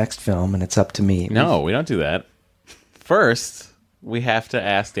our next film, and it's up to me. No, we don't do that. First, we have to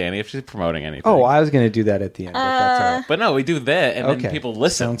ask Dani if she's promoting anything. Oh, I was going to do that at the end, but that's all right. But no, we do that, and Okay. then people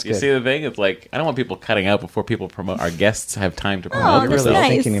listen. Sounds You good. see the thing? It's like, I don't want people cutting out before people promote. Our guests have time to promote Oh, You're that's really nice.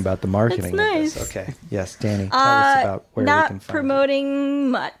 thinking about the marketing That's of this. nice. Okay. Yes, Dani, tell us about where we Not can find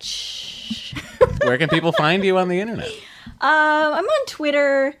promoting much. Where can people find you on the internet? I'm on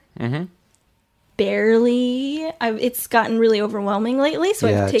Twitter. Barely. It's gotten really overwhelming lately, so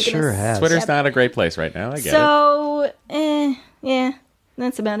Yeah, I've it taken sure a has. Twitter's step. not a great place right now. I get So, yeah,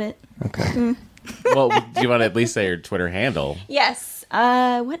 that's about it. it. Okay. it. Well, do you want to at least say your Twitter handle? Yes.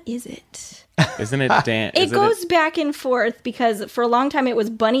 What is it? Isn't it Dan? It goes back and forth because for a long time it was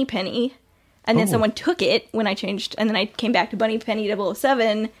Bunny Penny, and then someone took it when I changed, and then I came back to Bunny Penny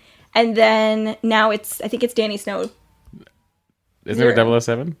 007, and then now I think it's Danny Snow. Isn't there a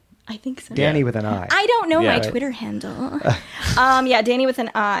 007? I think so. Dani with an I. I don't know my Yeah. Twitter handle. Yeah, Dani with an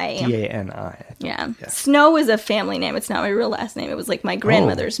I. Dani. Yeah. Snow is a family name. It's not my real last name. It was like my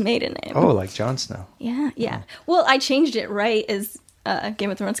grandmother's maiden name. Oh, like Jon Snow. Yeah. Well, I changed it right as Game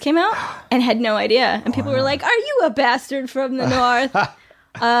of Thrones came out and had no idea. And people were like, "Are you a bastard from the north?"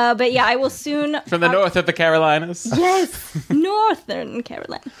 But yeah, I will soon. From the north of the Carolinas. Yes, Northern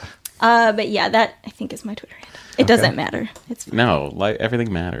Carolina. But yeah, that I think is my Twitter handle. It doesn't matter. It's fine. No, like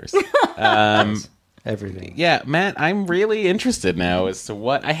everything matters. Everything. Yeah, Matt, I'm really interested now as to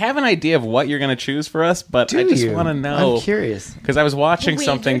what I have an idea of what you're going to choose for us, but Do I just you? want to know. I'm curious. Because I was watching Wager.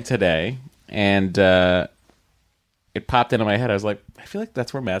 something today, and it popped into my head. I was like, I feel like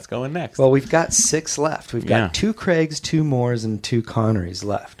that's where Matt's going next. Well, we've got 6 left. We've got Yeah. 2 Craigs, 2 Moores, and 2 Connerys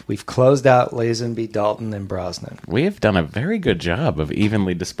left. We've closed out Lazenby, Dalton, and Brosnan. We have done a very good job of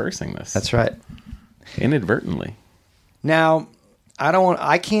evenly dispersing this. That's right. Inadvertently. Now,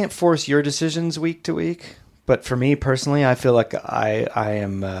 I can't force your decisions week to week, but for me personally, I feel like I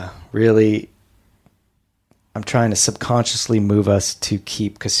am really. I'm trying to subconsciously move us to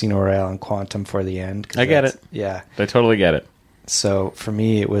keep Casino Royale and Quantum for the end. 'cause I get that's- it. Yeah. I totally get it. So for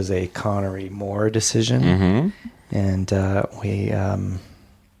me, it was a Connery Moore decision, and we. I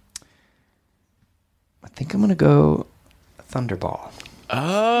think I'm going to go Thunderball.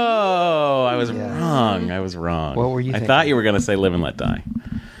 Oh, I was wrong. I was wrong. What were you I thinking? thought you were going to say Live and Let Die.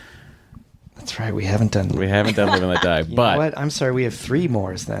 That's right. We haven't done. We haven't done Live and Let Die, You know but what? I'm sorry. We have 3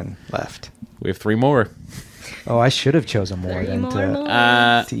 Moores then left. we have 3 more. Oh, I should have chosen more than more.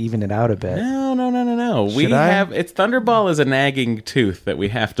 to even it out a bit. No. We Should I? have it's Thunderball is a nagging tooth that we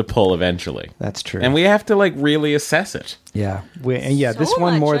have to pull eventually. That's true. And we have to like really assess it. Yeah, this So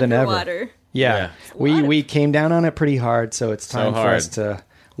one much more than ever. underwater. Yeah, we came down on it pretty hard, so it's time for hard. us to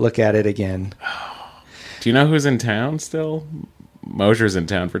look at it again. Do you know who's in town still? Mosher's in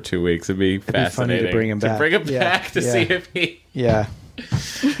town for 2 weeks. It'd be funny to fascinating bring him back. Yeah, back to yeah. see if he. Yeah.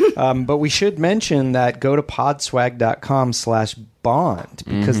 But we should mention that go to podswag.com/bond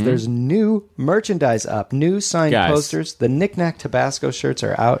because there's new merchandise up, new signed Guys. posters. The Knick Knack Tabasco shirts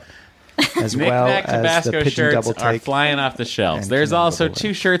are out, as well Knick-knack as the Tabasco Pigeon shirts Double are Take. flying off the shelves. and There's Canal also Double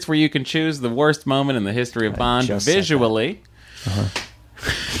 2 shirts where you can choose the worst moment in the history of Bond just said that. visually.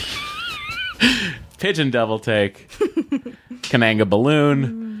 Pigeon Double Take. Kananga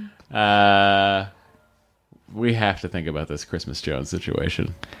Balloon. We have to think about this Christmas Jones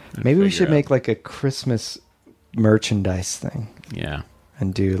situation. and Maybe we figure should out- make like a Christmas merchandise thing. Yeah.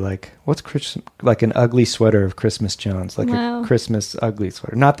 And do like like an ugly sweater of Christmas Jones, like Wow. a Christmas ugly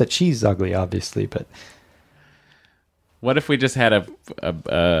sweater. Not that she's ugly, obviously, but What if we just had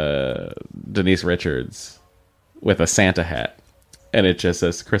a Denise Richards with a Santa hat, and it just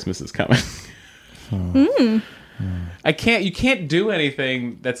says "Christmas is coming"? You can't do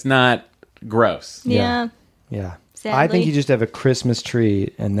anything that's not gross. Yeah. yeah. Sadly. I think you just have a Christmas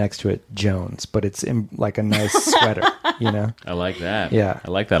tree and next to it Jones, but it's in like a nice sweater, you know? I like that. Yeah. I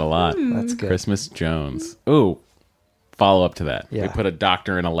like that a lot. That's good. Christmas Jones. Ooh, follow up to that. Yeah. We put a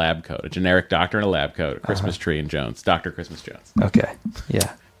doctor in a lab coat, a generic doctor in a lab coat, a Christmas tree and Jones, Dr. Christmas Jones. Okay.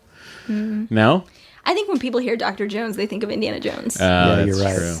 Yeah. No? I think when people hear Dr. Jones, they think of Indiana Jones. Yeah, That's you're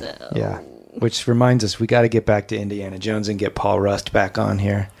right. true. So- Yeah. Which reminds us, we got to get back to Indiana Jones and get Paul Rust back on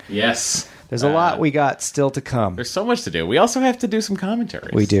here. Yes. There's a lot we got still to come. There's so much to do. We also have to do some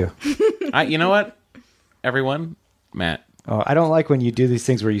commentaries. We do. You know what? Everyone, Matt. Oh, I don't like when you do these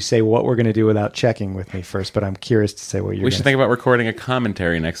things where you say what we're going to do without checking with me first, but I'm curious to say what you're We going should think about recording a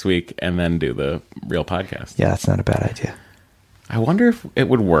commentary next week and then do the real podcast. Yeah, that's not a bad idea. I wonder if it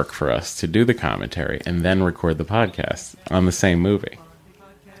would work for us to do the commentary and then record the podcast on the same movie.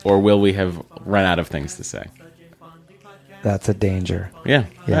 Or will we have run out of things to say? That's a danger. Yeah.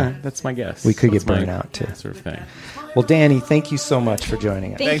 Yeah. That's my guess. We could That's get burned my out, too. Sort of thing. Well, Danny, thank you so much for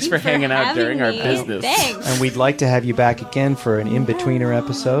joining us. Thanks you for hanging out having during our me. business. Thanks. And we'd like to have you back again for an in-betweener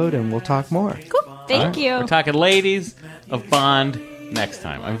episode, and we'll talk more. Cool. Thank you. We're talking ladies of Bond next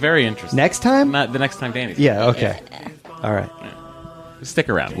time. I'm very interested. Next time? Not the next time Danny's. Yeah, okay. All right. Stick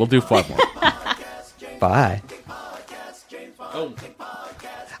around. We'll do 5 more. Bye. Oh.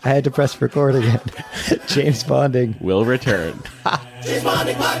 I had to press record again. James Bonding. We'll return.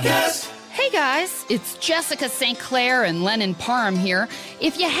 Hey guys, it's Jessica St. Clair and Lennon Parham here.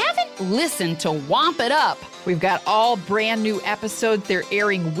 If you haven't listened to Womp It Up, we've got all brand new episodes. They're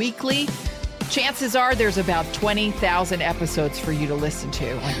airing weekly. Chances are there's about 20,000 episodes for you to listen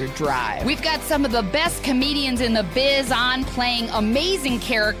to on your drive. We've got some of the best comedians in the biz on playing amazing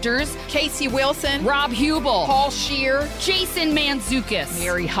characters. Casey Wilson, Rob Hubel, Paul Scheer, Jason Mantzoukas,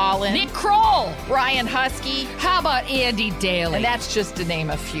 Mary Holland, Nick Kroll, Ryan Husky. How about Andy Daly? And that's just to name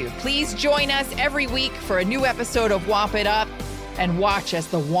a few. Please join us every week for a new episode of Womp It Up and watch as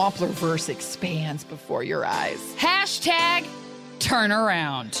the Wamplerverse expands before your eyes. Hashtag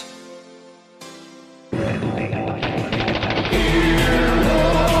turnaround.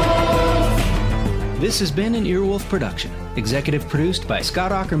 This has been an Earwolf production, executive produced by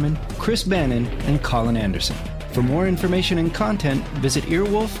Scott Aukerman, Chris Bannon, and Colin Anderson. For more information and content, visit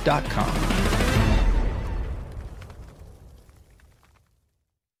earwolf.com.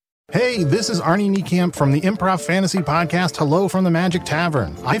 Hey, this is Arnie Niekamp from the Improv Fantasy Podcast Hello from the Magic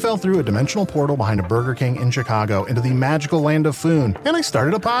Tavern. I fell through a dimensional portal behind a Burger King in Chicago into the magical land of Foon, and I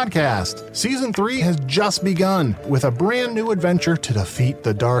started a podcast. Season 3 has just begun with a brand new adventure to defeat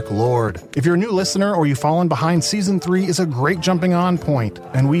the Dark Lord. If you're a new listener or you've fallen behind, Season 3 is a great jumping on point,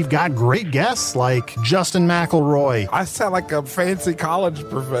 and we've got great guests like Justin McElroy. I sound like a fancy college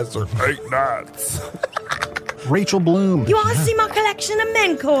professor. 8 nuts. Rachel Bloom. You want to see my collection of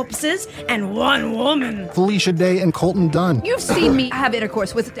men corpses and one woman? Felicia Day and Colton Dunn. You've seen me have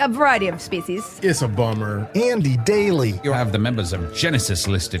intercourse with a variety of species. It's a bummer. Andy Daly. You have the members of Genesis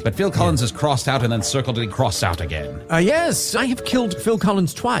listed, but Phil Collins is crossed out and then circled and crossed out again. Yes, I have killed Phil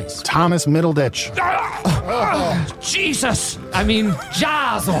Collins twice. Thomas Middleditch. Jesus! I mean,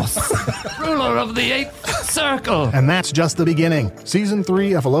 Jazos! Ruler of the Eighth Circle! And that's just the beginning. Season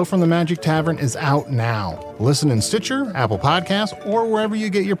 3 of Hello from the Magic Tavern is out now. Listen in Stitcher, Apple Podcasts, or wherever you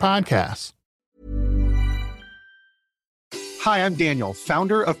get your podcasts. Hi, I'm Daniel,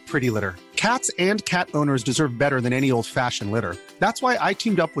 founder of Pretty Litter. Cats and cat owners deserve better than any old-fashioned litter. That's why I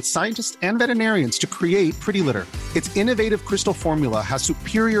teamed up with scientists and veterinarians to create Pretty Litter. Its innovative crystal formula has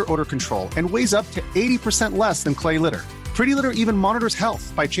superior odor control and weighs up to 80% less than clay litter. Pretty Litter even monitors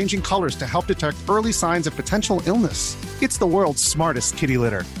health by changing colors to help detect early signs of potential illness. It's the world's smartest kitty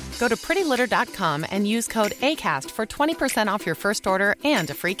litter. Go to prettylitter.com and use code ACAST for 20% off your first order and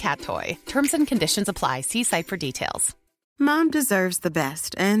a free cat toy. Terms and conditions apply. See site for details. Mom deserves the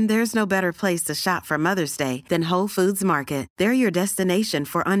best, and there's no better place to shop for Mother's Day than Whole Foods Market. They're your destination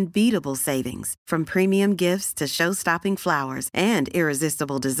for unbeatable savings, from premium gifts to show-stopping flowers and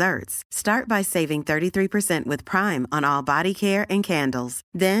irresistible desserts. Start by saving 33% with Prime on all body care and candles.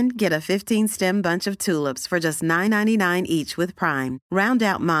 Then get a 15-stem bunch of tulips for just $9.99 each with Prime. Round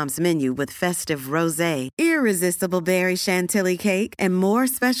out Mom's menu with festive rosé, irresistible berry chantilly cake, and more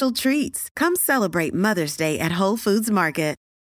special treats. Come celebrate Mother's Day at Whole Foods Market.